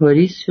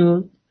پاریس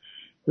شد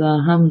و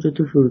همونجا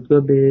تو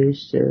فرودگاه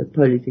بهش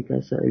پالیتیک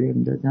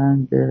اسایلم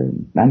دادن،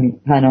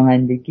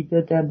 پناهندگی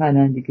دادن،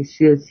 پناهندگی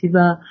سیاسی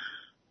و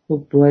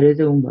خب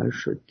وارد اون بار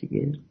شد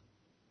دیگه.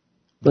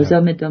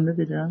 بازم ادامه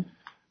بدم؟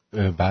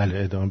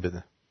 بله ادامه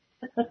بده.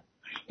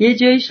 یه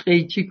جایش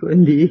قیچی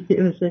کندی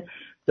مثل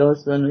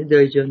داستانهای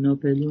دایجان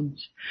ناپلون.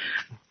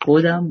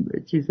 خودم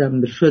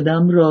چیزم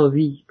شدم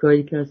راوی،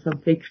 کاری که اصلا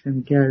فکر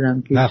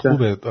نمی‌کردم که نه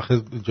خوبه، آخه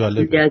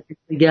جالبه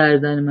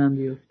گردن من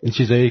بیفته. این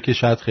چیزایی که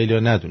شاید خیلی‌ها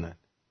ندونن.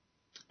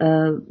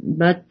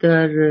 بعد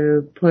در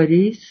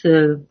پاریس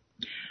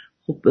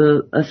خب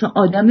اصلا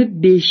آدم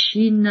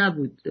بشین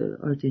نبود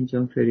آرتین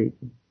جان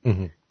فریدون،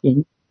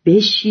 یعنی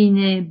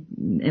بشینه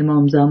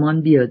امام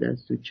زمان بیاد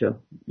از تو چاه،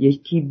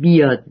 یکی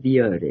بیاد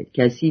بیاره،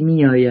 کسی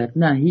میآید،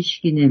 نه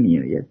هیچکی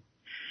نمیآید.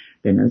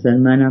 به نظر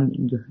منم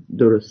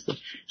درسته.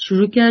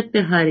 شروع کرد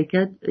به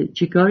حرکت.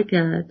 چیکار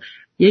کرد؟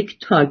 یک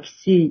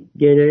تاکسی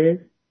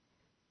گرفت،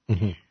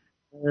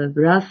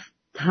 رفت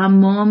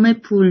تمام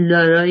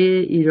پولدارای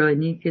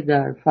ایرانی که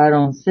در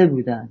فرانسه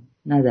بودن،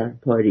 نه در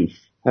پاریس،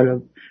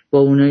 حالا با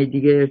اونای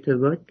دیگه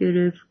ارتباط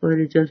گرفت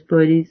خارج از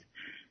پاریس،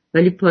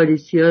 ولی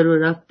پاریسی‌ها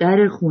رو رفت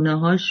در خونه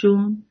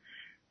هاشون،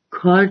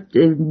 کارت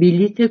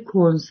بلیت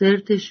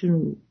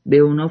کنسرتشون به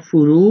اونا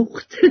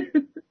فروخت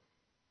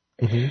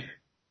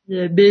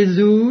به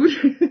زور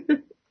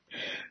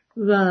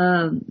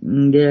و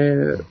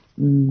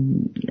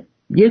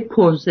یک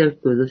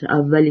کنسرت گذاشت.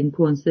 اولین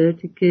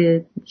کنسرتی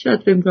که شاید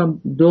فکر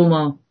می‌کنم 2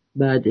 ماه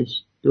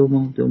بعدش، 2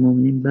 ماه و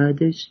نیم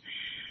بعدش،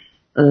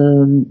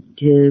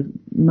 که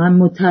من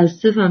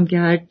متاسفم که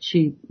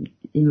هرچی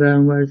این ور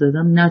اون ور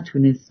زدم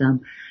نتونستم،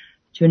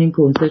 چون این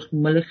کنسرت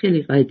مال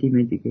خیلی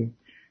قدیمه دیگه.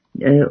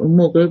 اون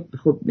موقع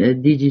خب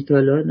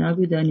دیجیتال ها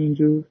نبودن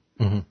اینجور،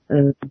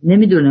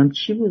 نمیدونم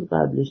چی بود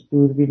قبلش،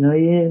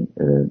 دوربینای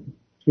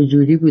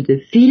چجوری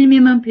بوده. فیلمی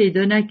من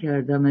پیدا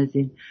نکردم از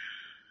این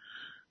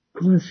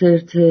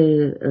کنسرت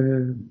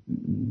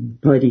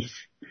پاریس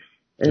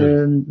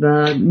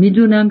و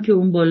میدونم که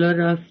اون بالا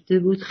رفته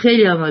بود.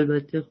 خیلی هم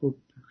البته خب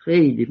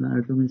خیلی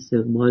مردم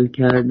استقبال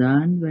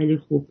کردن، ولی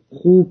خب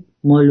خوب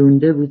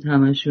مالونده بود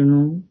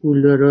همشونو،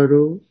 پولدارا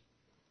رو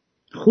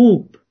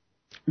خوب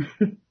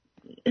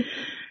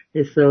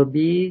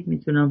حسابی.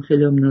 میتونم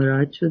خیلی هم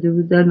ناراحت شده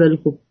بودن، ولی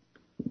خب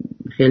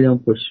خیلی هم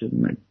خوش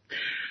اومد.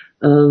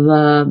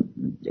 و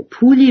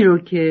پولی رو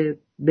که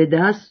به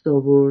دست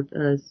آورد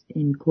از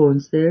این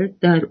کنسرت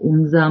در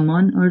اون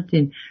زمان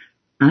آرتین،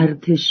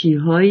 ارتشی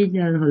هایی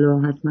در، حالا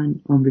حتما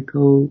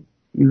آمریکا و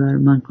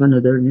من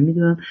کانادا رو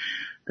نمیدونم،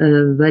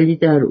 ولی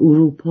در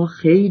اروپا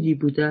خیلی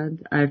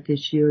بودند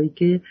ارتشی هایی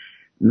که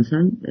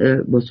مثلا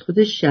باز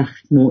خود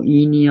شخص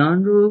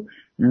معینیان رو،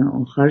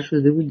 آخر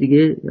شده بود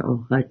دیگه،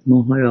 آخر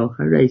ماهای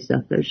آخر رئیس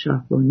دفتر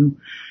شهبانو،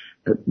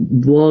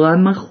 واقعا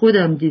من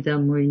خودم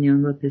دیدم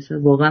معینیان و پسر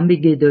واقعا به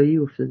گدایی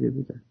افتاده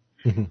بودن،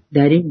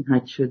 در این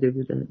حد شده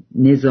بودن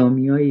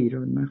نظامی های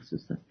ایران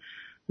مخصوصا.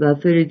 و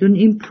فریدون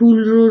این پول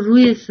رو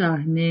روی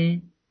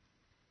صحنه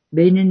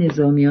بین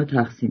نظامی ها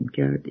تقسیم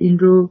کرد. این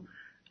رو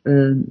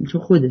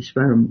چون خودش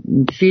برام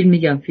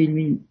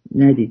فیلمی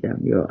ندیدم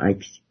یا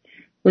عکسی،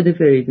 خود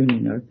فریدون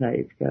اینا رو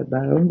تعریف کرد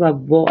برام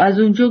و از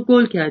اونجا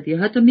گل کردی.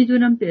 حتی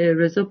میدونم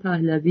رضا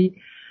پهلوی،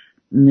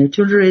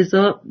 چون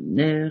رضا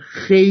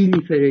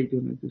خیلی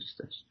فریدون رو دوست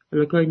داشت،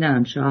 حالا کاری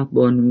نرم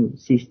شهبانو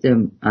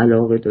سیستم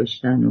علاقه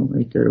داشتن و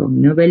احترام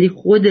اینا، ولی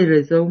خود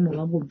رضا اون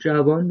موقع خب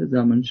جوان به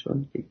زمان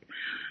شاهدی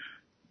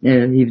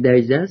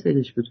 17-18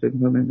 سالش بود فکر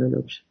کنم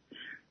انقلاب شد.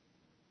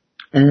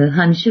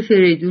 همیشه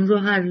فریدون رو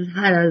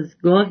هر از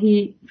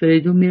گاهی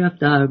فریدون میرفت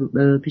در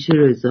پیش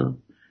رضا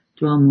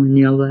تو همون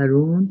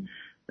نیاورون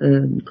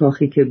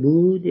کاخی که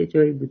بود، یه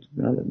جایی بود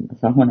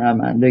مثلا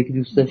هنرمندایی که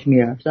دوست داشت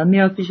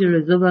میرفت پیش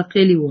رضا و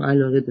خیلی اون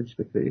علاقه داشت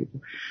به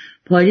فریدون.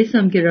 پاریس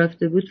هم که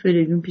رفته بود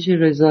فریدون پیش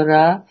رضا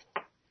رفت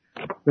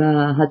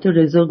و حتی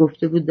رضا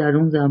گفته بود در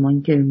اون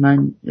زمان که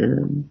من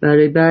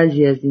برای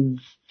بعضی از این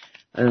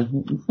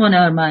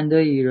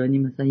هنرمندای ایرانی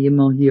مثلا یه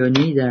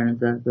ماهیانه‌ای در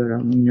نظر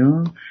دارم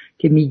اینا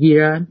که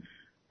میگیرن،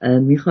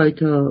 میخوای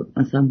تا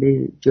مثلا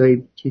به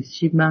جای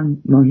چیزی من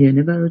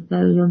ماهیانه برات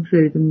بردارم،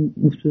 فریدون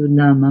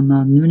نه من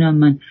ممنونم،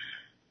 من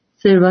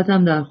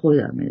ثروتم در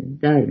خودمه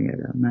در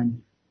میارم، من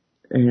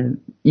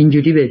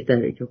اینجوری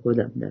بهتره که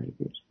خودم در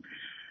بیارم.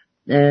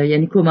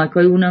 یعنی کمک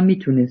های اونم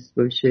میتونست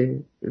باشه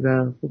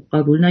و خب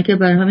قبول نکرد،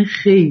 برای همین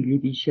خیلی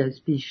بیش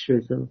از پیش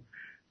رضا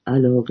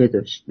علاقه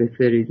داشت به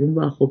فریدون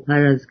و خب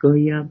هر از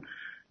گاهی هم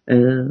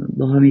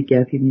با هم یک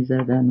گپی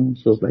میزدن و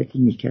صحبتی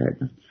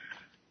میکردن.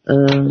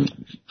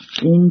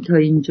 این تا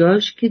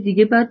اینجاش که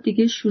دیگه بعد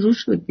دیگه شروع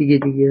شد دیگه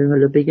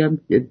حالا بگم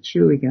چی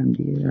رو بگم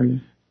دیگه. حالا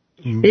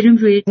بریم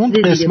روی اون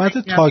قسمت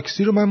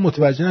تاکسی رو من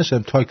متوجه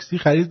نشدم. تاکسی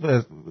خرید و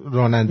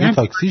راننده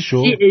تاکسی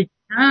شد؟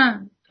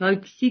 نه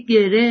تاکسی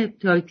گرفت.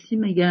 تاکسی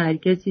مگه هر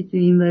کسی تو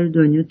این ور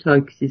دنیا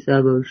تاکسی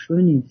سوار شو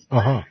نیست.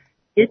 آها.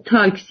 یه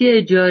تاکسی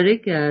اجاره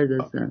کرد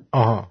اصلا.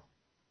 آها.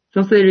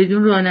 چون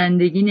فریدون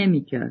رانندگی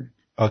نمی کرد.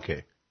 اوکی.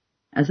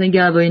 اصلا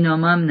گواهی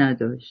نامه هم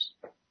نداشت.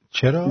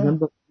 چرا؟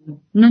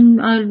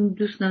 نه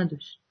دوست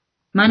نداشت.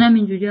 منم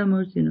اینجوری هم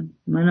ارزینم.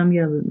 منم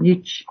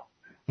هیچ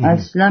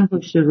اصلا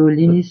پشت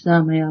رولی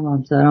نیستم. هم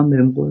همسرم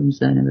بهم قول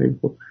میزنه ولی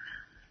خب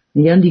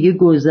میگم دیگه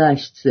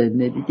گذشت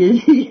سنه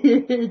دیگه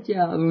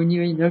جوونی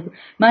و اینا.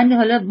 من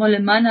حالا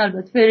مال من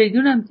البته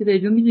فریدونم که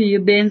فریدون میدونی یه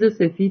بنز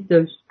سفید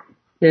داشت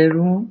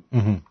ترون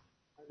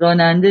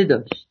راننده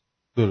داشت.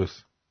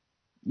 درست.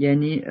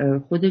 یعنی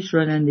خودش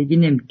رانندگی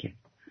نمیکرد.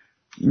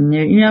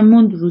 اینم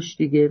موند روش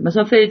دیگه.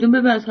 مثلا فریدون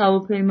ببین از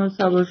هواپیما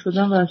سوار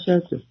شدن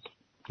وحشت داشت.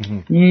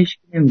 هیچ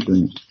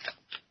نمیدونه.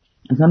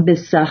 اصلا به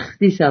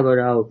سختی سوار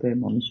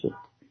هواپیما میشد.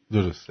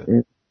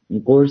 درسته.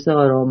 قرص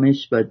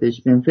آرامش باید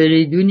بهش بدن.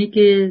 فریدونی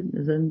که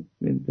مثلا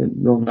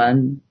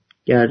واقعا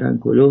گردن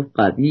کلوف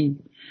قوی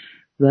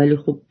ولی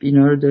خب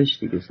اینا رو داشت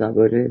دیگه،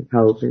 سوار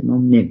هواپیما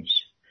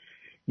نمیشه.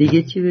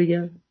 دیگه چی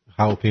بگم؟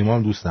 هواپیما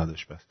هم دوست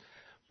نداشت.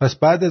 پس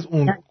بعد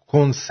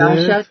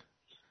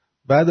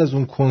از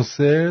اون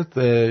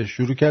کنسرت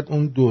شروع کرد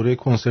اون دوره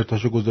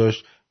کنسرتاشو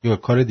گذاشت یا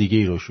کار دیگه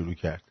ای رو شروع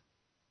کرد؟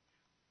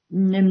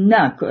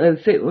 نه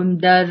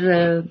در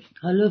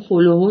حالا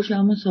هولوهوش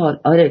همون سال،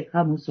 آره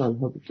همون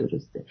سالها بود،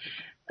 درسته،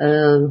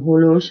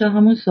 هولوهوش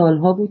همون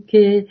سالها بود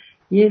که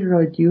یه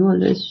رادیو،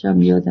 حالا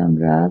اسمش یادم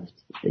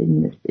رفت،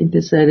 این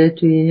پسره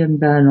توی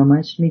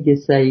برنامهش میگه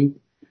سعید،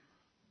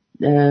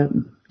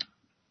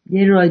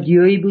 یه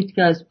رادیویی بود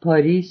که از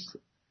پاریس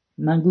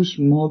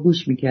ما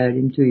گوش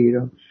میکردیم تو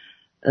ایران،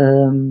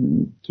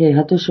 که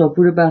حتی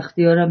شاپور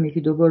بختیارم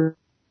یکی دو بار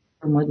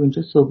اومد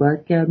اونجا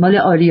صحبت کرد، مال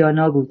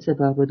آریانا بود،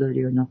 سپهبد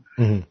آریانا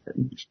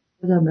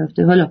یادم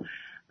رفته. حالا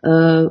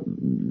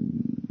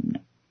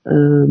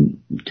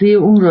توی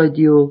اون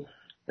رادیو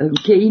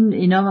که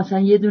اینا مثلا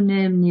یه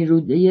دونه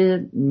نیروی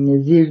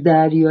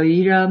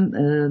زیردریایی رم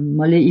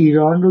مال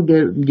ایران رو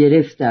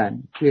گرفتن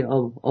توی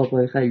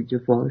آبهای خلیج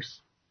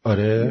فارس.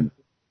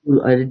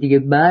 آره دیگه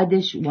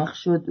بعدش وقت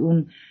شد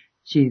اون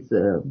چیز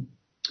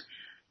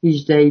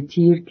 18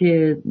 تیر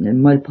که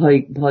مال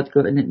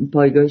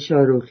پایگاه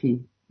شاروخی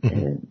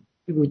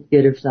کی بود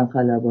گرفتن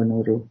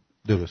خلبانا رو.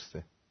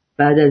 درسته.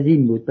 بعد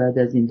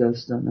از این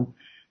داستانا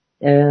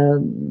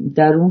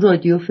در اون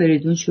رادیو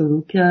فریدون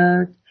شروع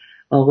کرد،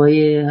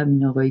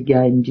 آقای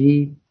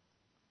گنجی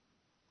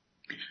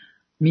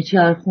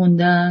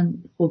میچرخوندن.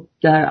 خب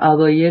در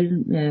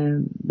اوایل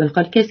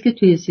بخاطر کسی که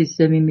توی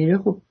سیستمی میره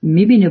خب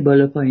میبینه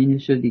بالا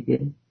پایینشو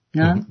دیگه،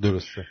 نه؟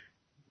 درسته.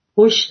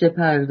 پشت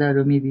پرده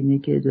رو میبینه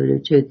که داره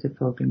چه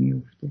اتفاقی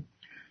میفته.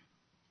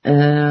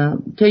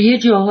 تا یه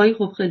جاهایی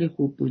خب خیلی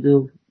خوب بود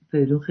و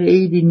فریدون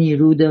خیلی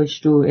نیرو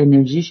داشت و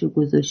انرژیشو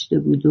گذاشته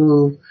بود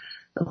و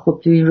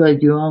خب تو این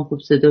رادیو هم خب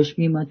صداش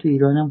میومد. تو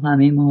ایران هم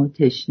همه ما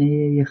تشنه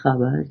یه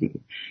خبر دیگه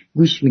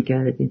گوش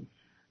میکردیم.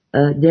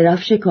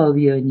 درفش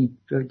کاویانی،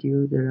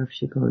 رادیو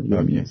درفش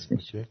کاویانی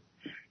اسمش.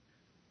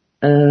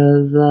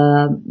 و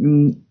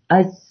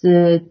از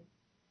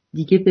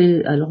دیگه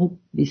به الان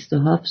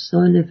 27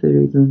 سال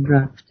فریدون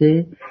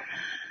رفته.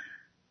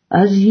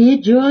 از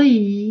یه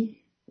جایی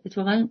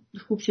اتفاقا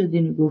خوب شد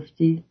اینو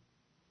گفتی،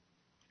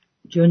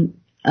 چون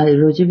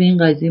راجع به این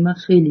قضیه من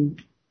خیلی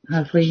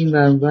حرفای این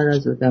ورانور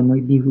از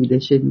آدمای بیهوده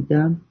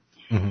شنیدم.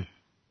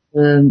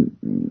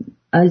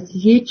 از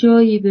یه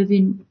جایی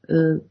ببین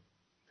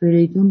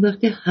فریدون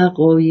وقتی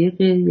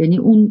حقایق، یعنی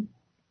اون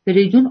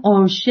فریدون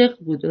عاشق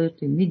بود،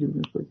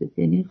 میدونه خودت،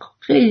 یعنی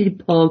خیلی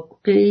پاک،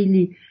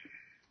 خیلی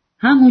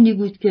همونی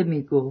بود که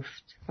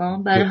میگفت،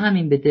 برای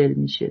همین به دل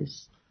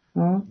میشست.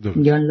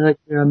 میگن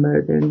لاجرم بر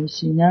دل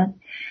میشینن.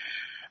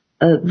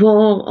 و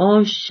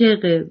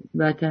عاشق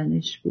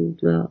وطنش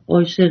بود و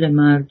عاشق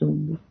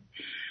مردم بود.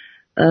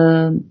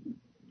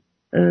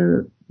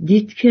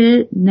 دید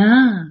که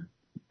نه،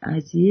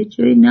 از یه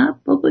جایی نه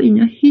بابا،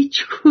 اینا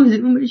هیچ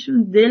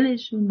کدومشون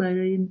دلشون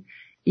برای این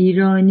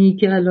ایرانی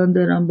که الان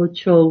دارن با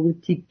چاقو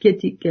تیکه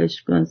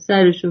تیکش کن،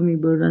 سرشو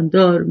میبرن،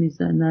 دار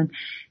میزنن،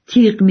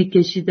 تیغ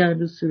میکشیدن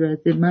رو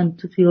صورت من.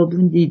 تو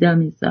خیابون دیدم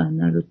این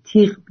صحنه رو،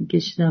 تیغ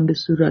میکشیدن به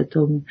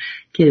صورتامون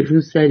که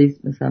رو سری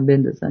مثلا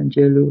بندازن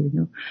جلو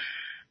اینا.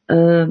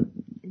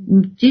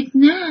 دید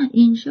نه،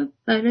 اینجا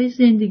برای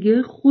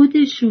زندگی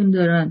خودشون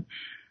دارن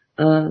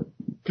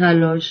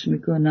تلاش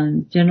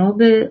میکنن.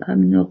 جناب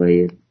همین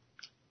آقای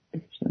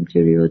چه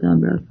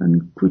یادم رفت،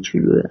 همین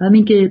کوچولوه،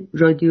 همین که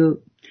رادیو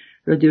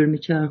رو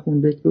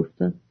میچرخون بهت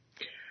گفتم،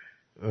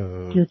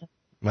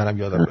 منم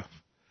یادم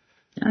رفت،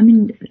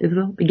 همین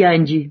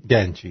گنجی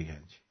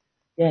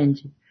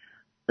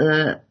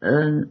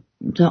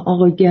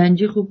آقا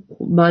گنجی. خب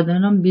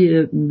بعدن هم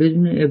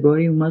بدون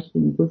ابایی اومد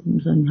گفت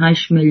مثلا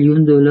 8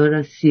 میلیون دلار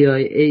از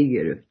CIA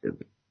گرفته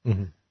بود.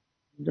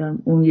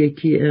 اون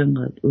یکی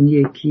انقدر، اون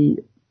یکی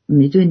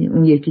میدونی،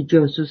 اون یکی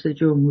جاسوس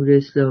جمهوری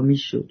اسلامی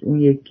شد، اون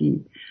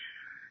یکی.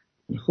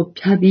 خب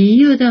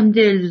طبیعی آدم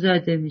دل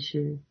زده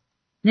میشه،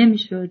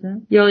 نمیشه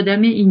آدم یا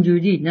آدم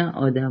اینجوری، نه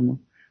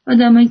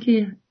آدمایی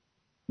که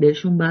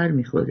بهشون بر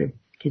میخوره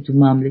که تو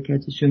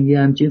مملکتشون یه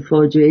همچین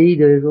فاجعه‌ای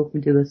داره رخ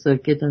میده و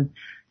ساکتن،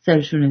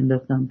 سرشون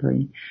انداختن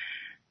پایین.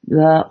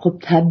 و خب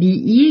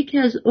طبیعیه که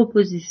از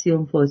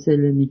اپوزیسیون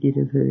فاصله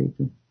میگیره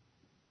فریدون.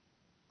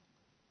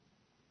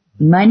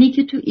 منی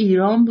که تو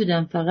ایران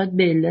بودم فقط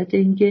به علت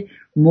اینکه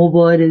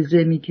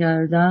مبارزه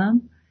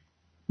میکردم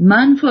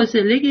من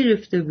فاصله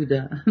گرفته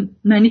بودم.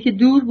 منی که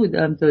دور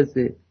بودم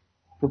تازه.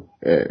 خب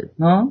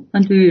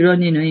من تو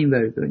ایران اینا این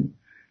بردونی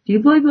دیگه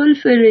بال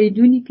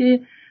فریدونی که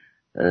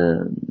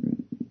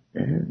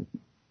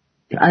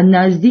از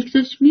نزدیک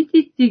داشت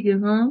میدید دیگه.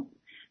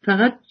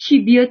 فقط چی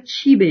بیاد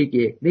چی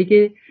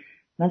بگه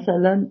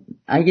مثلا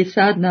اگه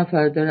 100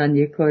 نفر دارن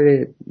یه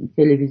کار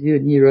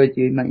تلویزیونی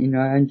رادیویی من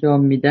اینا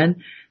انجام میدن،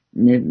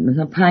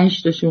 مثلا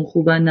 5 تاشون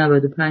خوبن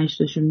 95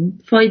 تاشون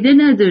فایده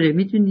نداره،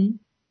 میدونی؟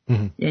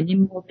 یعنی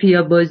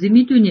مافیا بازی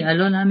میدونی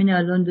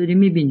الان داری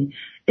میبینی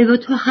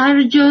تو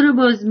هر جا رو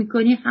باز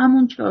میکنی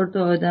همون 4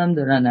 تا آدم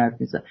دارن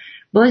حرف میزنن،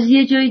 باز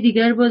یه جای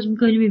دیگر باز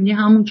میکنی میبینی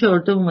همون 4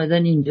 تا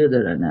اومدن اینجا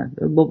دارن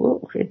حرف.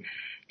 بابا خیلی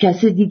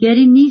کس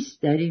دیگری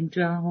نیست در این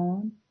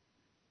جهان،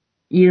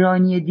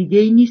 ایرانی دیگه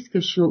ای نیست که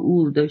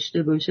شعور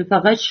داشته باشه،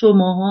 فقط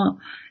شماها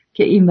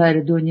که این ور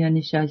دنیا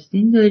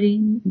نشستین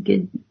دارین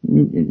که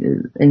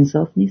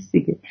انصاف نیست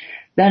دیگه.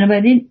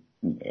 بنابراین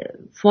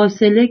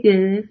فاصله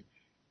گرفت،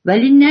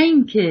 ولی نه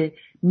این که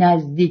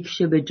نزدیک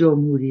شه به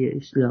جمهوری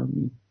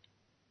اسلامی،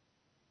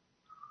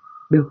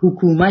 به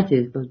حکومت،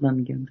 باز من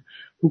میگم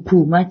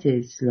حکومت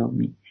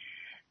اسلامی.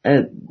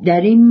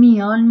 در این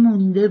میان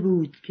مونده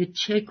بود که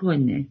چه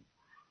کنه.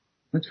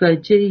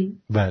 متوجهی؟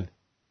 بله.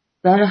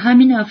 برای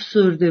همین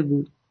افسرده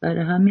بود،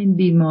 برای همین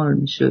بیمار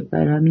میشد،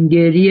 برای همین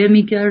گریه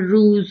میکرد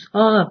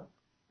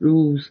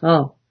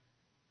روزها.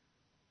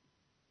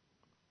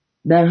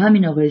 برای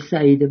همین آقای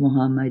سعید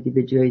محمدی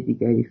به جای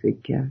دیگری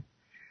فکر کرد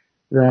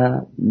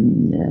و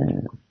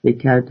فکر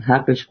کرد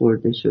حقش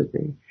خورده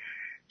شده،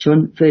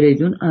 چون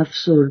فریدون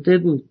افسرده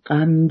بود،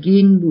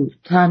 غمگین بود،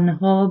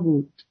 تنها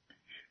بود،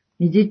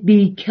 میدید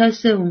بی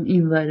کس اون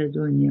اینور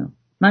دنیا.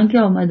 من که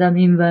آمدم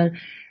اینور،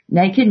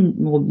 نه که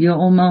یا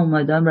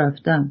اومدم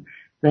رفتم،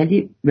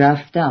 ولی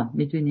رفتم،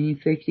 میدونی این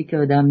فکری که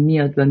آدم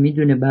میاد و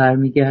میدونه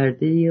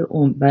برمیگرده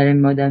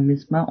برای آدم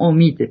مثل من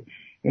امیده،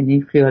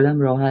 یعنی خیالم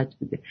راحت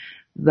بوده.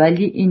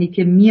 ولی اینی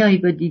که میای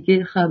و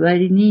دیگه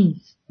خبری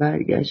نیست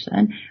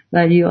برگشتن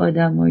برای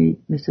آدمایی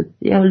مثل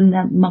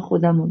من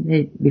خودم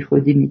بی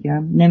خودی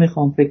میگم،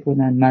 نمیخوام فکر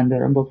کنن من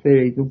دارم با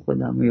فریدون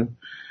خودم یا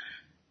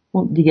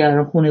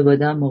دیگران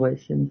خانواده‌ام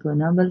مقایسه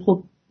میکنم، ولی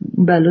خب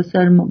بلا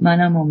سر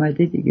منم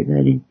آمده دیگه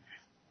در این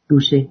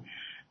گوشه.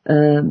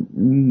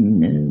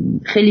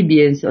 خیلی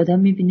بی‌انصافی آدم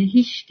میبینه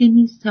هیچ کی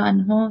نیست،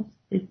 تنها.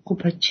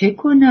 خب چه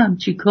کنم،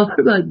 چی کار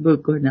باید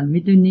بکنم،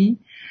 میدونی؟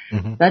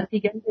 بعد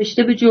دیگه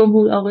داشته به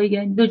جمهور آقای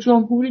گنج، به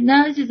جمهوری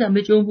نه عزیزم،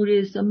 به جمهوری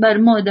اسلام. بر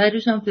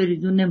مادرش هم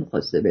فریدون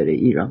نمیخواسته بره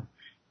ایران.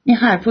 این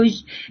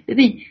حرفایش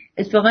ببین،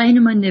 اتفاقا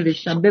اینو من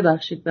نوشتم،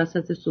 ببخشید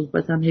وسط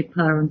صحبتم هی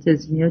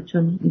پرانتز میاد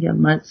چون میگم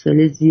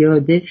مسئله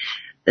زیاده.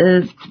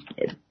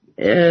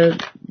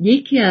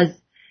 یکی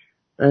از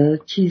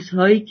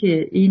چیزهایی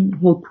که این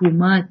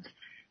حکومت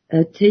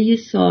طی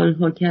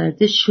سالها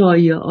کرده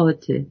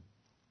شایعاته.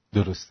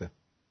 درسته.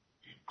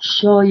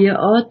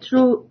 شایعات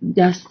رو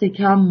دست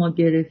کم ما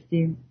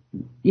گرفتیم.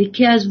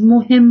 یکی از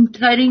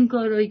مهمترین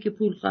کارهایی که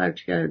پول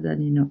خرج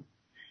کردن اینا.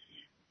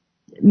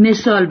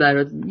 مثال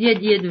برات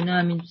یه دونه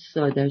همین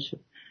ساده شد.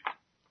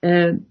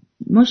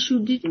 ما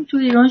دیدیم تو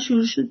ایران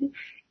شروع شده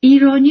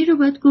ایرانی رو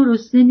باید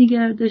گرسنه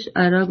نگه داشت،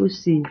 عرب و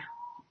سیر.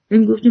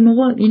 این گفتیم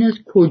آقا این از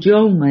کجا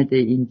اومده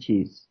این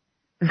چیز؟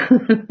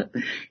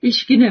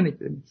 هیچکی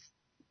نمیدونست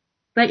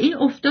و این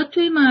افتاد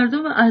توی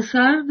مردم و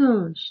اثر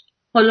داشت.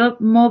 حالا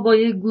ما با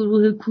یه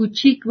گروه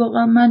کوچیک،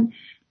 واقعا من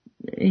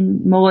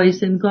این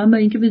مقایسه میکنم با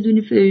اینکه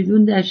بدونی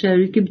فریدون در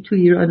شرایطی که تو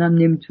ایران هم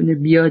نمیتونه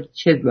بیاد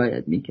چه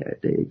باید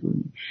میکرده.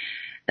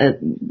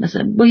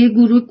 مثلا با یه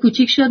گروه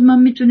کوچیک شد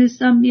من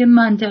میتونستم یه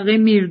منطقه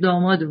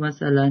میرداماد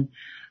مثلا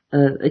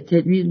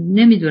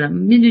نمیدونم،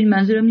 میدونی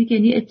منظورم اینه که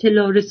یعنی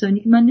اطلاع رسانی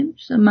که من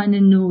نمیتونستم، من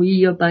نوعی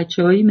یا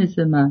بچه‌هایی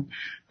مثل من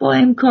با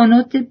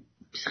امکانات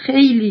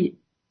خیلی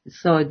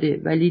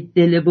ساده ولی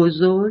دل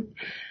بزرگ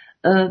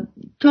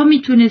تا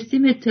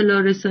میتونستیم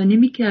اطلاع رسانی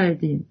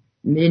میکردیم،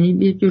 یعنی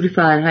یه جوری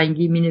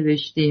فرهنگی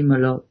مینوشتیم،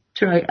 حالا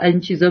این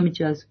چیزا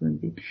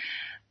میچسبوندیم،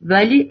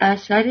 ولی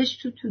اثرش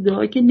تو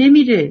دعا که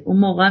نمیره. اون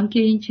موقع هم که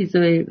این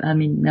چیزای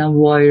همین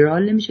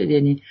وایرال نمیشد،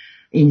 یعنی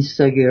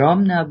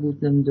اینستاگرام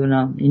نبود،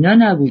 نمیدونم اینا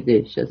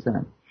نبودش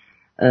اصلا،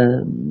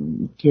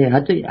 که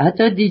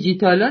حتی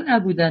دیجیتال ها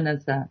نبودن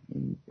اصلا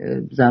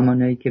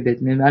زمانایی که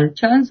بدونیم.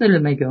 چند سال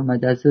مگه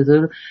آمده از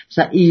مثلا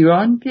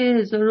ایران که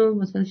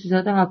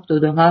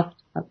 1377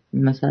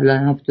 مثلا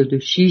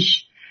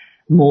 76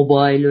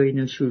 موبایل و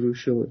اینا شروع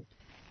شد،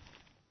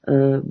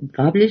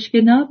 قبلش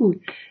که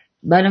نبود.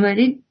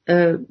 بنابراین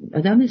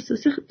آدم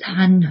احساس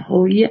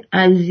تنهایی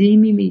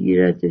عظیمی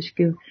میگیردش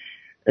که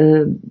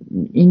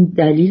این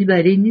دلیل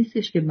برای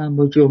نیستش که من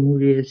با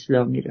جمهوری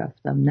اسلامی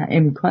رفتم. نه،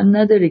 امکان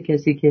نداره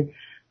کسی که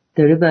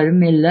داره برای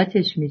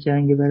ملتش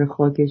میجنگه، برای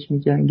خاکش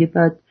میجنگه،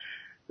 بعد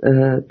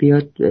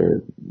بیاد.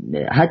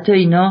 حتی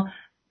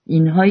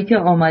اینهایی که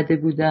آمده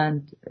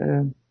بودند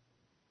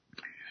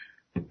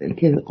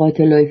که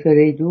قاتلای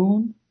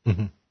فریدون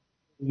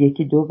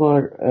یکی دو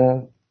بار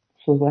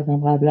صحبت هم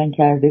قبلا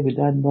کرده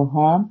بودن با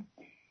هم،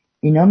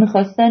 اینا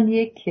میخواستن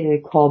یک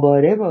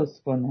کاباره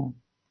باز کنن.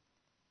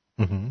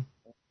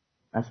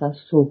 اصلا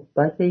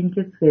صحبت این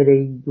که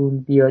فریدون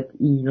بیاد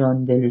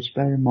ایران دلش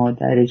برای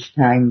مادرش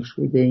تنگ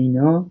شده،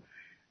 اینا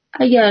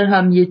اگر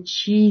هم یه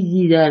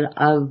چیزی در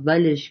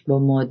اولش با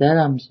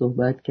مادرم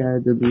صحبت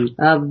کرده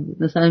بود،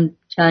 مثلا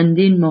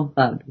چندین ماه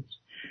قبلش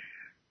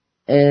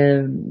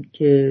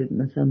که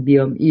مثلا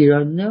بیام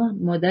ایران، نه،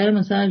 مادر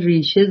مثلا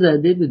ریشه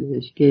زده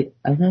بودش که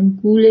اصلا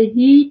گول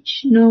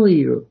هیچ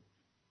نوعی رو،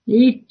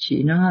 هیچی،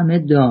 اینا همه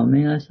دامه.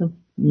 اصلا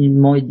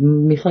ما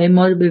میخوایم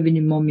ما رو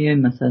ببینیم، ما میایم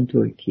مثلا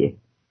ترکیه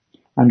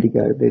هم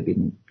دیگر رو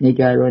ببینیم،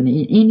 نگران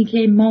اینی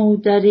که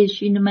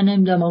مادرش، اینو من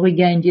نمیدونم آقای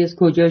گنجی از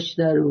کجاش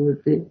در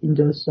آورده این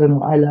داستان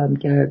رو علم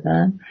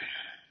کردن.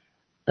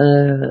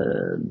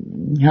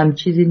 هم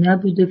چیزی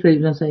نبوده.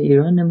 فکر مثلا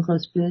ایران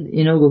نمیخواست بیاد،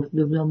 اینا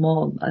گفته بودن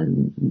ما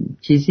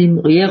چیزی،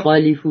 یه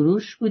قالی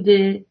فروش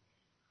بوده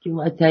که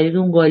از طریق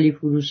اون قالی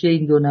فروشه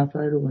این دو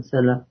نفر رو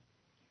مثلا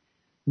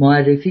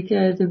معرفی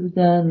کرده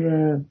بودن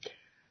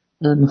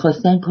و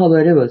میخواستن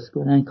کاباره باز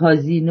کنن،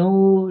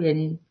 کازینو،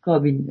 یعنی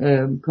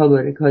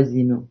کاباره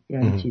کازینو،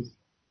 یعنی چیز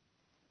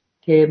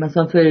که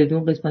مثلا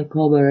فریدون قسمت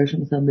کابارهش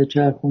مثلا به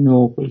چرخونه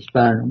و خودش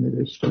برنامه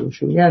داشته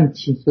باشه، یه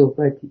همچین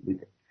صحبتی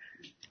بوده.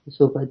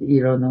 صحبت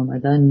ایران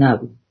آمدن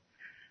نبود.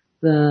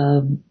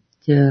 و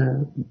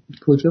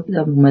کجا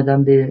بودم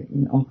اومدم به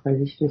این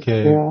آخرش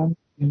رسیدم،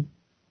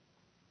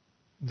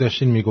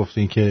 داشتین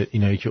میگفتین که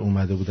اینایی که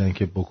اومده بودن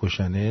که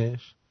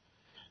بکشنش،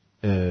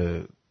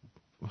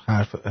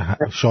 حرف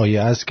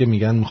شایعه است که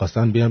میگن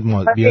میخواستن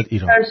بیاد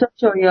ایران.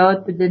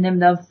 شایعات بوده.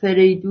 نمیدونم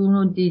فریدون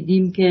رو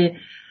دیدیم که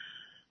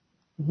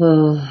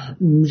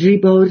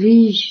با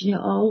ریش،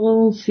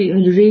 آقا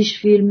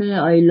ریش فیلم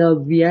آی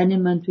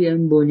لاوین من توی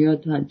این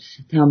بنیاد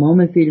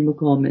تمام فیلم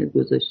کامل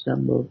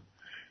گذاشتم با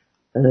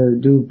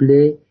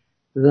دوبله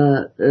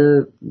و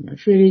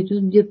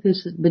فریدون یه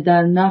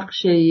در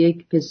نقش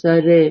یک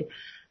پسر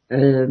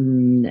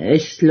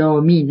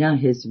اسلامی، نه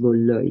حزب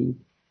اللهی،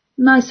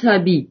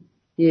 مذهبی،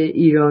 یه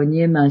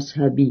ایرانی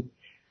مذهبی،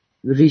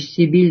 ریش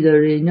سیبیل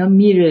داره، اینا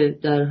میره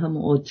در هم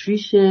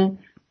اتریشه،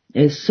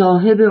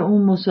 صاحب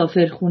اون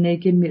مسافرخونه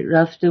که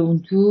رفته اون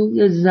تو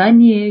یه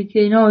زنیه که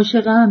اینا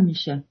عاشق هم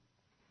میشن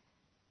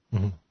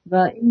و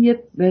این یه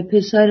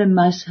پسر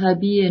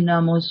مذهبی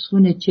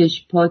نمازخون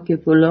چشم پاک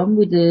فلان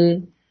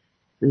بوده،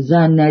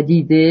 زن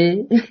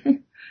ندیده.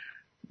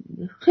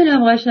 خیلی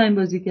هم قشنگ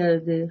بازی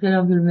کرده، خیلی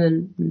هم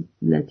فیلم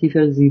لطیف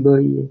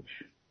زیباییه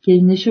که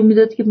نشون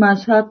میداد که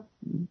مذهب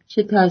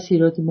چه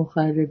تأثیرات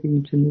مخربی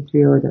میتونه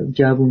توی آدم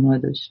جوان‌ها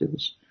داشته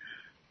باشه.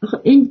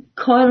 این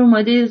کار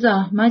اومده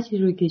زحمتی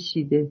رو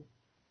کشیده،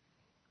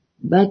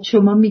 بعد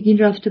شما میگین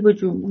رفته با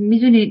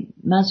میدونید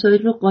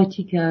مسائل رو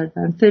قاطی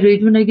کردن.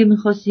 فریدون اگه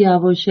میخواست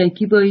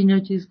یواشکی با اینا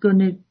چیز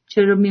کنه،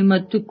 چرا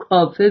میومد تو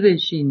کافه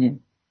بشینه؟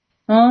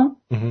 ها؟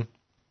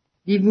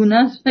 دیوونه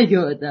است مگه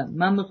آدم؟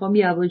 من میخوام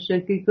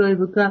یواشکی کار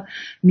بکنم،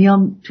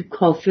 میام تو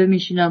کافه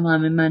میشینم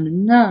همه من،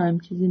 نه، هم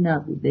چیزی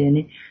نبوده.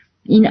 یعنی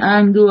این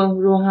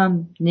اندوه رو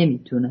هم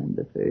نمیتونن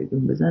به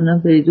فریدون بزنن.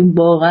 فریدون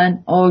واقعا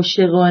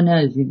عاشقانه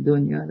از این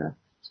دنیا رفت.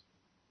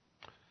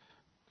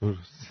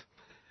 درست.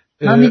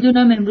 من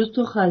میدونم امروز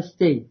تو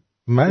خسته ای.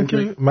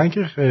 من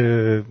که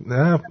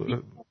نه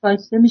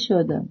خسته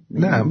میشدم.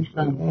 نه،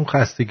 اون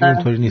خستگی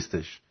اونطوری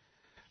نیستش.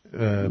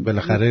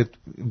 بالاخره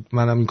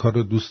منم این کار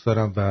رو دوست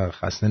دارم و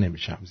خسته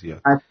نمیشم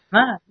زیاد.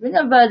 من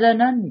ببینم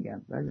بدنن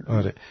میگم.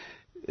 آره.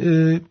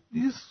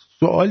 یه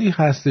سوالی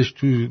هستش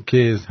تو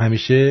که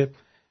همیشه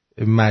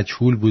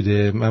مجهول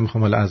بوده. من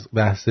میخوام حالا از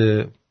بحث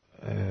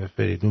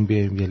فریدون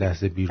بیایم یه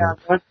لحظه بیرون.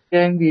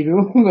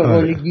 به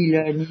قول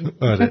گیلانی.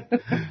 آره.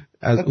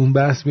 از اون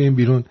بحث بیایم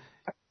بیرون.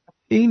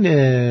 این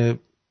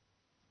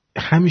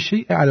همیشه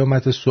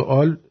علامت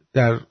سوال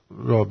در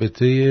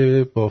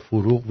رابطه با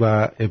فروغ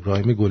و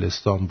ابراهیم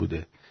گلستان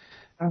بوده.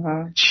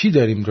 چی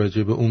داریم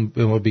راجع به اون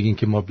به ما بگین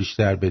که ما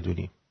بیشتر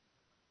بدونیم؟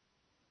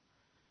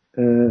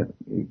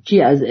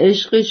 چی از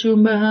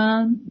عشقشون به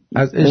هم؟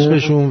 از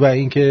عشقشون و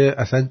اینکه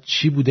اصلا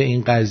چی بوده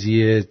این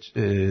قضیه،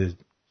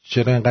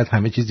 چرا اینقدر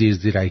همه چیز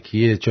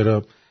زیرزیرکیه؟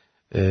 چرا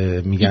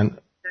میگن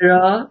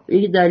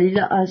این دلیل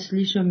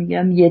اصلیشو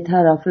میگم یه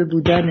طرفه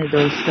بودن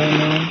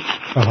داستانه.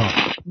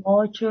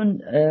 ما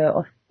چون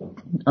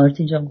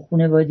آرتین جان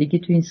خانوادگی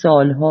تو این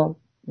سالها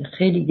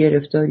خیلی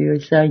گرفتاری های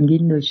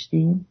سنگین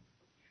داشتیم،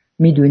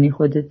 میدونی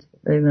خودت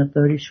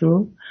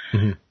مقداریشو.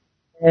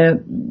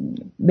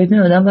 ببین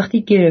آدم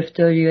وقتی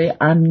گرفتاری های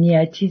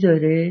امنیتی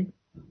داره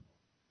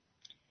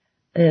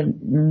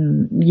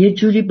یه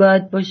جوری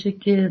باید باشه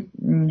که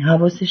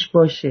حواسش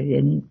باشه،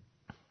 یعنی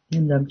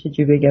نمیدونم چه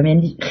جوری بگم،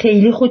 یعنی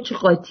خیلی خودش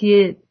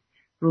قاطی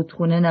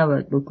رودخونه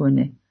نباید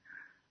بکنه،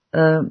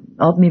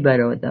 آب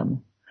میبره آدمو.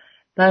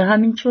 بر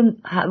همین چون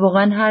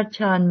واقعا هر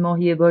چند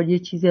ماه یه بار یه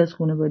چیزی از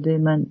خانواده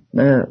من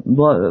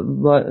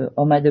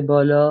آمده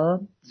بالا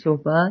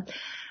صحبت،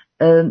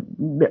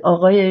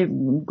 آقای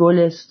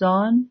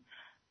گلستان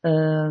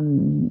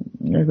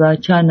و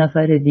چند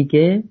نفر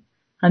دیگه،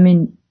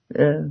 همین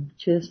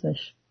چه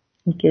اسمش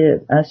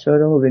که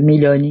اسراره به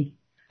میلانی،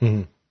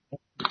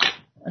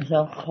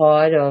 مثلا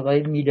خواهر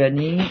آقای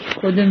میلانی،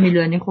 خود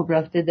میلانی خب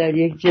رفته در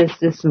یک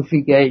جست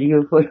صوفیگری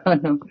و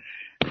فلان،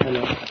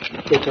 حالا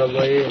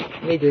کتابای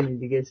میدونی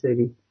دیگه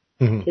سری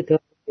کتاب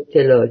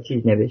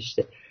اطلاعاتی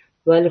نوشته،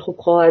 ولی خب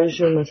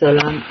خواهرشون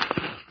مثلا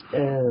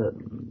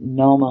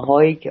نامه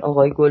هایی که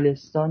آقای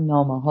گلستان،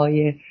 نامه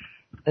های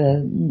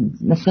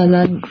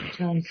مثلا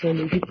چند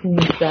سالگی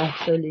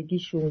 15 سالگی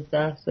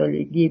 16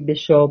 سالگی به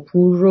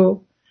شاپور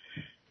رو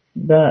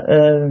و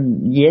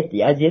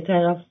از یه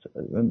طرف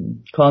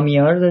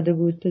کامیار داده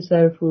بود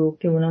پسر فروغ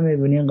که اونم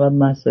میبونی اینقدر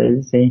مسائل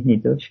ذهنی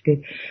داشت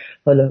که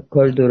حالا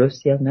کار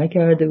درستی هم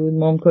نکرده بود،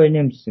 ما هم کاری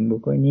نمیستیم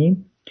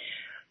بکنیم،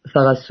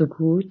 فقط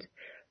سکوت.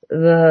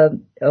 و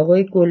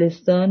آقای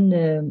گلستان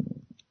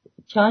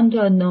چند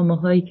تا نامه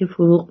هایی که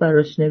فروغ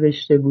براش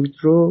نوشته بود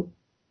رو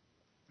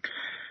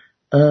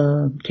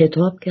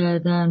کتاب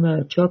کردن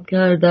و چاپ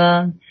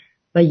کردن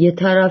و یه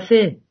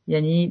طرفه،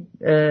 یعنی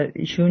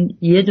ایشون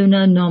یه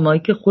دونه نامه‌ای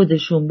که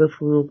خودشون به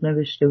فروغ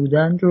نوشته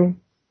بودن رو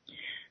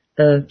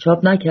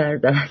چاپ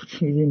نکردن.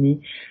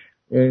 میدونی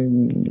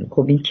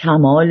خب این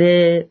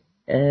کمال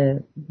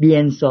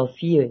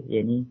بی‌انصافیه،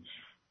 یعنی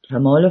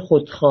کمال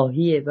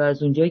خودخواهیه. و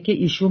از اونجایی که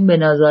ایشون به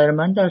نظر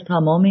من در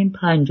تمام این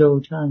 50 و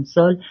چند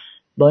سال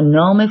با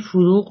نام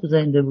فروغ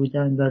زنده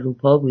بودن و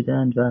روپا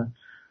بودن و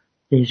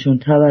بهشون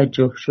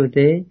توجه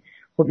شده،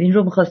 خب این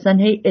رو میخواستن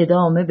هی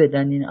ادامه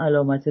بدن، این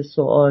علامت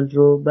سوال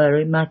رو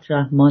برای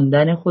مطرح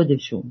ماندن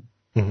خودشون.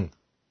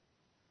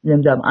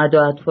 نمیدونم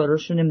ادا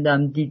اطفاراشون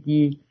نمیدونم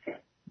دیدی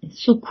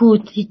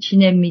سکوت هیچی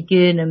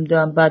نمیگه،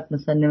 نمیدونم بعد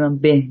مثلا نمیدونم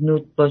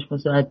بهنود باش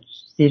مثلا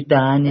زیر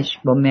دهنش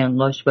با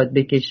منقاش باید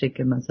بکشه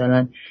که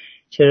مثلا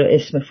چرا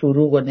اسم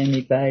فروغ رو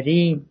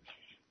نمیبریم.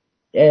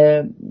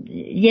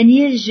 یعنی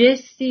یه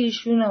جستی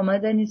ایشون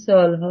آمدن این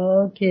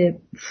سالها که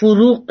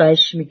فروغ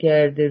قش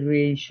میکرده روی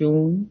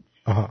ایشون.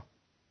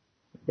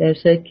 در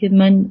صورت که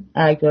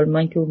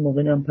من که اون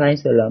موقع 5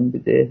 سالم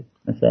بوده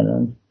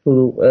مثلا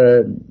فروغ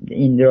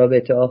این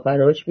رابطه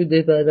آخراش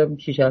بوده، بعدم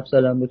 6-7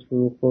 سالم بود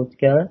فروغ فوت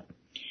کرد،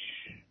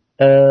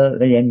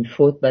 یعنی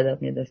فوت بعدم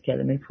میاد از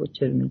کلمه فوت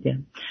چرا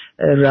میگم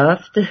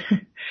رفت.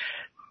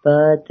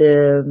 بعد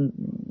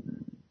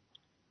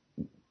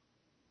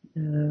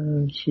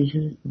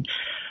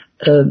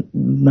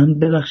من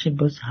ببخشید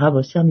باز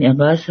حواسم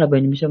اینقدر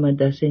عصبانی میشه من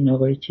دست این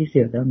آقای چیز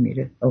یادم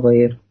میره،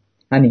 آقای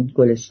همین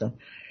گلستان.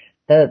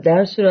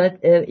 در صورت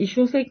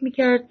ایشون فکر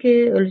میکرد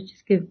که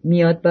چیزی که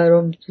میاد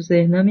برام تو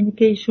ذهنم اینه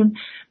که ایشون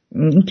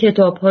این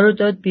کتاب ها رو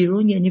داد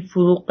بیرون، یعنی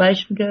فروغ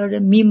قش میکرده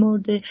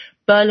میمرده.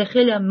 بله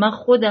خیلی من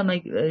خودم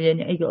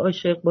یعنی اگه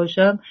عاشق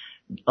باشم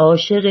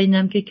عاشق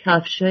اینم که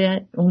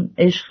کفشای اون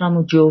عشقم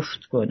رو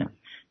جفت کنم،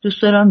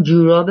 دوست دارم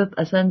جوراب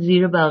اصلا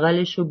زیر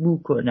بغلش رو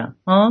بو کنم.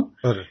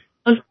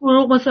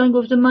 فروغ مثلا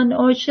گفته من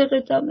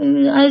عاشقتم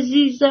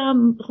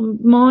عزیزم،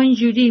 ما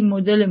اینجوری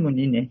مدلمون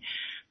اینه،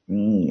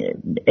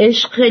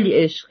 عشق خیلی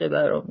عشقه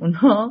برامون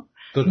ها،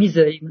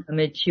 میذاریم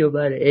همه چی رو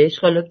برای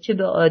عشق، حالا چه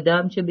به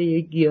آدم چه به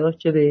یک گیاه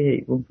چه به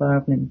حیوان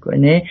فرق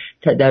نمیکنه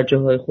در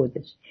جاهای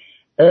خودش.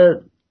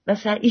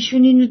 مثلا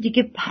ایشون اینو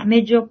دیگه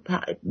همه جا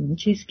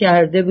چیز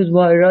کرده بود،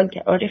 وایرال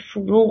که آره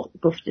فروغ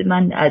گفته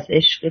من از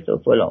عشق تو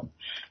فلان.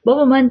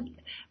 بابا من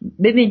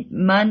ببین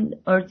من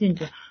آرتین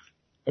جا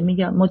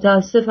میگم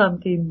متاسفم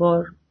که این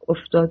بار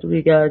افتاد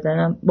روی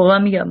گردنم، واقعا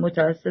میگم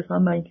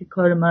متاسفم برای اینکه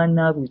کار من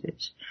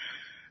نبودش.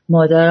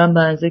 مادرم به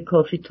اندازه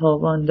کافی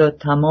تاوان داد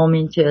تمام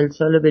این 40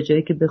 سال، به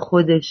جایی که به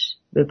خودش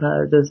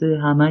بپردازه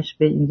همش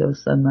به این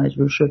داستان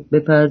مجبور شد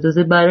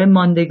بپردازه برای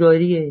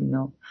ماندگاری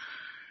اینا.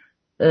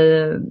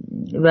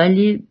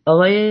 ولی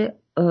آقای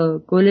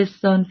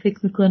گلستان فکر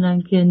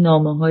میکنن که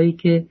نامه هایی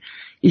که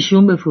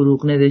ایشون به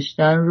فروغ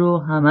نوشتن رو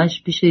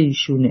همش پیش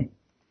ایشونه،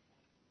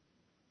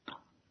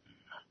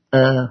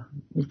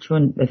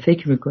 چون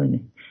فکر میکنه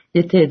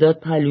یه تعداد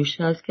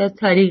پلوش هست که از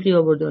طریقی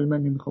آورد،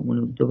 من نمیخوام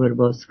اونو دوباره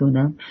باز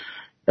کنم.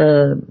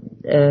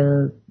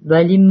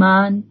 ولی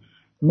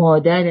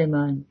مادر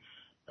من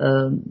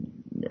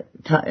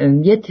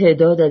یه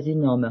تعداد از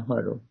این نامه ها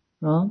رو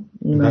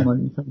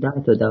مثلا 10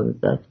 تا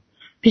 12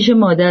 پیش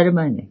مادر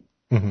منه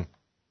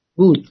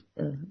بود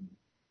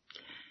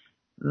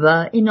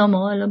و این نامه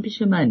ها الان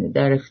پیش منه،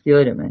 در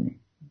اختیار منه.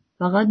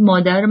 فقط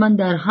مادر من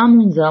در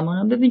همون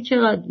زمانم، ببین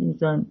چقدر این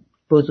زن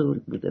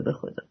بزرگ بوده به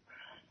خدا،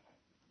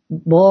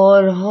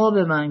 بارها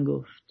به من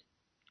گفت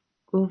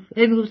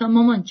میگفتم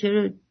مامان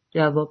چرا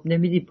جواب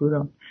نمیدی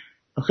پورا؟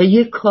 آخه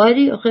یه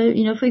کاری، آخه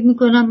اینا فکر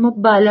میکنن ما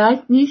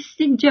بلد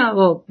نیستیم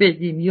جواب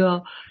بدیم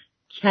یا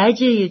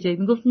کجه یه جایی.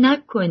 میگفت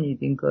نکنید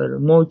این کارو،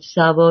 موج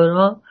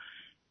سوارا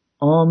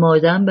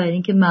آمادن برای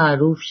اینکه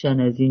معروف شن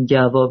از این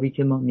جوابی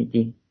که ما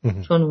میدیم،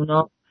 چون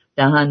اونا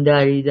دهن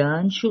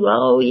دریدن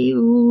شوایی.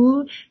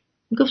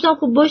 میگفتم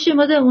خب باشه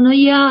مادر، اونا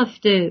یه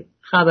هفته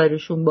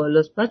خبرشون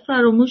بالاست بعد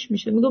فراموش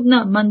میشه. میگفت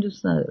نه من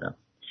دوست ندارم.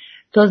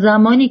 تا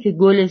زمانی که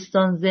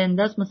گلستان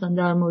زنده است، مثلا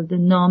در مورد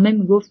نامه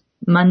میگفت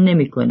من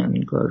نمیکنم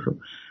این کار رو،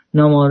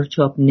 نامه رو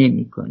چاپ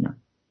نمیکنم.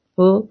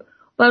 خب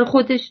برای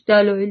خودش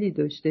دلایلی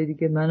داشته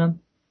دیگه، منم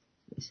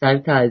سر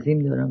تعظیم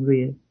دارم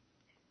روی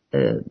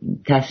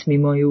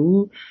تصمیمای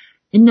او.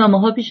 این نامه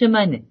ها پیش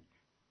منه،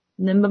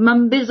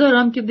 من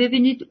بذارم که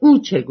ببینید او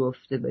چه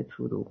گفته به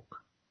فروغ.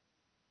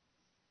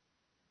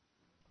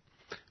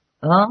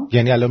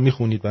 یعنی الان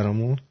میخونید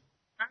برامون؟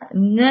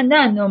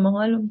 نه نامه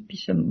ها الان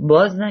پیش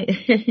باز نه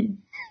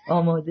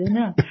آماده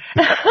نه.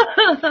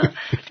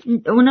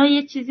 اونا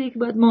یه چیزی که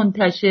باید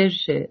منتشر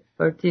شه.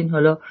 بارتین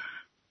حالا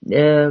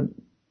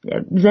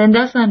زنده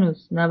است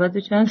هنوز، 90 و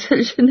چند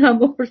سالشه،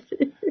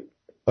 نمرده.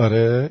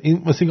 آره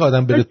این مثل که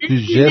آدم بره تو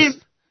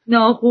جست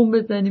ناخون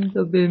بزنیم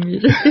تا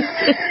بمیره.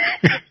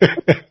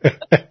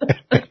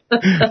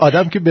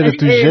 آدم که بره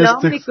تو جست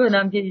اعلام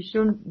میکنم که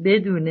ایشون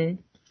بدونه،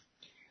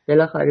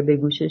 بالاخره به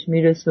گوشش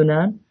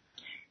میرسونن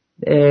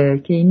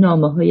که این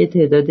نامه های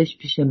تعدادش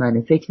پیش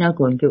منه. فکر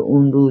نکن که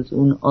اون روز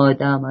اون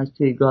آدم از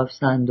توی گاف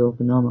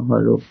صندوق نامه ها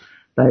رو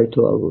برای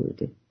تو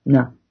آورده،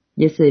 نه،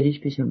 یه سریش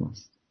پیش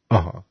ماست.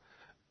 آها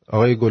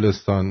آقای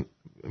گلستان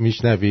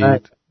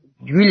میشنوید؟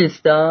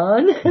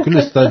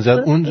 گلستان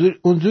جان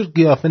اونجور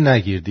قیافه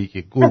نگیر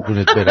دیگه،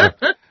 قربونت برم.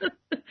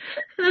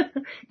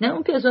 نه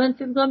اون که اصلا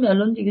فکر کنم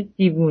الان دیگه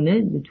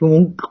دیوونه، تو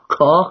اون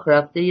کاخ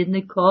رفته یه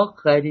دونه کاخ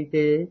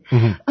خریده.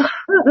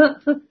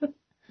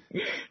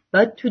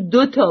 بعد تو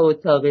 2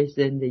 اتاقش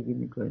زندگی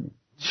میکنه.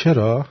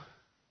 چرا؟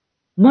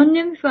 من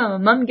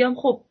نمیفهمم. من میگم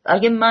خب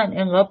اگه من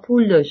انقدر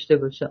پول داشته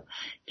باشم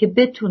که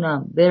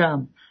بتونم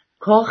برم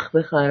کاخ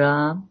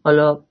بخرم،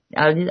 حالا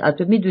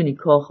البته میدونی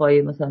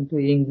کاخهای مثلا تو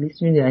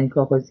انگلیس میدونی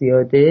کاخ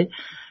زیاده،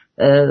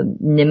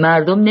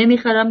 مردم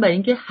نمیخرن برای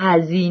اینکه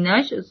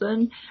هزینهش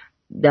اصلا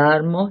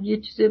در ماه یه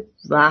چیز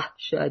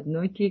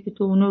وحشتناکیه که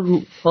تو اونو رو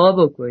پا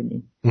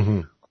بکنی.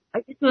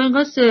 اگه تو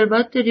اینقدر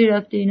ثروت داری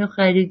رفته اینو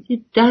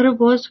خریدی، در رو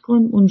باز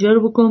کن، اونجا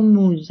رو بکن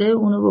موزه،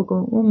 اونو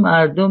بکن، اون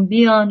مردم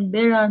بیان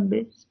برن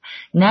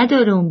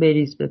نداره اون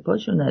بریز به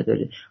پاشو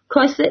نداره.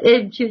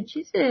 کاسه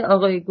چیزه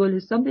آقای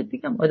گلستان بهت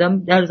بگم، آدم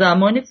در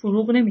زمان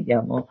فروغ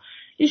نمیگم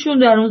ایشون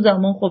در اون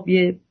زمان خب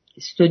یه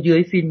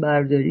استودیوی فیلم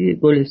برداری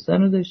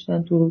گلستان رو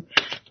داشتن تو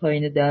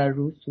پایین در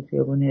روز تو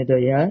خیابان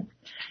هدایت،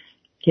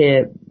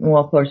 که اون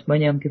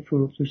آپارتمانی هم که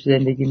فروغ توش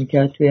زندگی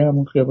میکرد توی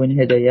همون خیابان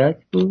هدایت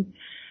بود.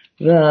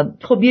 و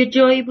خب یه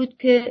جایی بود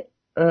که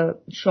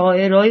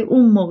شاعرای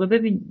اون موقع،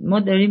 ببین ما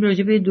داریم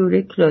راجع به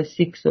دوره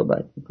کلاسیک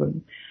صحبت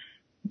میکنیم،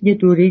 یه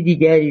دوره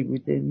دیگری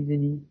بوده،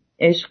 میدونی،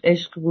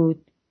 عشق بود،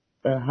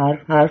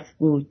 حرف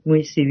بود،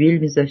 موی سیویل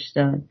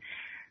میذاشتن،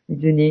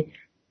 میدونی،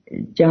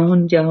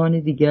 جهان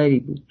دیگری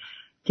بود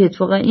که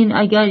اتفاقا این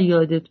اگر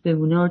یادت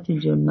بمونه آرتین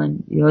جان، من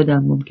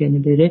یادم ممکنه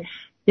بره،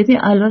 ببین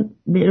الان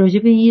راجع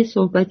به یه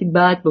صحبتی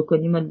بعد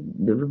بکنیم، من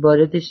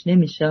واردش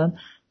نمیشم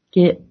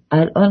که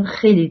الان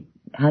خیلی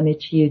همه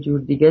چی یه جور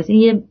دیگه است. این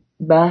یه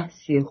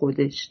بحثی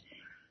خودش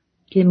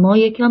که ما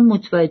یکم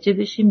متوجه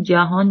بشیم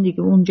جهان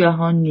دیگه اون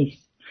جهان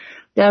نیست.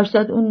 در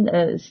صورت اون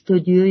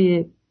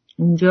استودیوی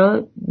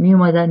اونجا می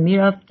اومدن می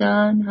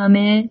رفتن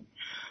همه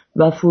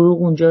و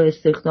فروغ اونجا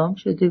استخدام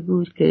شده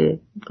بود که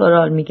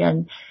کارال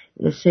میگن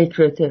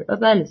سکرتر.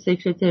 بله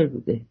سکرتر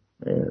بوده،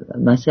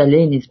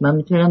 مسئله نیست، من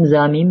میتونم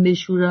زمین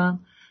بشورم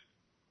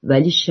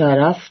ولی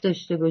شرف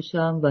داشته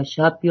باشم و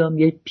شب بیام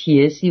یه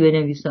پیسی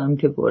بنویسم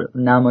که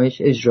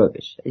نمایش اجرا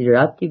بشه.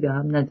 ربطی به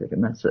هم نداره.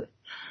 مسئله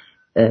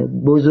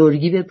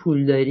بزرگی به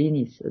پولداری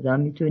نیست، آدم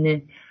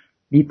میتونه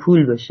بی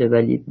پول باشه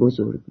ولی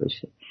بزرگ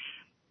باشه.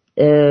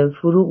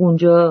 فروغ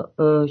اونجا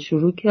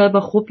شروع کرد و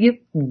خب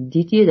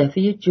دیدی یه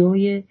دفعه یه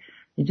جای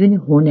میدونی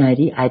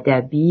هنری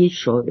ادبی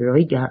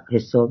شاعرای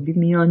حسابی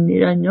میان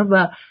میرن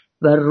و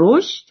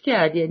رشد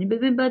کرد. یعنی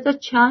ببین بعد از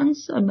چند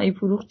سال، من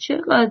فروغ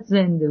چقدر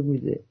زنده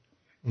بوده،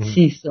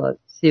 30 سال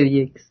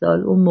 31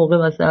 سال، اون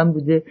موقع مثلا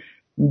بوده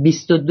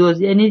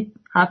 22، یعنی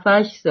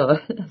 7-8 سال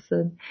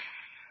اصلا.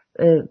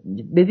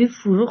 ببین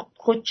فروغ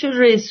خودش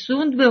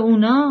رسوند به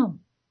اونا،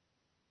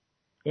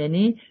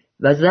 یعنی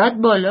و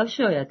زد بالا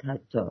شاید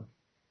حتی،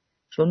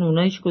 چون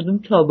اونا هیچ کدوم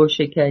تاب و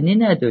شکنی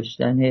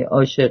نداشتن.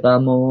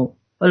 عاشقم و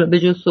حالا به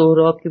جز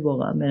سهراب که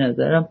واقعا به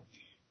نظرم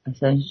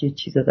اصلا یه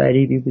چیز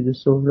غریبی بوده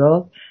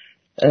سهراب،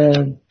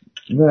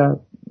 و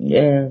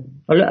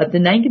حالا البته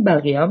نه اینکه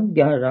بقیه هم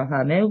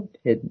همه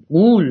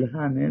قول،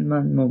 همه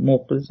من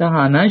مخلص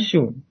همه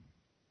شون،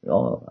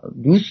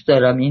 دوست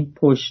دارم این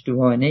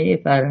پشتوانه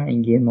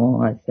فرهنگی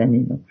ما هستن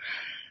اینو.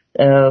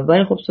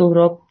 ولی خب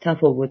سهراب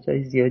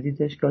تفاوت‌های زیادی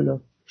داشت که حالا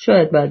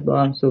شاید بعد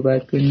با هم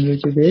صحبت کنیم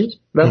راجبش.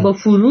 و با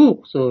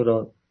فروغ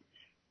سهراب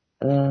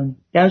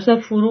در اصل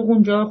فروغ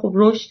اونجا خب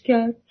رشد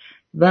کرد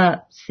و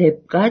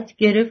سبقت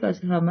گرفت از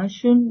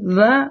همشون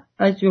و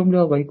از جمله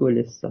آقای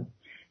گلستان.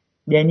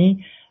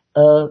 یعنی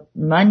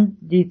من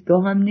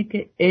دیدگاهم اینه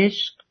که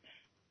عشق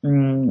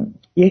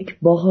یک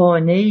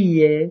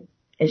بهانه‌ایه،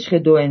 عشق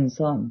دو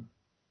انسان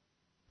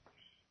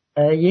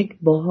یک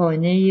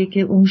بهانه‌ایه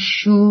که اون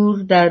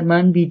شور در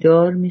من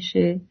بیدار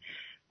میشه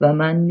و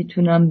من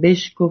میتونم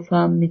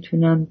بشکفم،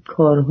 میتونم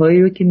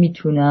کارهایی رو که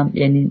میتونم،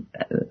 یعنی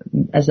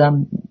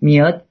ازم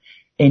میاد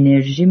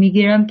انرژی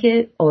میگیرم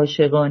که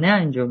عاشقانه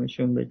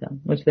انجامشون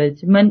بدم.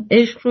 متوجه؟ من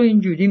عشق رو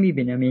اینجوری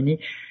میبینم، یعنی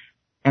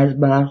از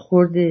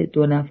برخورد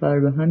دو نفر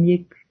به هم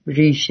یک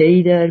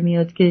ریشه‌ای در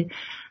میاد که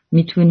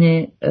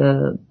میتونه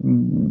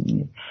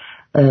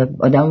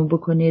آدمو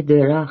بکنه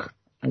درخت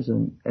از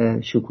اون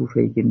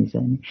شکوفه‌ای که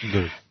میزنه.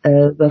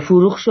 و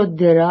فروغ شد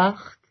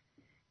درخت،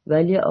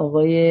 ولی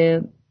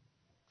آقای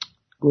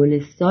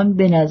گلستان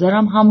به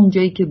نظرم همون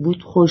جایی که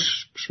بود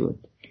خشک شد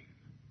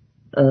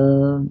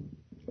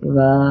و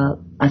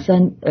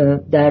اصلا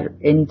در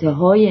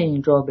انتهای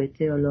این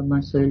رابطه حالا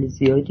مسائل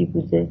زیادی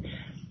بوده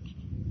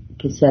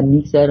که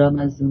میگذرم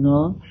از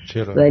اونا.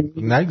 چرا؟ ولی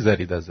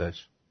نگذرید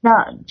ازش. نه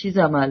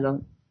چیزم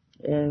الان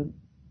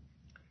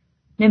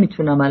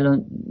نمیتونم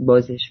الان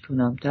بازش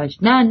کنم تاش.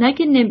 نه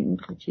که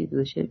چیز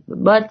باشه.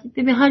 باید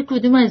ببین هر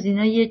کدوم از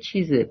اینا یه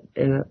چیزه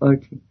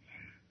آرتی،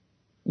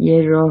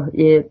 یه راه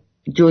یه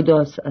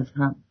جداست از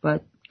هم،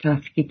 باید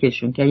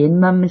تفکیکشون کرد. یعنی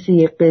من مثل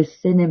یه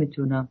قصه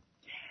نمیتونم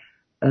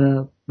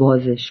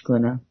بازش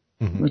کنم.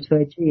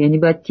 متوجه؟ یعنی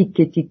باید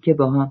تیکه تیکه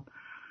با هم.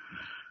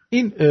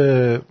 این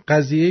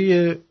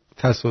قضیه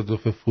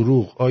تصادف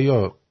فروغ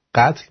آیا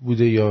قتل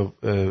بوده یا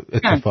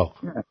اتفاق؟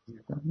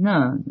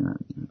 نه.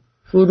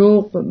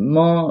 فروغ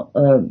ما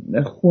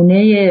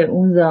خونه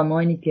اون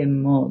زمانی که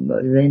ما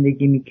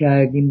زندگی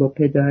میکردیم با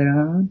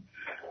پدرم،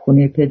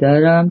 خونه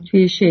پدرم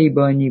توی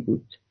شیبانی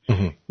بود.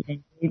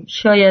 یعنی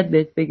شاید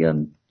بهت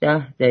بگم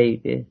 10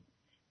 دقیقه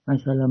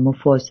مثلا ما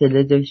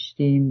فاصله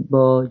داشتیم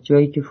با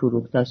جایی که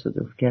فروغ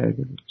تصادف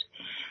کرده بود.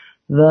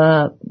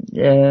 و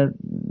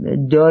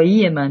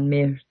دایی من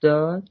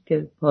مهرداد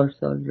که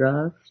پارسال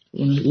رفت،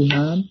 او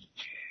هم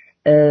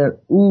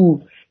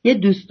او یه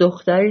دوست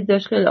دختری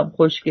داشت خیلی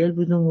خوشگل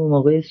بود. اون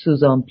موقع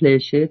سوزان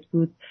پلشت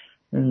بود،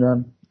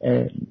 نمیدونم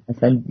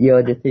اصلا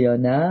یادته یا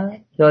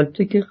نه. سال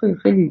تو که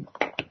خیلی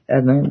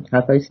از من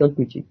 7-8 سال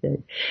کوچیک‌تری.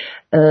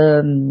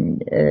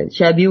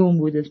 شبیه اون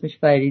بود، اسمش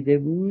فریده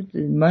بود.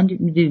 من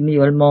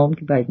میگم مام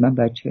که بعد من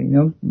بچه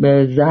اینا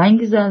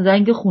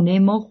زنگ خونه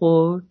ما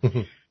خورد.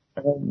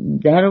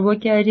 در رو با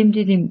کردیم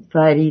دیدیم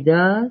فریده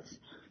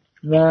است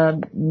و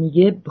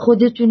میگه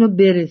خودتونو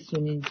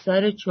برسونین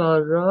سر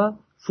چهارراه،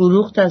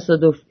 فروغ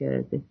تصادف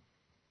کرده.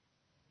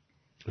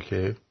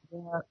 اوکی.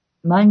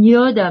 من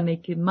یادمه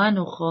که من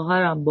و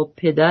خواهرم با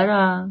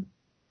پدرم،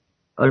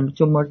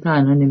 چون ما رو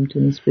تنها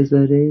نمیتونست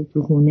بذاره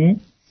تو خونه،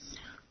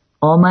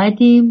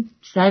 آمدیم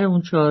سر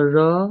اون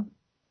چهارراه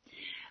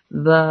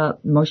و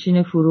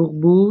ماشین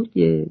فروغ بود،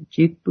 یه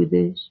جیپ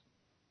بودش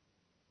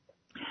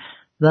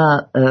و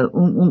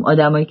اون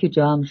آدمایی که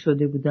جمع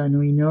شده بودن و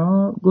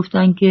اینا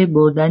گفتن که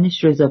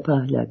بردنش رضا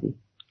پهلوی،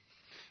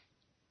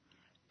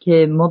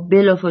 که ما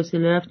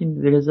بلافاصله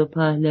رفتیم به رضا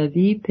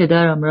پهلوی.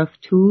 پدرم رفت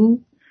تو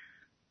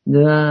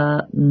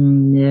و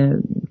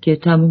که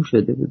تموم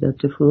شده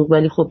بود فروغ،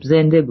 ولی خب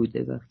زنده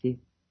بوده وقتی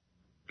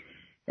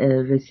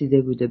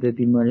رسیده بوده به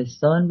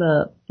بیمارستان.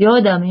 و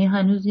یادمه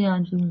هنوز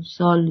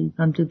سال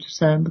هم تو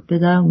سرم بود.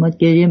 پدرم اومد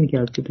گریه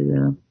میکرد که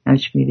پدرم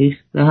اش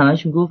میریخت و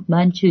همش میگفت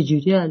من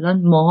چجوری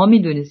الان ماها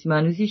میدونستیم،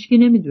 هنوز هیچکی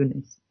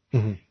نمیدونست.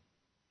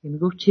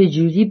 میگفت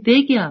چجوری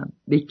بگم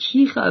به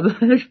کی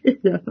خبر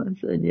بدم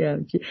مثلا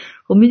همچی.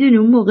 خب میدونی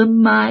اون موقع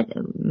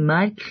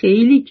مرگ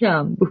خیلی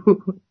کم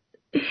بود،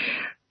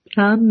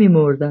 کم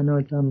میمردن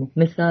آدم،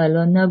 مثل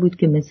الان نبود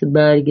که مثل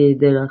برگ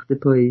درخت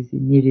پاییزی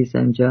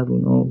میریزن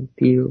جوون و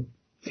پیر و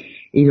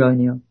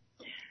ایرانی ها.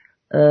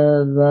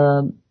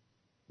 و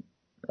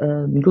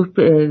میگفت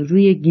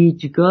روی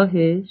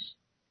گیجگاهش،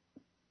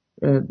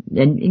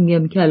 یعنی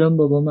این که الان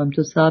بابام هم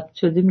تو ثبت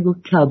شده،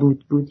 میگفت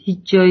کبود بود، هیچ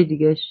جای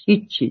دیگهش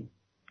هیچ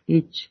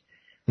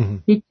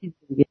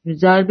دیگه.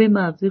 ضربه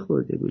مغزی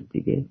خورده بود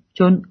دیگه،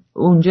 چون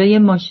اونجا یه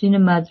ماشین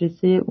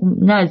مدرسه،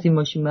 نه از این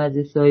ماشین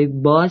مدرسه های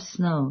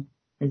باس، نه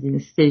از این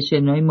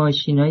استیشن های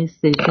ماشین های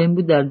استیشن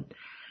بود. در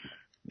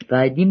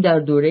قدیم در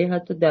دوره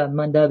حتی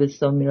من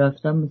دبستان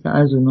میرفتم مثلا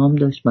از اونام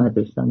داشت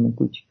مدرسه‌مون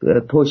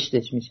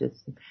پشتش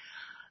میشستیم.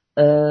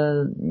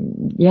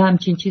 یه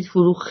همچین چیز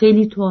فروغ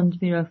خیلی تند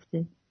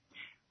میرفته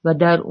و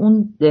در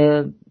اون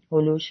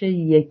هلوش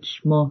 1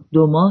 ماه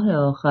 2 ماه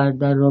آخر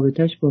در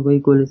رابطهش با آقای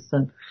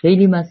گلستان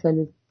خیلی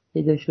مسئله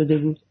پیدا شده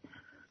بود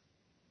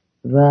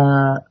و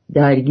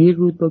درگیر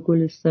بود با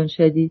گلستان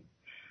شدید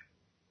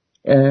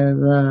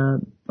و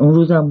اون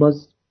روز هم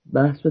باز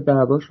بحث و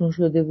دعواشون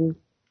شده بود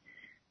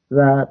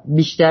و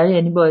بیشتر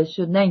یعنی باعث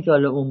شد، نه اینکه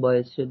حالا اون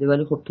باعث شده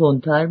ولی خب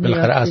تندتر میرفت،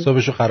 بالاخره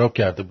اعصابشو خراب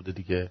کرده بوده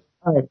دیگه.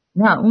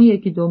 نه اون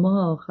 1-2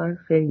 ماه آخر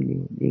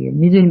خیلی دیگه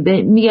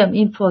میدونی میگم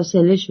این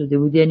فاصله شده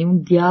بود، یعنی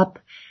اون گپ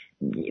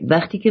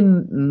وقتی که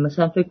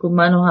مثلا فکر کنم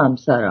من و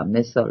همسرم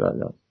مثال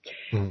حالا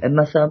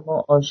مثلا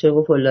ما عاشق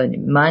و فلانی،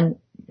 من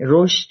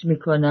رشد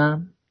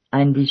میکنم،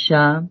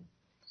 اندیشم،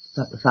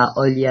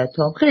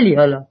 فعالیتام خیلی،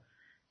 حالا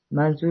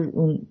منظور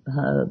اون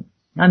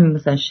همین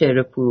مثلا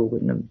شعر فروغ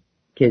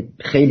که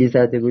خیلی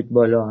زده بود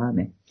بالا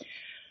همه،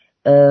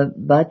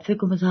 بعد فکر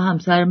کنم مثلا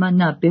همسر من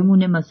نه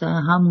بمونه مثلا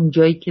همون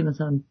جایی که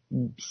مثلا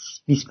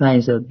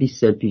 25 سال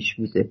 20 سال پیش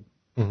بوده.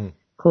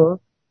 خب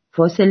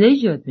فاصله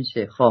ایجاد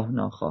میشه خواه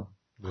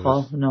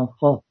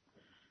ناخواه.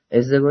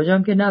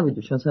 ازدواجم که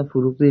نبوده چون مثلا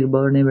فروغ زیر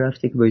بار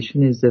نمیرفته که با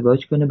ایشون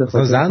ازدواج کنه، به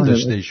خاطر زن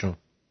داشته ایشون.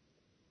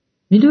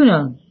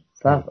 میدونم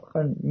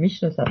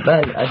میشناسم.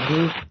 بله از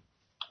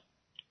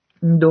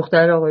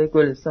دختر آقای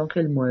گلستان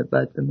خیلی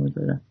محبت به ما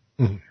دارن،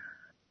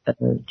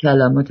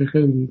 کلمات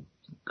خیلی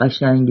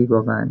قشنگی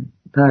واقعا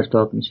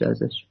پرتاب میشه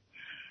ازش،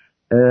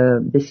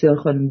 بسیار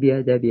خانم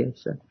بی‌ادبی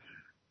هستن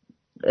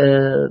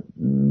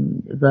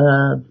و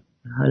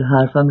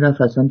حرفم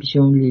رفت اصلا پیش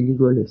اون لیلی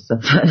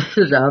گلستان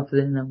رفت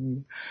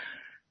ذهنم.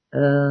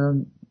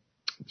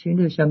 چی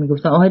داشتم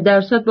میگفتم؟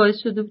 درصد باعث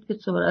شده بود که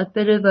سرعت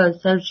بره و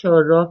سر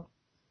چهارراه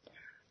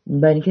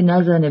برای اینکه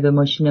نزنه به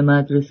ماشین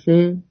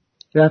مدرسه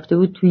رفته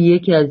بود توی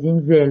یکی از این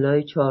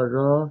ضلعای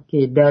چهارراه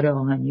که در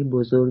آهنی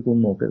بزرگ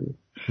اون موقع بود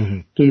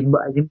که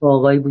از این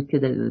باغایی بود که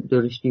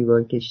دورش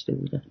دیوار کشته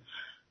بودن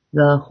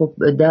و خب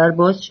در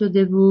باز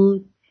شده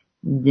بود،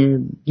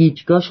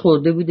 گیجگاش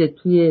خورده بوده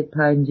توی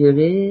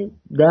پنجره،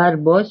 در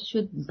باز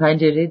شد،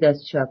 پنجره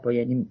دست چپ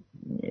یعنی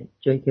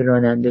جایی که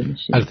راننده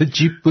میشه. البته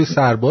جیپ بود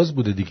سرباز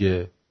بوده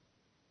دیگه.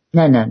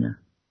 نه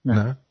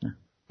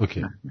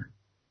اوکی.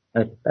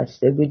 آره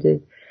بسته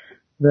بوده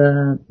و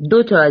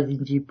 2 تا از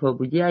این جیپ ها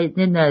بود،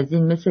 یعنی از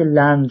این مثل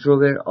لند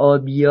روور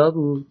آبیا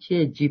بود،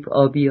 چه جیپ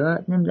آبیا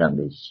نمیدونم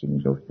بهش چی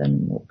میگفتن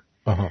این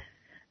موقع.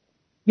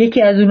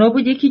 یکی از اونا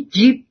بود، یکی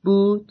جیپ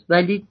بود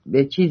ولی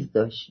به چیز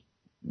داشت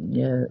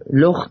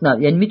لخت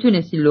نبود، یعنی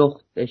میتونستی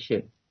لخت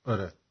بشه.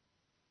 آره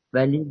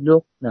ولی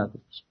لخت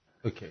نبود.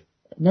 اوکی.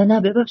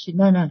 نه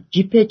ببخشید نه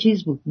جیپ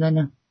چیز بود.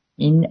 نه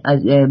این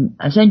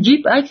اصلا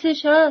جیپ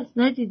عکسش هست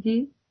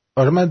ندیدی؟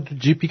 آره من تو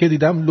جیپی که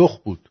دیدم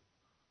لخت بود.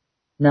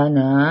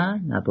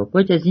 نه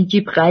بابا از این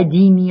جیپ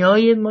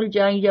قدیمیای مال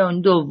جنگ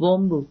جهانی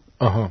دوم بود.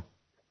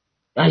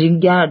 از این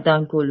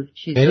گردن کلوف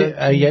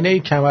چیزا، یعنی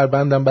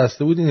کمربندم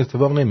بسته بود این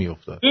اتفاق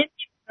نمیافتاد.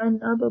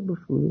 نه بابا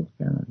فروغ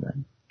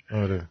کمربند.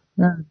 آره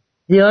نه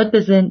زیاد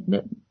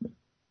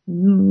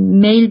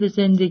میل به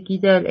زندگی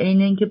در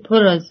عین اینکه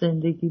پر از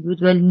زندگی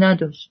بود ولی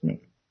نداشت میل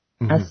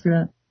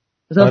اصلا.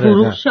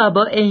 فروغ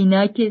شبا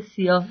عینک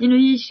سیاه، اینو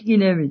هیچکی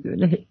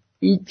نمیدونه،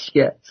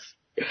 هیچکس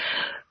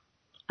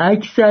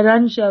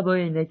اکثرا شبا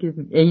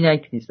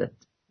عینک میزد.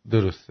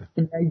 درسته.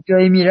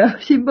 جایی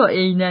میرفتیم با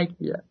عینک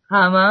میرفت،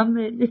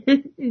 همه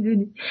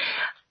میدونی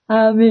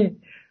همه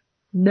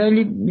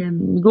نالی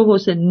میگو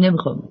حسین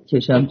نمیخوام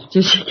چشم تو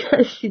چه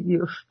شکستی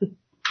بیفته،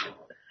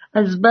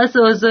 از بس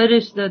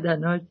آزارش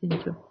دادن آرتین،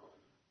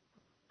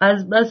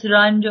 از بس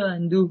رنج و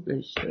اندوه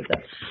بهش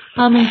دادن.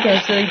 همون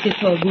کسایی که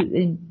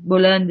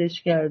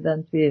بلندش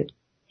کردن توی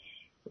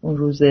اون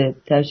روز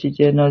تشییع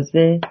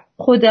جنازه،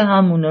 خود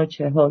همونا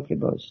چه ها که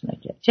باش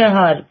نکرد، چه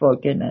حرفا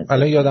که نزد.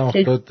 الان یادم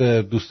افتاد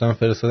دوستان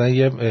فرستادن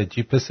یه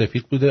جیپ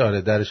سفید بوده،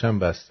 آره درش هم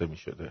بسته می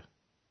شده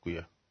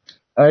گویا.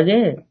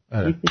 آره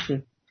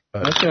جیپشه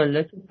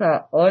ماشاءالله که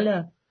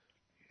فعاله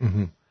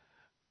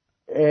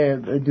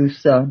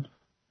دوستان.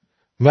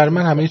 من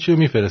همه چی رو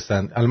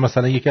میفرستن. الان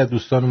مثلا یکی از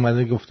دوستان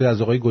اومده گفته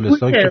از آقای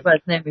گلستان که پول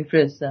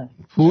نمیفرستن،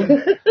 پول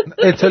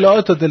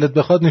اطلاعات رو دلت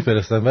بخواد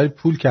میفرستن ولی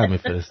پول کم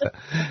میفرستن.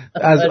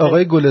 از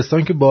آقای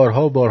گلستان که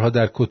بارها و بارها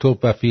در کتب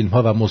و فیلم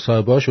ها و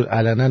مصاحبه هاشون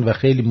علنا و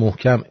خیلی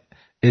محکم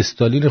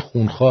استالین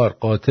خونخوار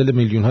قاتل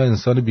میلیون ها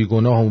انسان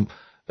بیگناه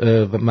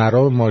و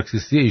مرام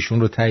مارکسیستی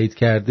ایشون رو تایید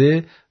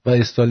کرده و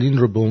استالین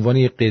رو به عنوان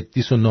یک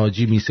قدیس و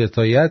ناجی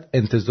میستاید،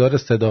 انتظار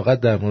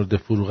صداقت در مورد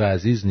فروغ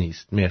عزیز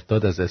نیست.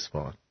 مهرداد از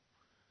اصفهان.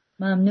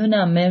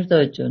 ممنونم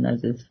مهرداد جون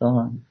از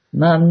اصفهان،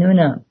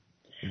 ممنونم.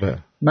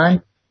 من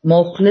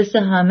مخلص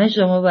همه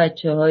شما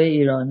بچه های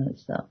ایران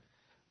هستم.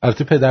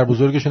 البته پدر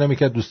بزرگشون هم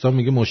یکی از دوستان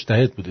میگه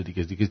مجتهد بوده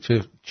دیگه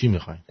چی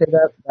میخواین؟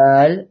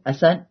 بله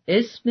اصلا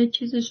اسم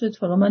چیزش رو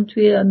فقط من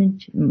توی همین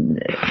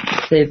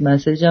سیو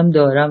مسیجم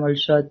دارم، ولی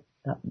شاید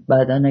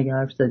بعدا اگه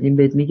حرف زدیم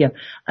بهت میگم.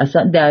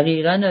 اصلا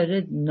دقیقاً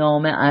آره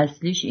نام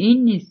اصلیش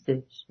این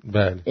نیستش.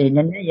 بله.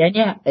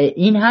 یعنی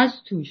این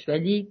هست توش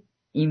ولی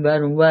این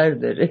ور اون ور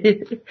داره.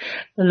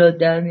 حالا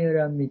در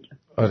میارم میگم.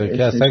 آره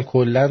که اصلا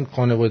کلا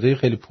خانواده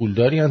خیلی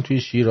پولداری هن توی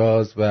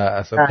شیراز و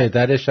اصلا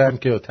پدرش هم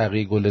که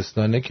تقی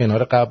گلستانه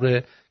کنار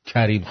قبر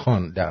کریم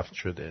خان دفن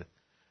شده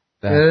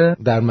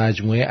در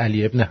مجموعه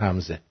علی ابن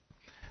حمزه.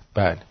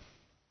 بله.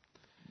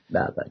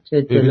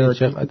 چه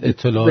چقدر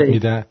اطلاعات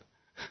میدن.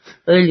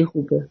 خیلی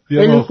خوبه،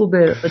 خیلی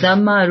خوبه آدم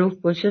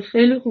معروف باشه،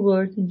 خیلی خوبه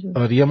آرتین جان.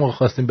 آره ما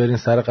خواستیم بریم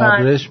سر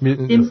قبرش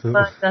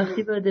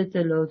وقتی باید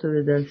اطلاعاتو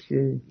به دست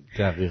بیاریم.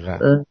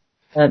 دقیقاً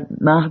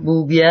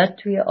محبوبیت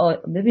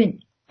ببین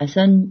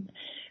اصلا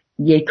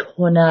یک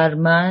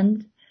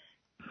هنرمند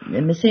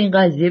مثل این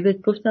قضیه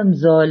بهت گفتم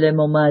ظالم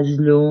و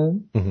مظلوم،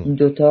 این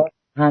دوتا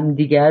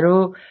همدیگر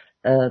رو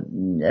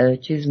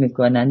چیز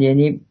میکنن،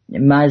 یعنی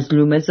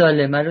مظلومه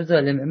ظالمه رو،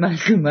 ظالمه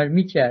مظلومه رو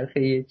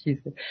میچرخه یه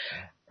چیزه.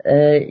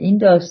 این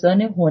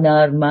داستان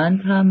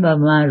هنرمند هم و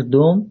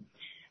مردم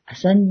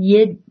اصلا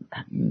یه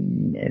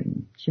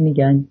چی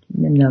میگن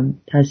نمیدونم،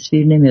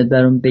 تصویر نمیاد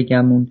برام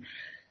بگمون،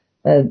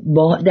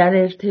 در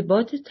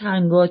ارتباط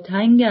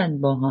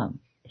تنگاتنگن با هم،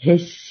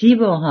 حسی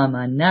با هم،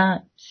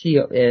 نه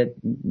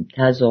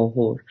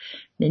تظاهر.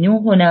 یعنی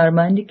اون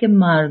هنرمندی که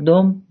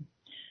مردم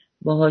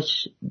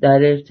باهاش در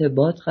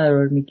ارتباط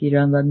قرار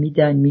میگیرن و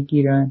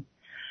میگیرن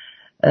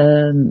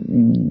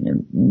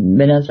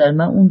به نظر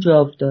من اون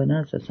جاودانه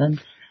است. اصلا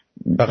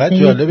فقط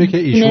جالبه که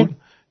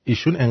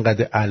ایشون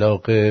انقدر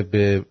علاقه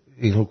به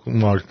این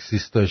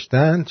مارکسیست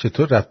داشتن،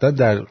 چطور رفتن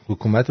در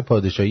حکومت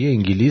پادشاهی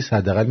انگلیس،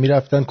 حداقل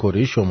میرفتن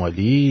کره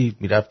شمالی،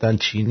 میرفتن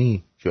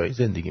چینی، جایی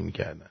زندگی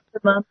میکردن.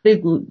 من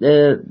بگو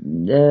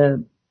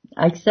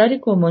اکثر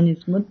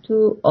کمونیسم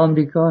تو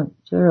آمریکا،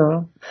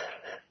 چرا؟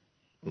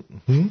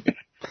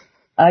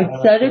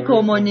 اکثر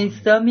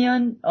کمونیستا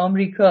میان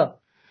آمریکا،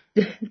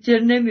 چرا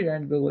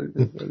نمیرن به قول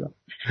بزرگا؟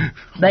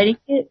 برای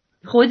که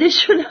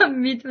خودشون هم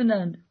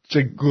میتونن.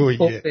 چه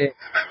گویه.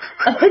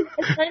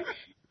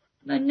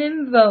 من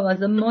نمیفهم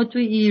اصلا ما تو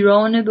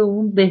ایران به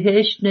اون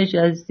بهشت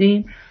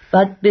نشستیم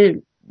بعد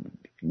به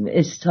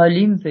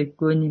استالین فکر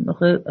کنیم.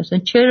 اصلا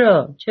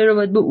چرا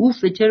باید به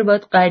اوفه، چرا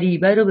باید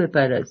غریبه رو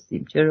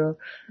بپرستیم، چرا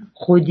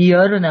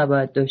خودیا رو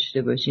نباید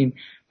داشته باشیم،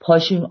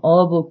 پاشون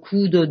آب و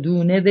کود و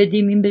دونه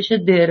بدیم این بشه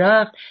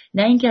درخت،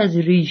 نه اینکه از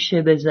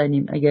ریشه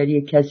بزنیم اگر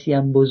یه کسی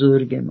هم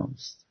بزرگ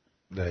ماست.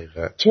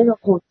 دقیقا. چرا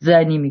خود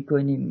زنی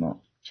میکنیم ما؟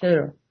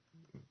 چرا؟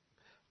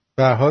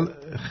 به حال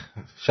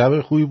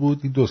شب خوبی بود،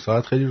 این 2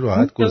 ساعت خیلی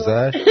راحت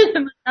گذشت.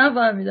 من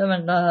نفهمیدم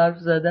انقدر حرف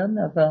زدم،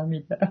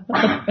 نفهمیدم.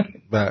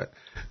 و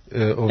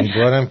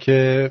امیدوارم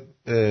که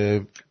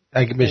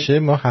اگه بشه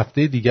ما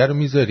هفته دیگر رو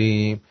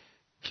میذاریم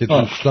که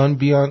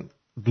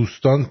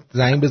دوستان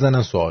زنگ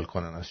بزنن سوال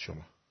کنن از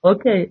شما.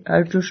 اوکی،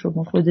 هر جو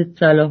شما خودت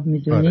صلاح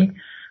میدونی.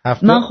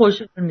 من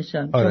خوشحال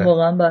میشم چون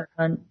واقعا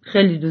من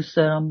خیلی دوست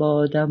دارم با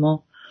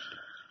آدما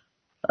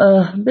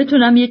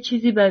بتونم یه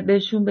چیزی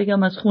بهشون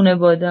بگم از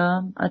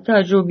خانواده‌ام، از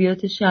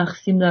تجربیات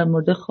شخصیم در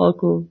مورد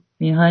خاک و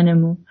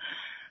میهنمون.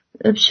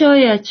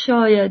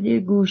 شاید یه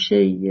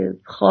گوشه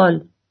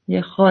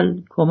یه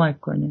خال کمک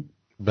کنه.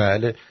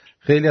 بله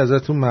خیلی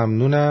ازتون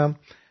ممنونم.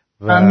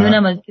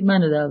 ممنونم از که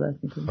منو دعوت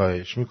میکنید.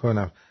 خواهش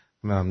میکنم.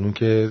 ممنون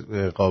که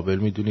قابل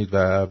میدونید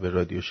و به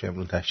رادیو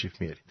شمرون تشریف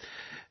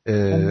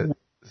میارید.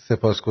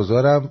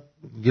 سپاسگزارم.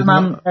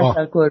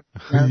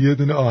 یه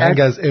دونه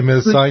آهنگ از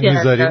امسای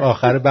میذاریم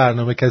آخر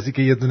برنامه، کسی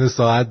که یه دونه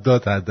ساعت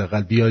داد،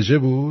 حداقل بیاژه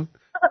بود.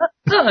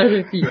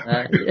 آره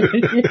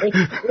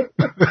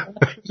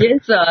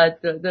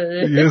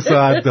یه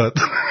ساعت داد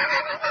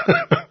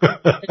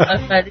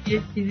بالاخره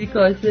یه چیزی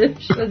کاسب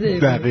شده.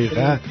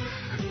 دقیقا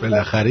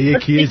بالاخره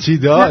یکی چی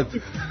داد.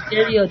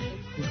 یاد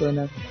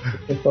میکنم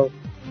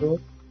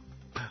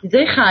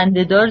چیزای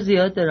خنده‌دار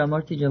زیاد داره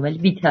مارتی جان، ولی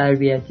بی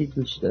تربیتی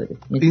توش داره.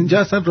 اینجا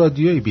اصلا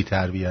رادیوی بی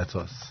تربیت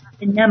هست.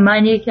 نه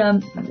من یکم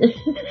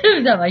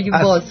اگه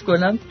باز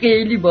کنم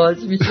خیلی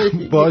باز میشه.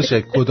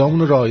 باشه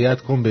کدامونو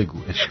رعایت کن بگو،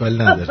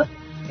 اشکال نداره.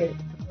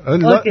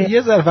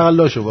 یه ذره فقط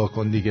لاشو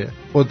واکن دیگه.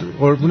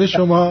 قربون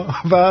شما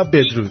و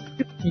بدرود.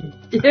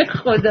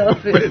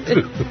 خداحافظ.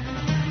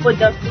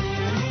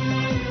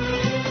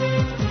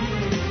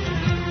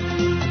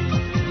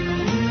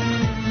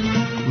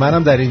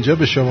 منم در اینجا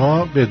به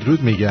شما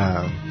بدرود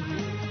میگم.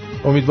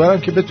 امیدوارم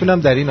که بتونم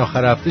در این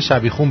آخر هفته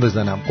شبیخون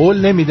بزنم.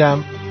 قول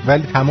نمیدم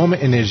ولی تمام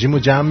انرژیمو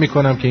جمع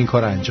میکنم که این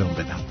کار انجام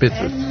بدم.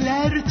 بدرود.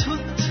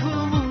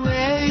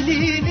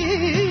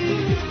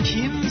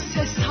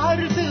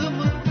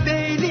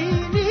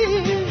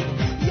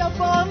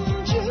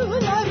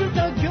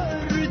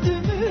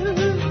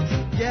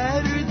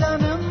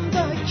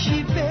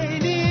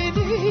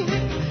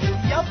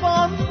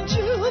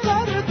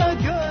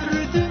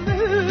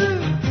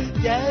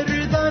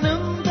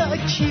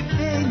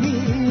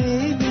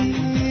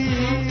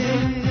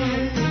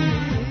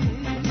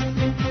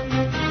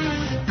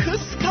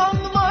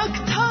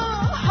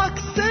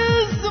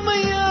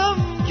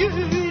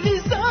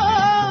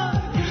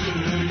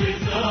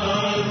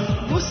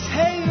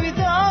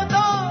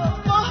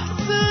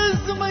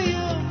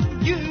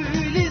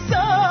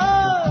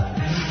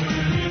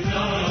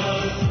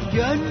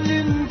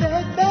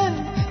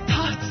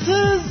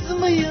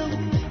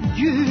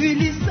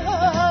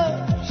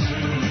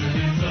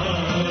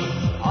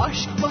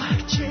 Aşk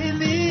bahçesi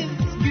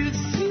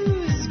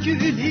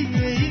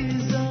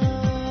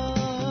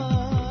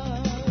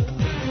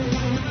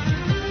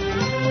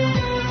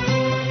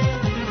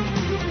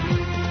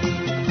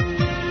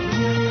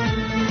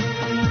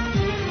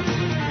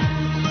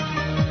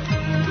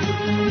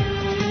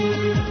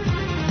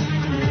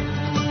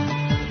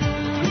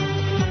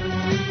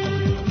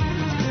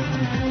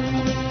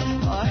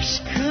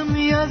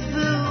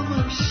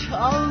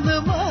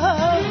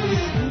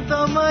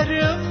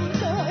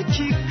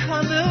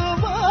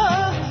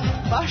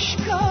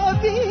Başka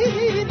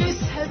birini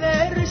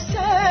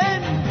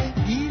seversen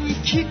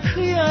bil ki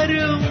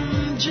kıyarım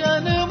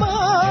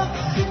canıma.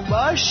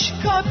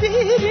 Başka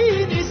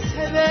birini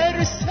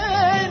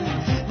seversen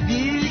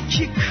bil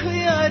ki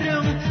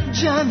kıyarım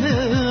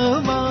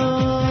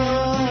canıma.